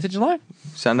 8th of July?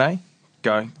 Sunday.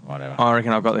 Go. Whatever. I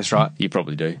reckon I've got this right. You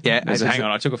probably do. Yeah. Hang on,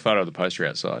 I took a photo of the poster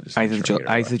outside.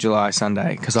 8th of July,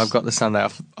 Sunday, because I've got the Sunday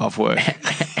off work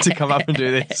to come up and do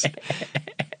this.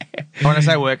 When I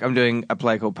say work, I'm doing a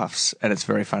play called Puffs, and it's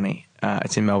very funny.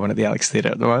 It's in Melbourne at the Alex Theatre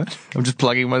at the moment. I'm just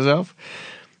plugging myself.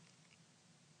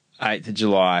 8th of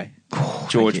July,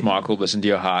 George Michael, Listen to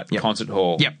Your Heart, Concert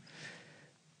Hall. Yep.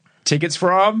 Tickets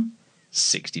from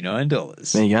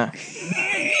 $69. There you go.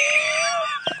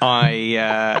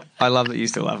 I love that you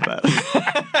still love that.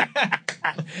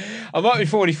 I might be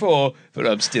 44, but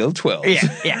I'm still 12.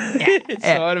 Yeah.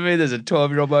 So what I mean, there's a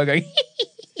 12-year-old boy going,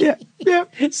 Yeah.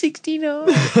 69.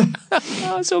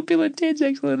 I saw Bill and Ted's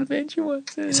Excellent Adventure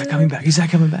once. Is that coming back?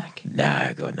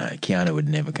 No, God, no. Keanu would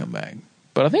never come back.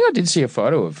 But I think I did see a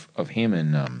photo of him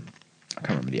and I can't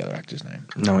remember the other actor's name.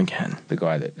 No one can. The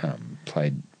guy that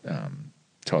played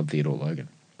Todd Theodore Logan.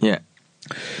 Yeah.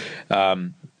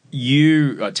 Ted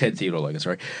Theodore Logan,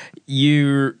 sorry.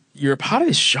 You're a part of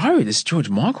this show, this George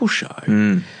Michael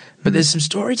show. But there's some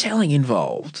storytelling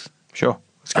involved. Sure.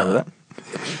 Let's go with that.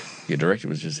 Your director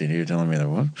was just in here telling me there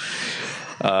was.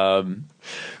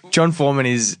 John Foreman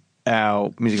is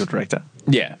our musical director.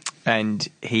 Yeah. And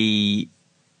he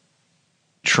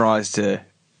tries to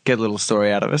get a little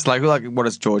story out of us. Like what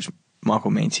does George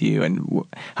Michael mean to you? And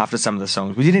after some of the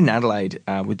songs. We did it in Adelaide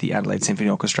with the Adelaide Symphony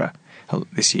Orchestra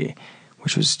this year,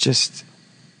 which was just...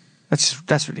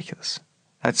 That's ridiculous.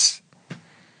 It's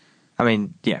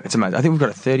amazing. I think we've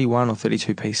got a 31 or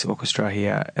 32-piece orchestra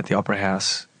here at the Opera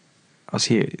House. I was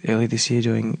here early this year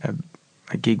doing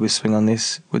a gig with Swing on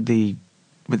This with the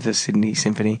Sydney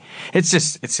Symphony. It's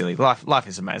silly. Life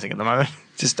is amazing at the moment.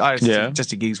 Just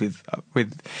do gigs with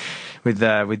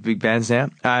big bands now.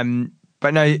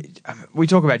 But no, we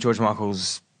talk about George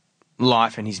Michael's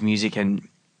life and his music, and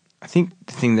I think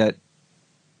the thing that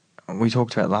we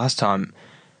talked about last time,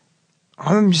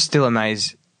 I'm just still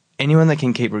amazed. Anyone that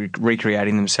can keep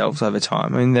recreating themselves over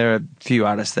time. I mean, there are a few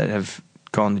artists that have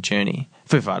gone the journey.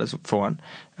 Foo Fighters, for one,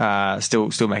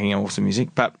 still making awesome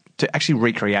music, but to actually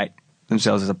recreate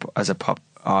themselves as a pop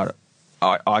art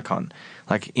icon,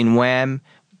 like in Wham,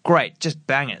 great, just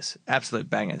bangers, absolute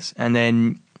bangers. And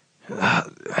then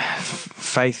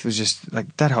Faith was just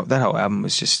like that whole album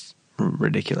was just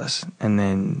ridiculous. And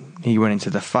then he went into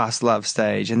the Fast Love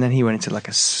stage, and then he went into like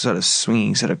a sort of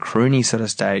swinging, sort of croony sort of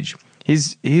stage. He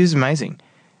was amazing,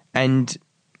 and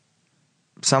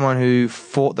someone who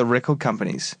fought the record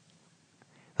companies.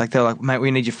 Like, they're like, mate,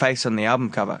 we need your face on the album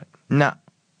cover. Nah,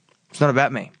 it's not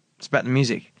about me. It's about the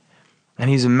music. And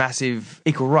he's a massive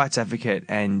equal rights advocate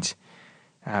and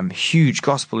huge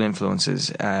gospel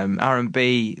influences.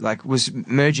 R&B, like, was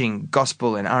merging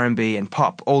gospel and R&B and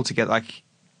pop all together. Like,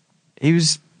 he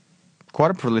was quite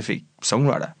a prolific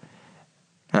songwriter.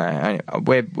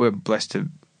 We're blessed to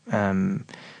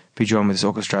be joined with this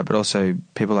orchestra, but also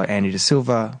people like Andy De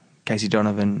Silva, Casey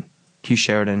Donovan, Hugh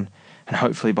Sheridan, and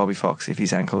hopefully Bobby Fox, if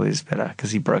his ankle is better,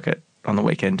 because he broke it on the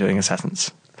weekend doing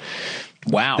Assassins.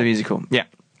 Wow. The musical. Yeah.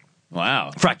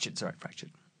 Wow. Fractured.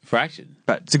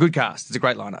 But it's a good cast. It's a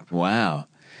great lineup. Wow.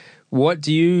 What's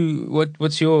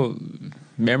your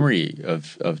memory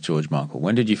of George Michael?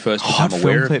 When did you first become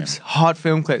aware of him? Hot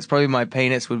film clips. Probably my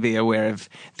penis would be aware of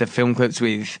the film clips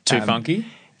with... Too Funky?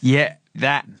 Yeah,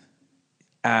 that.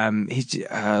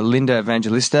 Linda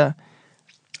Evangelista.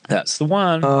 That's the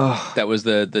one. That was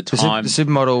the time. The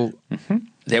supermodel. Mm-hmm.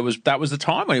 That was the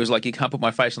time when he was like, you can't put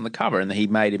my face on the cover, and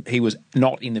he was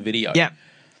not in the video. Yeah.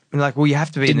 And like, well, you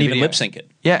have to be in the video. Didn't even lip sync it.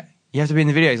 Yeah. You have to be in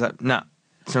the video. He's like, nah,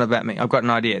 it's not about me. I've got an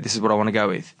idea. This is what I want to go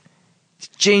with. It's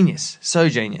genius. So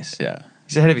genius. Yeah.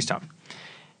 He's ahead of his time.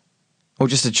 Or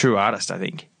just a true artist, I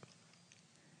think.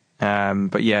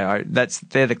 But yeah,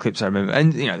 they're the clips I remember.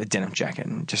 And, the denim jacket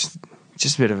and just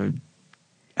a bit of a...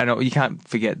 And you can't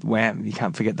forget Wham. You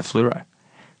can't forget the fluoro.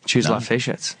 Choose Life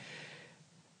T-shirts.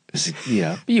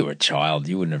 Yeah, but you were a child.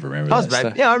 You wouldn't have remembered that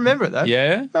stuff. Yeah, I remember it though.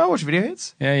 Yeah? I watch video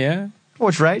hits. Yeah. I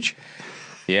watch Rage.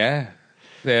 Yeah.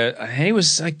 He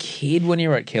was a kid when he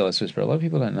wrote Careless Whisper. A lot of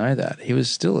people don't know that. He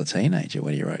was still a teenager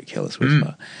when he wrote Careless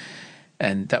Whisper.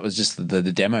 And that was just the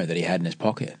demo that he had in his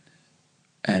pocket.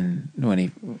 And when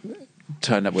he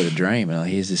turned up with a dream, and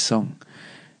here's this song.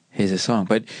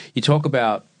 But you talk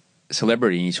about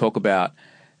celebrity, and you talk about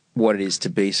what it is to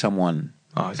be someone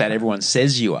that everyone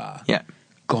says you are. Yeah.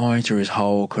 Going through his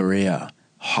whole career,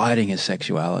 hiding his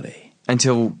sexuality.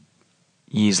 Until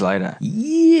years later.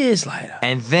 Years later.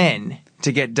 And then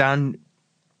to get done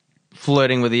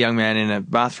flirting with a young man in a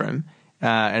bathroom, in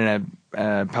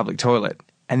a public toilet,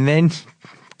 and then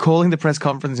calling the press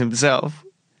conference himself,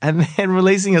 and then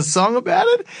releasing a song about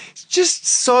it. It's just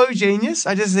so genius.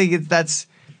 I just think that's,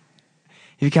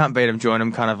 if you can't beat him, join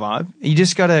him kind of vibe. You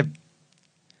just got to,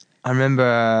 I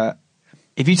remember,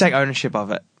 if you take ownership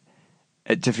of it,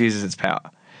 it diffuses its power.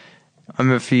 I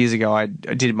remember a few years ago, I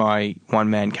did my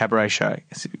one-man cabaret show,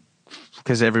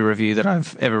 because every review that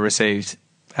I've ever received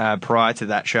prior to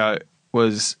that show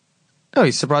was, oh,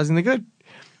 he's surprisingly good.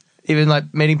 Even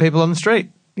like meeting people on the street.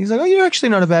 He's like, oh, you're actually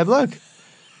not a bad bloke.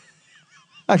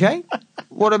 Okay.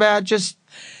 What about just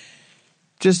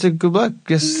a good bloke?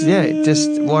 Just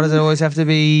why does it always have to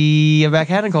be a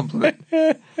backhanded compliment?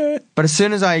 But as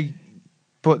soon as I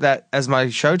put that as my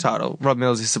show title, Rob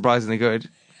Mills is surprisingly good,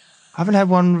 I haven't had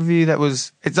one review that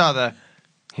was, it's either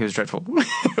he was dreadful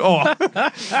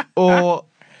or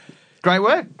great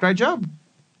work, great job.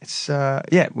 It's,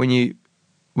 when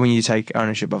you take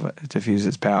ownership of it, it diffuses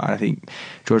its power. And I think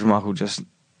George Michael just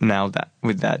nailed that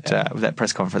with that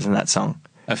press conference and that song.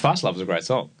 And Fast Love was a great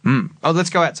song. Oh, Let's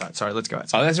Go Outside. Sorry, Let's Go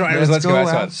Outside. Oh, that's right. It was Let's Go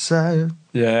Outside.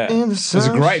 Yeah. It was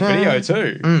a great video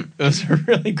too. It was a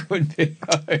really good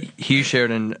video. Hugh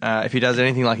Sheridan, if he does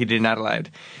anything like he did in Adelaide,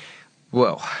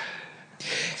 well...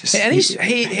 And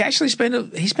he actually spent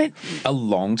a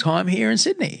long time here in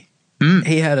Sydney.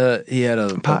 He had a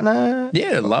partner,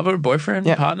 a lover, boyfriend,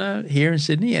 partner here in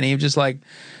Sydney, and he was just like,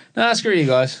 "Nah, screw you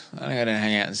guys. I don't gotta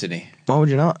hang out in Sydney." Why would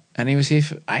you not? And he was here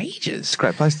for ages. It's a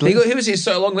great place to live. He was here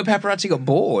so long, the paparazzi got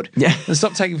bored. Yeah, and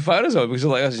stopped taking photos of him because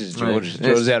they're like, "Oh, this is George.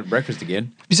 George's out at breakfast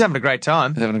again. He's having a great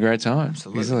time. He's having a great time.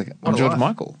 Absolutely. He's like, I'm George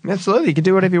Michael. Absolutely, you can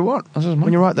do whatever you want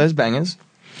when you write those bangers.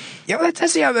 Yeah, well,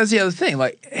 that's the other thing.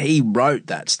 Like, he wrote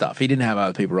that stuff. He didn't have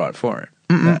other people write it for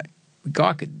him. The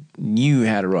guy knew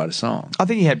how to write a song. I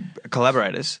think he had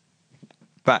collaborators,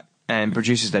 and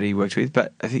producers that he worked with.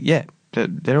 But I think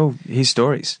they're all his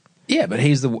stories. Yeah, but he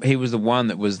was the one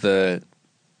that was the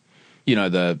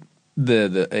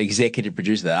executive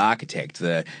producer, the architect.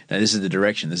 This is the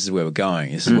direction. This is where we're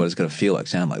going. This is what it's going to feel like,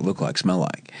 sound like, look like, smell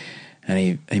like.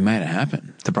 And he made it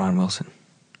happen. To Brian Wilson.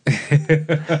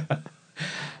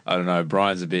 I don't know.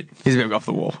 Brian's he's a bit off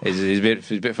the wall. He's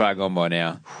a bit far gone by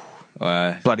now.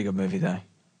 Bloody good movie though.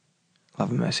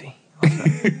 Love and Mercy.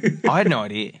 I had no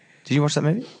idea. Did you watch that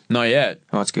movie? Not yet.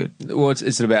 Oh, it's good. Well,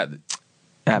 it's about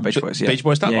Beach Boys. Yeah. Beach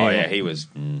Boys stuff. Yeah, he was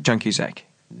John Cusack.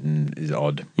 Is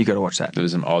odd. You got to watch that. There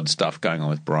was some odd stuff going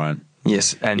on with Brian.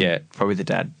 Yes, and probably the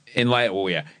dad. In later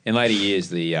years,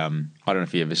 the I don't know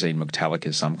if you've ever seen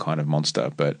Metallica, Some Kind of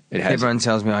Monster, but it has. Everyone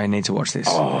tells me I need to watch this.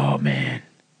 Oh man.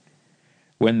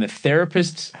 When the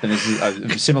therapist, and this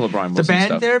is similar Brian Wilson the band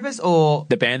stuff. therapist or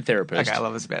the band therapist. Okay, I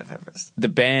love this band therapist. The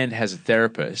band has a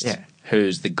therapist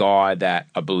who's the guy that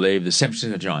I believe the San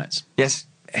Francisco Giants. Yes.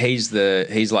 He's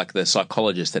like the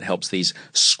psychologist that helps these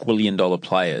squillion-dollar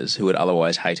players who would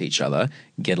otherwise hate each other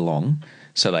get along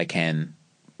so they can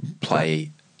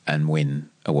play and win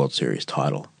a World Series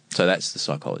title. So that's the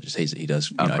psychologist. He does.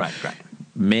 Great.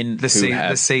 Men the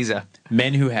Caesar.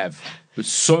 Men who have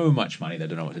so much money they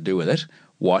don't know what to do with it.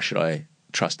 Why should I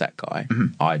trust that guy?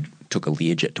 Mm-hmm. I took a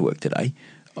Learjet to work today,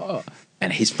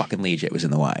 and his fucking Learjet was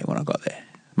in the way when I got there.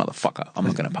 Motherfucker, I'm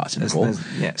not going to pass him the ball.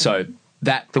 So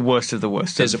the worst of the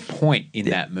worst. There's a point in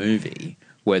that movie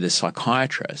where the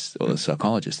psychiatrist or the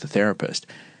psychologist, the therapist,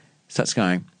 starts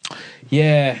going,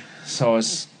 so I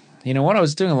was, I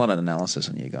was doing a lot of analysis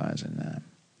on you guys, and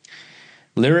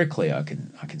lyrically I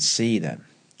can see that.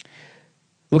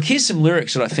 Look, here's some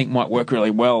lyrics that I think might work really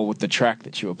well with the track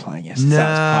that you were playing yesterday.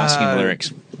 Starts passing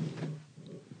lyrics.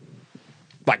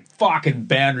 Like, fucking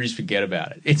boundaries, forget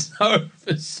about it. It's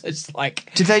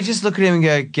like... Did they just look at him and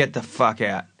go, get the fuck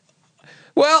out?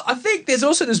 Well, I think there's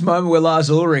also this moment where Lars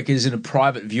Ulrich is in a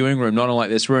private viewing room, not unlike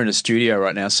this. We're in a studio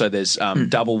right now, so there's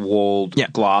double-walled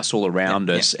glass all around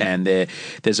us, and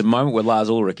there's a moment where Lars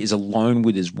Ulrich is alone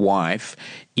with his wife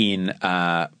in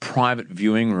a private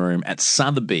viewing room at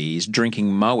Sotheby's,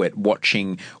 drinking Moet,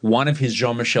 watching one of his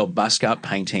Jean-Michel Basquiat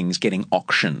paintings getting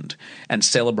auctioned and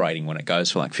celebrating when it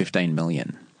goes for like $15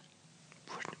 million.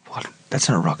 What? That's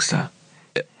not a rock star.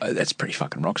 That's pretty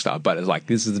fucking rock star, but it's like,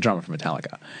 this is the drummer from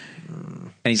Metallica.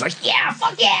 And he's like, yeah,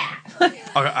 fuck yeah.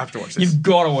 I have to watch this. You've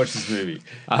got to watch this movie.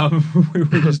 We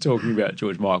were just talking about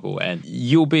George Michael, and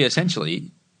you'll be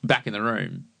essentially back in the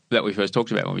room that we first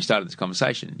talked about when we started this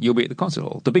conversation. You'll be at the concert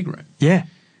hall, the big room. Yeah.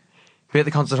 Be at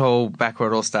the concert hall, back where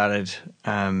it all started,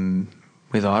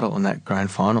 with Idol in that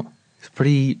grand final. It's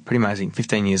pretty amazing.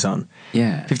 15 years on.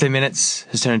 Yeah. 15 minutes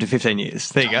has turned into 15 years.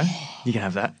 There you go. You can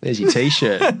have that. There's your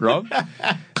T-shirt, Rob.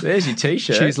 There's your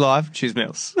T-shirt. Choose live, choose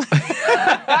Mills.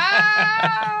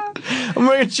 I'm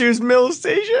wearing a Choose Mills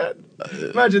T-shirt.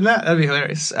 Imagine that. That'd be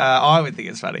hilarious. I would think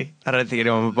it's funny. I don't think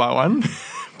anyone would buy one,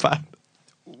 but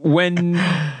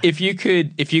if you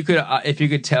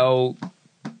could tell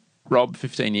Rob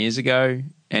 15 years ago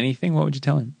anything, what would you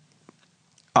tell him?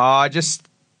 it's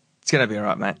gonna be all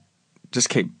right, mate. Just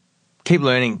keep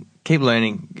learning. Keep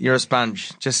learning. You're a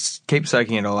sponge. Just keep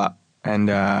soaking it all up. And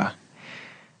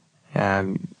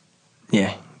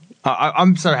yeah,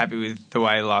 I'm so happy with the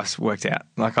way life's worked out.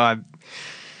 Like, I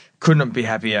could not be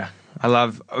happier.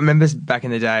 I remember back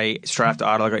in the day, straight after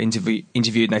Idol, I got interviewed,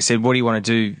 and they said, "What do you want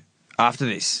to do after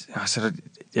this?" I said,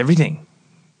 "Everything.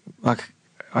 Like,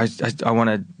 I want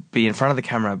to be in front of the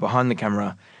camera, behind the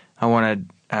camera. I want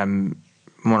to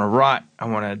write. I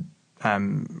want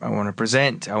to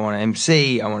present. I want to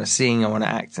MC. I want to sing. I want to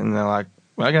act." And they're like,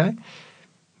 "Okay,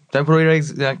 don't put your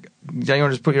eggs. Like, don't you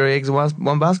want to just put your eggs in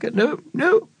one basket?" No.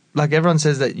 Like, everyone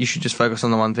says that you should just focus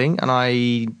on the one thing, and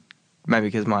maybe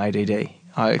because of my ADD,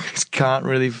 I can't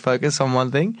really focus on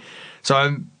one thing.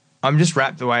 So I'm just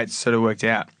wrapped the way it's sort of worked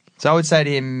out. So I would say to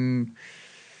him,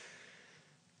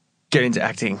 get into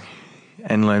acting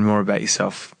and learn more about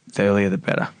yourself. The earlier, the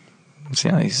better. That's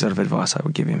the only sort of advice I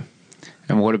would give him.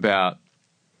 And what about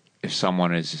if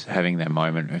someone is having that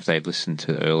moment, if they've listened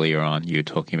to earlier on, you were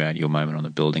talking about your moment on the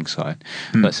building site.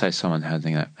 Let's say someone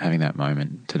having that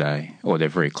moment today, or they're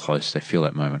very close, they feel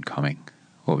that moment coming.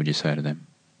 What would you say to them?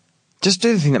 Just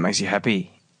do the thing that makes you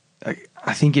happy.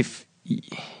 I think if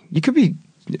you could be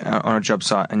on a job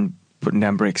site and putting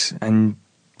down bricks and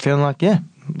feeling like, yeah,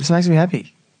 this makes me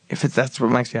happy. If that's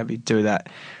what makes you happy, do that.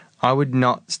 I would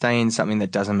not stay in something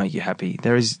that doesn't make you happy.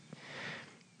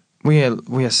 We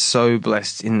are so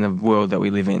blessed in the world that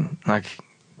we live in. Like,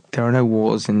 there are no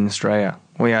wars in Australia.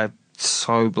 We are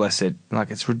so blessed. Like,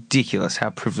 it's ridiculous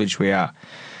how privileged we are.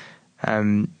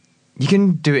 You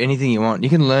can do anything you want. You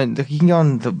can learn. You can go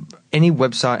on any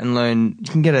website and learn.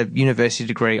 You can get a university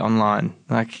degree online.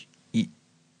 Like,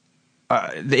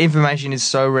 the information is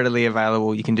so readily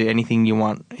available. You can do anything you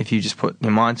want if you just put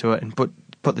your mind to it and put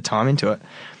the time into it.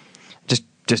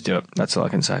 Just do it. That's all I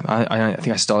can say. I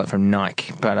think I stole it from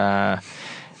Nike, but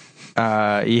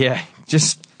yeah,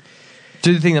 just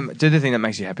do the thing that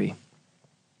makes you happy.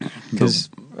 Because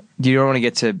you don't want to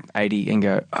get to 80 and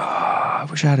go, "Oh, I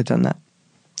wish I had done that."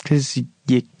 Because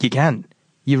you can,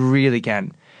 you really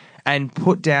can, and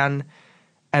put down.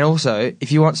 And also,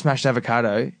 if you want smashed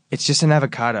avocado, it's just an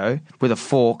avocado with a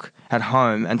fork at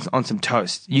home and on some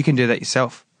toast. You can do that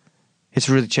yourself. It's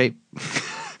really cheap.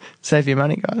 Save your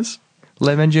money, guys.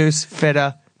 Lemon juice,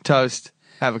 feta, toast,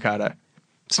 avocado.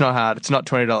 It's not hard. It's not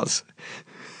 $20.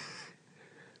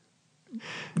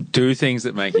 Do things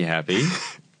that make you happy.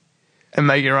 And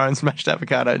make your own smashed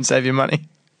avocado and save your money.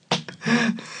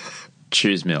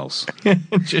 Choose Mills.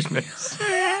 Choose Mills.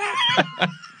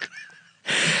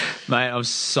 Mate, I'm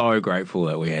so grateful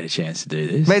that we had a chance to do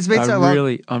this. Mate, it's been so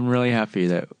long. I'm really happy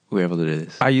that we're able to do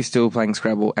this. Are you still playing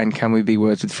Scrabble? And can we be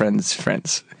Words with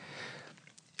Friends?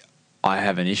 I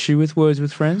have an issue with Words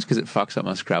with Friends because it fucks up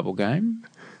my Scrabble game.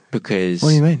 Because what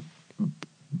do you mean?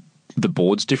 The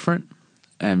board's different,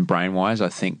 and brain-wise, I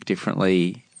think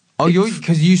differently. Oh,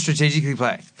 because you strategically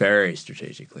play. Very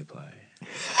strategically play.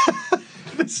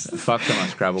 Fucked up my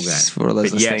Scrabble game. For all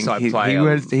those yes, I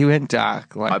play. He went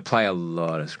dark. Like, I play a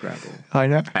lot of Scrabble. I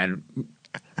know. And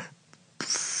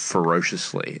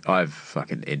ferociously, I've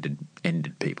fucking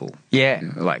ended people. Yeah.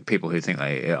 Like, people who think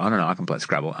I don't know, I can play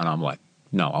Scrabble, and I'm like,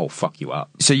 no, I'll fuck you up.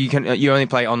 So you only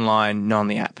play online, not on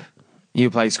the app. You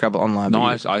play Scrabble online. No,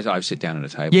 I sit down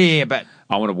at a table. Yeah, but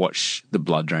I want to watch the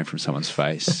blood drain from someone's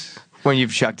face. When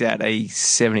you've chucked out a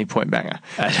 70-point banger.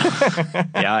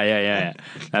 Yeah.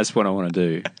 That's what I want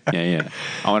to do. Yeah.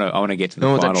 I want to get to the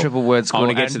final. That triple word score. I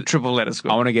want to get to triple letter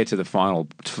score. I want to get to the final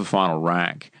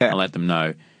rack and let them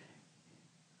know.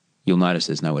 You'll notice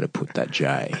there's nowhere to put that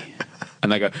J.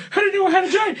 And they go, how did you know I had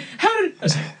a J? How did I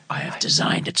say, I have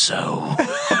designed it so.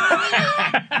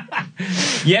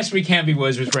 Yes, we can be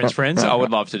Words with Friends. I would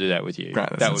love to do that with you. Right,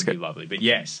 that would be lovely. But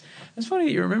yes, it's funny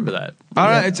that you remember that. I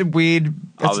don't know, it's a weird...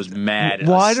 I was mad.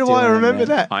 Why do I remember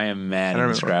that? I am mad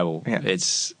at Scrabble. Yeah.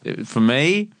 For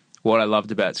me, what I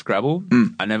loved about Scrabble,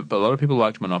 a lot of people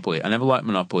liked Monopoly. I never liked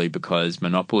Monopoly because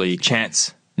Monopoly...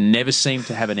 Chance. Never seemed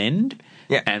to have an end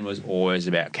Yeah. and was always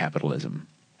about capitalism.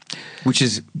 Which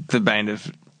is the bane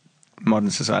of modern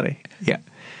society. Yeah.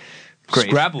 Greed.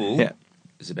 Scrabble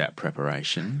is about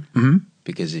preparation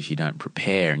because if you don't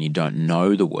prepare and you don't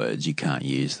know the words, you can't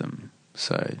use them.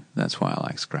 So that's why I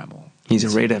like Scrabble. He's a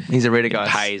reader. He's a reader, It guys.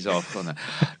 pays off on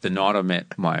the night I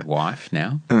met my wife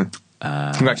now.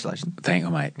 Congratulations. Thank you,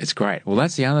 mate. It's great. Well,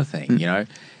 that's the other thing, you know.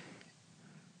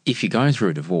 If you're going through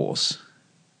a divorce,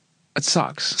 it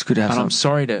sucks. It's good to have and I'm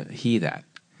some. sorry to hear that.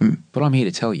 But I'm here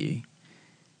to tell you,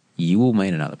 you will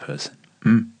meet another person.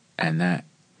 And that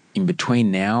in between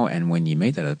now and when you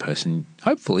meet that other person,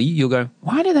 hopefully you'll go,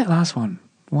 why did that last one?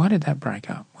 Why did that break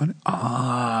up?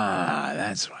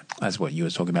 That's right. That's what you were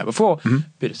talking about before.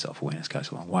 Bit of self-awareness goes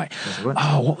a long way.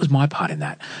 Oh, what was my part in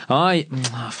that?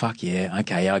 Fuck yeah.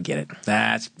 Okay, I get it.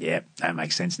 That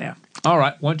makes sense now. All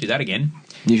right, won't do that again.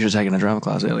 You should have taken a drama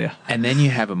class earlier. And then you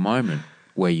have a moment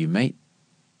where you meet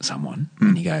someone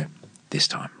and you go, this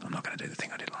time I'm not going to do the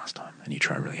thing I did last time. And you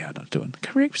try really hard not to do it.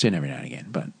 Correct every now and again,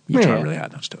 but you try really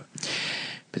hard not to do it.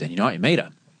 But then you know you meet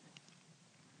her.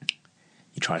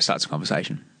 You try to start some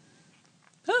conversation.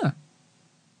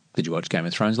 Did you watch Game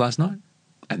of Thrones last night?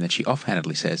 And then she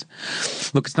offhandedly says,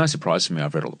 look, it's no surprise to me,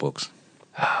 I've read all the books.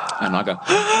 And I go,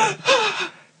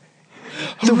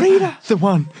 The reader. The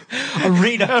one. A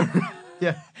reader.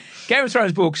 Yeah. Game of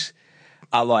Thrones books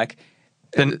are like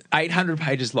 800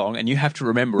 pages long and you have to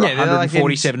remember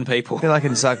 147 people. They're like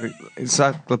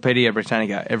Encyclopedia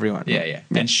Britannica, everyone. Yeah.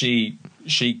 And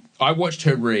I watched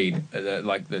her read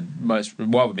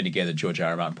while we've been together, George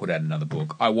R. R. Martin put out another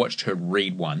book. I watched her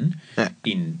read one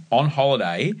on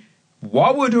holiday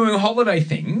while we're doing holiday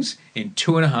things in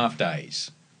 2.5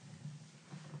 days.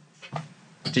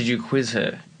 Did you quiz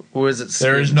her? Or was it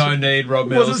skimmed? There is no need, Rob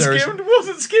Mills. Was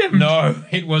it skimmed? No,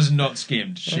 it was not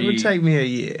skimmed. It would take me a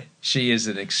year. She is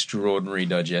an extraordinary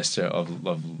digester of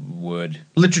word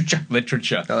Literature.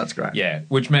 literature. Oh, that's great. Yeah,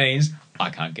 which means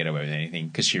I can't get away with anything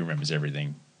because she remembers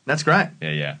everything. That's great.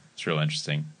 Yeah. It's real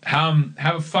interesting. Have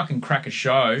a fucking cracker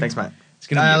show. Thanks, mate. It's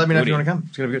gonna be let me know if you goodie. want to come.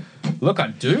 It's going to be good. Look, I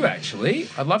do actually.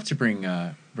 I'd love to bring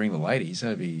the ladies.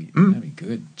 That'd be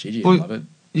good. Gigi, Well, I'd love it.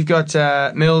 You've got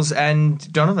Mills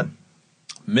and Donovan.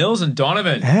 Mills and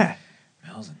Donovan. Yeah.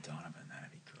 Mills and Donovan.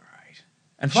 That'd be great.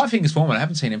 And Five Fingers Foreman. I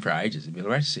haven't seen him for ages. It'd be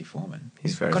great to see Foreman.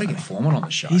 He's very Got to funny. get Foreman on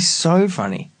the show. He's so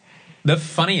funny. The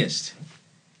funniest.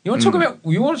 You want to talk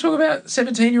about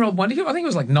 17-year-old Wonder Kid? I think it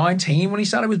was like 19 when he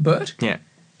started with Bert. Yeah.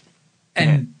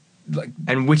 And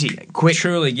And witty. Quick.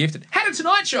 truly gifted. Had a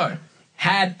Tonight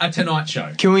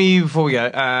Show. Can we, before we go,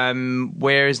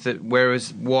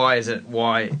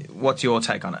 what's your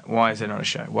take on it? Why is there not a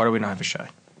show? Why do we not have a show?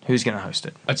 Who's going to host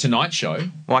it? A Tonight Show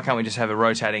Why can't we just have a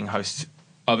rotating host?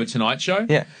 of a Tonight Show?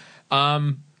 Yeah.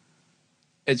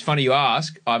 It's funny you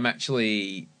ask. I'm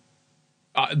actually...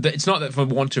 it's not that for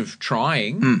want of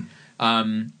trying.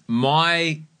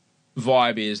 My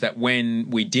vibe is that when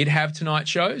we did have Tonight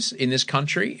Shows in this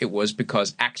country, it was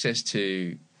because access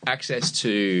to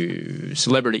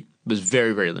celebrity was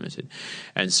very, very limited.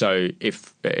 And so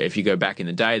if you go back in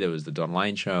the day, there was the Don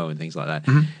Lane Show and things like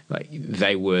that. Like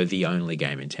they were the only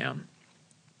game in town.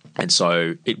 And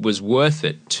so it was worth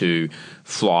it to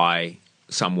fly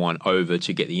someone over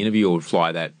to get the interview or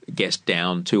fly that guest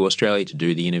down to Australia to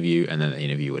do the interview and then the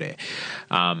interview would air.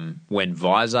 When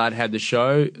Vizard had the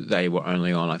show, they were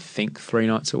only on, I think, 3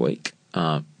 nights a week.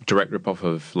 Direct rip-off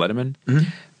of Letterman.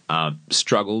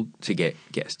 Struggled to get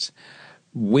guests.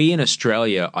 We in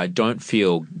Australia, I don't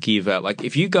feel give out. Like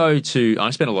if you go to, I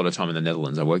spent a lot of time in the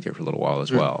Netherlands. I worked there for a little while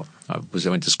as well. I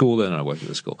went to school there and I worked at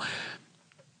the school.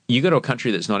 You go to a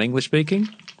country that's not English speaking,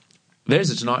 there's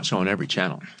a Tonight Show on every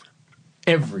channel.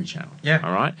 Every channel. Yeah.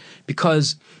 All right?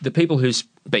 Because the people who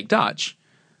speak Dutch,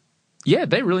 yeah,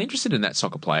 they're really interested in that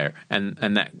soccer player and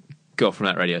that girl from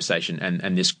that radio station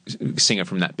and this singer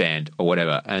from that band or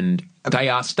whatever. And they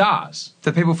are stars.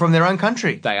 The people from their own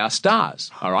country. They are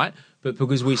stars. All right? But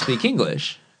because we speak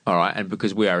English, all right, and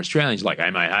because we are Australians, like, hey,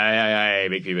 mate, hey,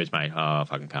 big fevers, mate. Oh,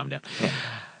 fucking calm down. Yeah.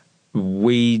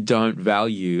 We don't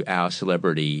value our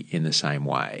celebrity in the same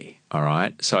way, all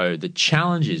right? So the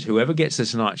challenge is whoever gets the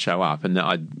Tonight Show up, and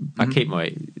I keep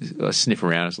I sniff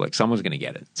around, it's like someone's going to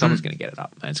get it. Someone's going to get it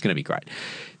up, and it's going to be great.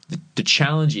 The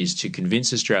challenge is to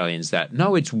convince Australians that,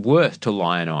 no, it's worth to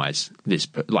lionise this,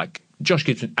 like, Josh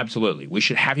Gibson, absolutely. We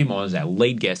should have him on as our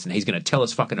lead guest, and he's going to tell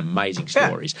us fucking amazing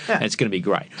stories, and it's going to be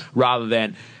great. Rather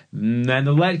than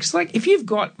the lad, because like if you've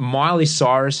got Miley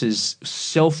Cyrus's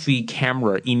selfie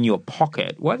camera in your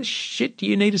pocket, why the shit do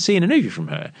you need to see an interview from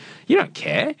her? You don't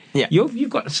care. Yeah.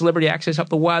 You've got celebrity access up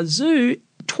the wazoo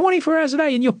 24 hours a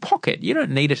day in your pocket. You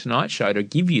don't need a Tonight Show to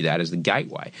give you that as the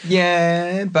gateway.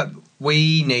 Yeah, but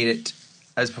we need it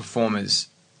as performers,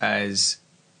 as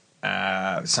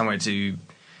somewhere to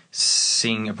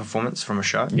sing a performance from a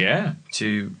show. Yeah.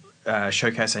 To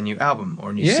showcase a new album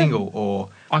or a new Yeah. single, or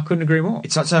I couldn't agree more.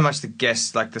 it's not so much the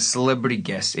guests, like the celebrity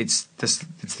guests. It's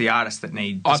the artists that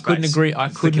need. The I couldn't space. agree- I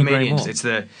It's the couldn't agree comedians. more.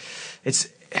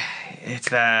 It's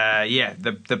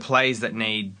the plays that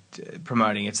need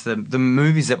promoting. It's the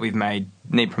movies that we've made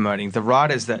need promoting. The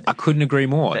writers that I couldn't agree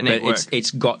more. That But need work.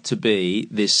 it's got to be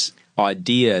this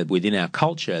idea within our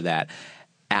culture that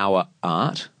our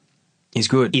art is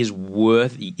good. is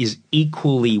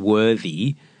equally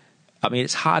worthy. I mean,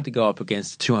 it's hard to go up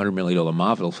against a $200 million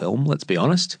Marvel film, let's be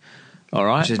honest. All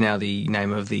right? Which is now the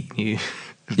name of the new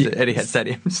the Etihad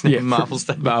Stadium. It's Marvel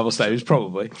Stadium. Marvel Stadium,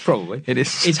 probably. It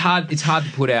is. It's hard to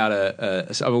put out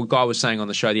a guy was saying on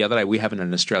the show the other day, we haven't had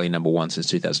an Australian number one since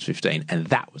 2015, and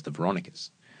that was the Veronicas.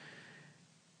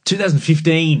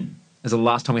 2015 is the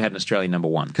last time we had an Australian number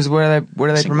one. Because where do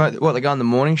they promote it? What, they go on the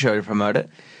morning show to promote it?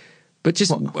 But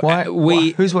just Why?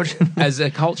 Who's watching? as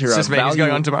a culture, It's are just me who's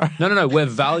going on tomorrow. No. We're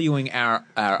valuing our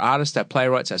artists, our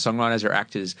playwrights, our songwriters, our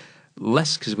actors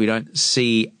less because we don't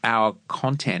see our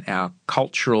content, our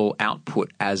cultural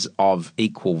output as of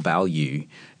equal value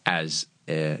as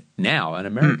now an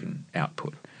American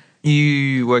output.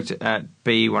 You worked at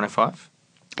B105,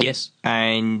 Yes.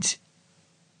 and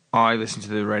I listen to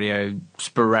the radio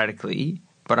sporadically,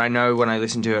 but I know when I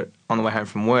listen to it on the way home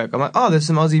from work, I'm like, oh, there's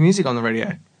some Aussie music on the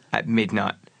radio at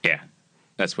midnight. Yeah.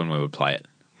 That's when we would play it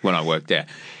when I worked there.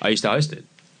 I used to host it.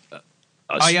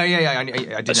 Oh, yeah, I did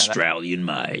know that. Australian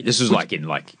made. This was like in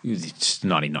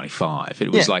 1995. It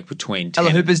was Yeah. like between 10,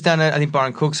 Ella Hooper's done it. I think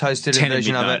Byron Cook's hosted 10 a and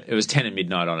version of midnight. it. It was 10 and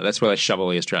midnight on it. That's where they shove all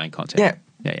the Australian content.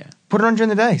 Yeah. Put it on during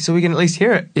the day so we can at least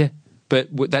hear it. Yeah. But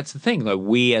that's the thing, though.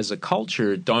 We as a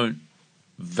culture don't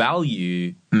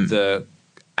value the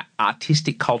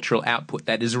artistic cultural output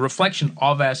that is a reflection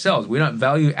of ourselves. We don't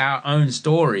value our own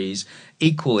stories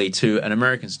equally to an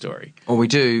American story. Or we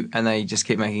do, and they just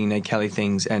keep making Ned Kelly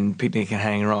things and Picnic and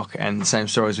Hanging Rock and the same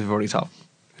stories we've already told.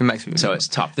 It makes me So it's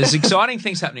tough. There's exciting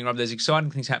things happening, Rob. There's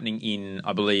exciting things happening in,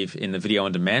 I believe, in the video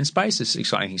on demand space. There's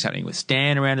exciting things happening with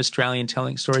Stan around Australian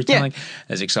storytelling. Yeah.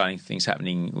 There's exciting things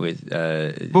happening with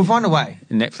We'll find a way.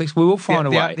 Netflix. We will find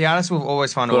a way. The artists will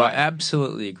always find a But I way.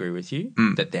 absolutely agree with you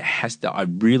that there has to. I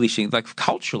really think, like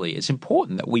culturally, it's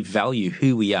important that we value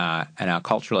who we are and our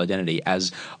cultural identity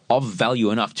as of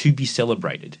value enough to be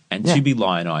celebrated and to be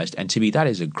lionized and to be. That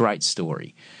is a great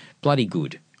story, bloody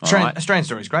good. All right? Australian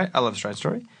Story is great. I love Australian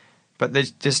Story. But there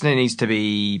just needs to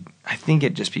be, I think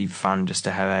it'd just be fun just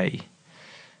to have a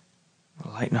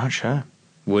late night show.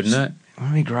 Wouldn't it? It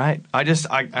would be great. I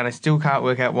still can't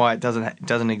work out why it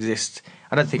doesn't exist.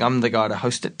 I don't think I'm the guy to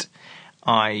host it.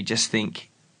 I just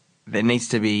think there needs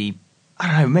to be, I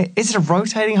don't know, mate, is it a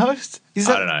rotating host? I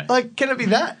don't know. Like, can it be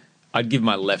that? I'd give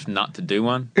my left nut to do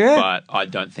one, Yeah. but I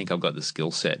don't think I've got the skill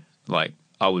set. Like,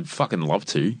 I would fucking love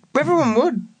to. Everyone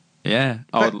would. Yeah,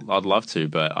 I'd love to,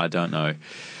 but I don't know.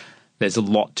 There's a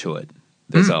lot to it.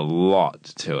 There's a lot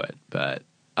to it, but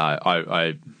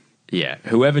yeah,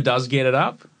 whoever does get it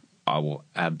up, I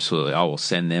will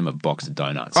send them a box of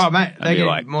donuts. Oh, mate, And they be get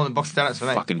like, more than box of donuts for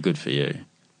me. fucking good for you.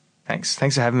 Thanks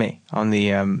for having me on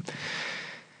the,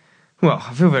 well,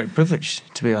 I feel very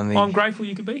privileged to be on the I'm grateful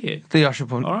you could be here. the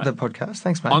Osher All right. the podcast.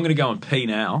 Thanks, mate. I'm going to go and pee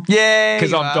now. Yay!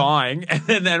 Because you I'm are. dying,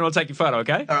 and then we'll take your photo,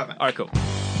 okay? All right, mate. All right, cool.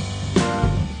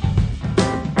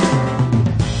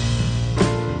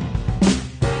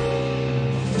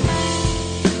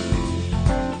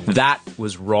 That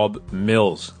was Rob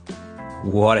Mills.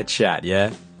 What a chat,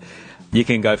 yeah? You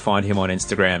can go find him on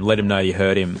Instagram. Let him know you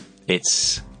heard him.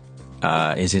 It's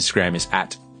his Instagram is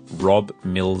at Rob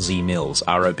Millsy Mills.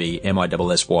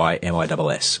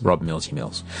 ROBMISSYMISS. Rob Millsy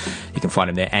Mills. You can find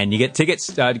him there. And you get tickets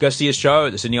to go see his show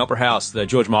at the Sydney Opera House, the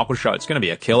George Michael show. It's going to be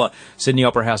a killer.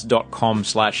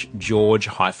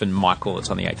 SydneyOperaHouse.com/George-Michael. It's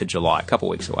on the 8th of July, a couple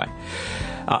of weeks away.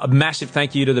 A massive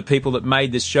thank you to the people that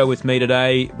made this show with me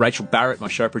today. Rachel Barrett, my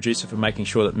show producer, for making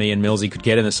sure that me and Millsy could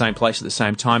get in the same place at the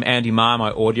same time. Andy Marr,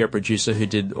 my audio producer, who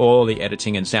did all the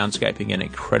editing and soundscaping and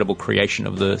incredible creation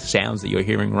of the sounds that you're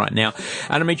hearing right now.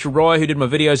 Anamitra Roy, who did my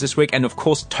videos this week. And, of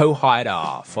course, Toe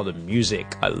Haidar for the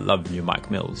music. I love you,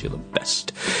 Mike Mills. You're the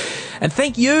best. And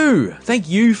thank you. Thank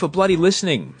you for bloody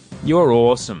listening. You're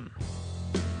awesome.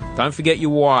 Don't forget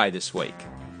your why this week.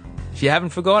 If you haven't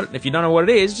forgotten, if you don't know what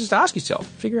it is, just ask yourself.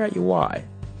 Figure out your why.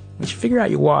 Once you figure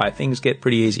out your why, things get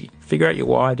pretty easy. Figure out your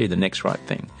why, do the next right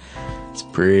thing. It's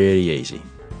pretty easy.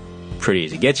 Pretty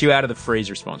easy. Gets you out of the freeze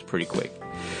response pretty quick.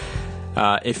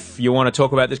 If you want to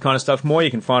talk about this kind of stuff more, you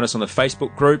can find us on the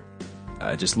Facebook group.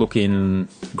 Just look in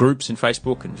groups in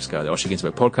Facebook and just go to the Osher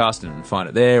Ginsberg podcast and find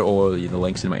it there, or the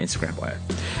links in my Instagram bio.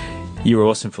 You were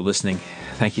awesome for listening.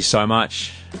 Thank you so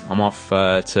much. I'm off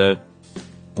to...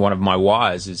 One of my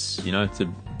whys is,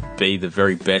 to be the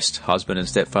very best husband and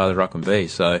stepfather I can be.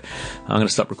 So I'm going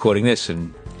to stop recording this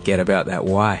and get about that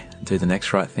why. Do the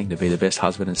next right thing to be the best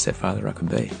husband and stepfather I can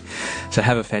be. So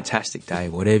have a fantastic day,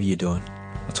 whatever you're doing.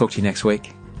 I'll talk to you next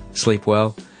week. Sleep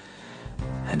well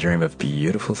and dream of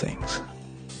beautiful things.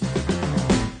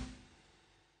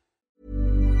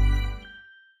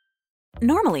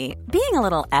 Normally, being a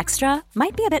little extra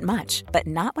might be a bit much, but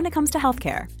not when it comes to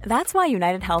healthcare. That's why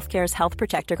United Healthcare's Health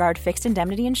Protector Guard fixed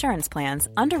indemnity insurance plans,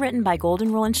 underwritten by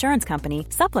Golden Rule Insurance Company,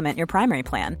 supplement your primary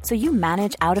plan so you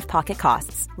manage out-of-pocket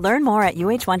costs. Learn more at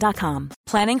uh1.com.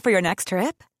 Planning for your next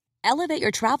trip? Elevate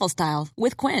your travel style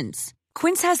with Quince.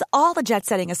 Quince has all the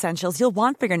jet-setting essentials you'll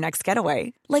want for your next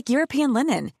getaway, like European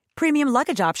linen, premium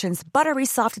luggage options, buttery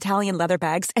soft Italian leather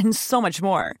bags, and so much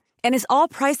more. And is all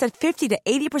priced at 50 to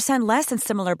 80% less than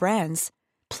similar brands.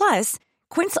 Plus,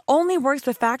 Quince only works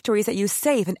with factories that use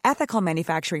safe and ethical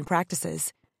manufacturing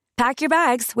practices. Pack your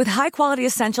bags with high-quality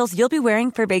essentials you'll be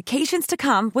wearing for vacations to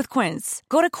come with Quince.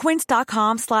 Go to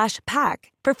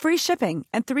quince.com/pack for free shipping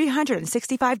and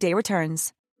 365-day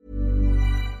returns.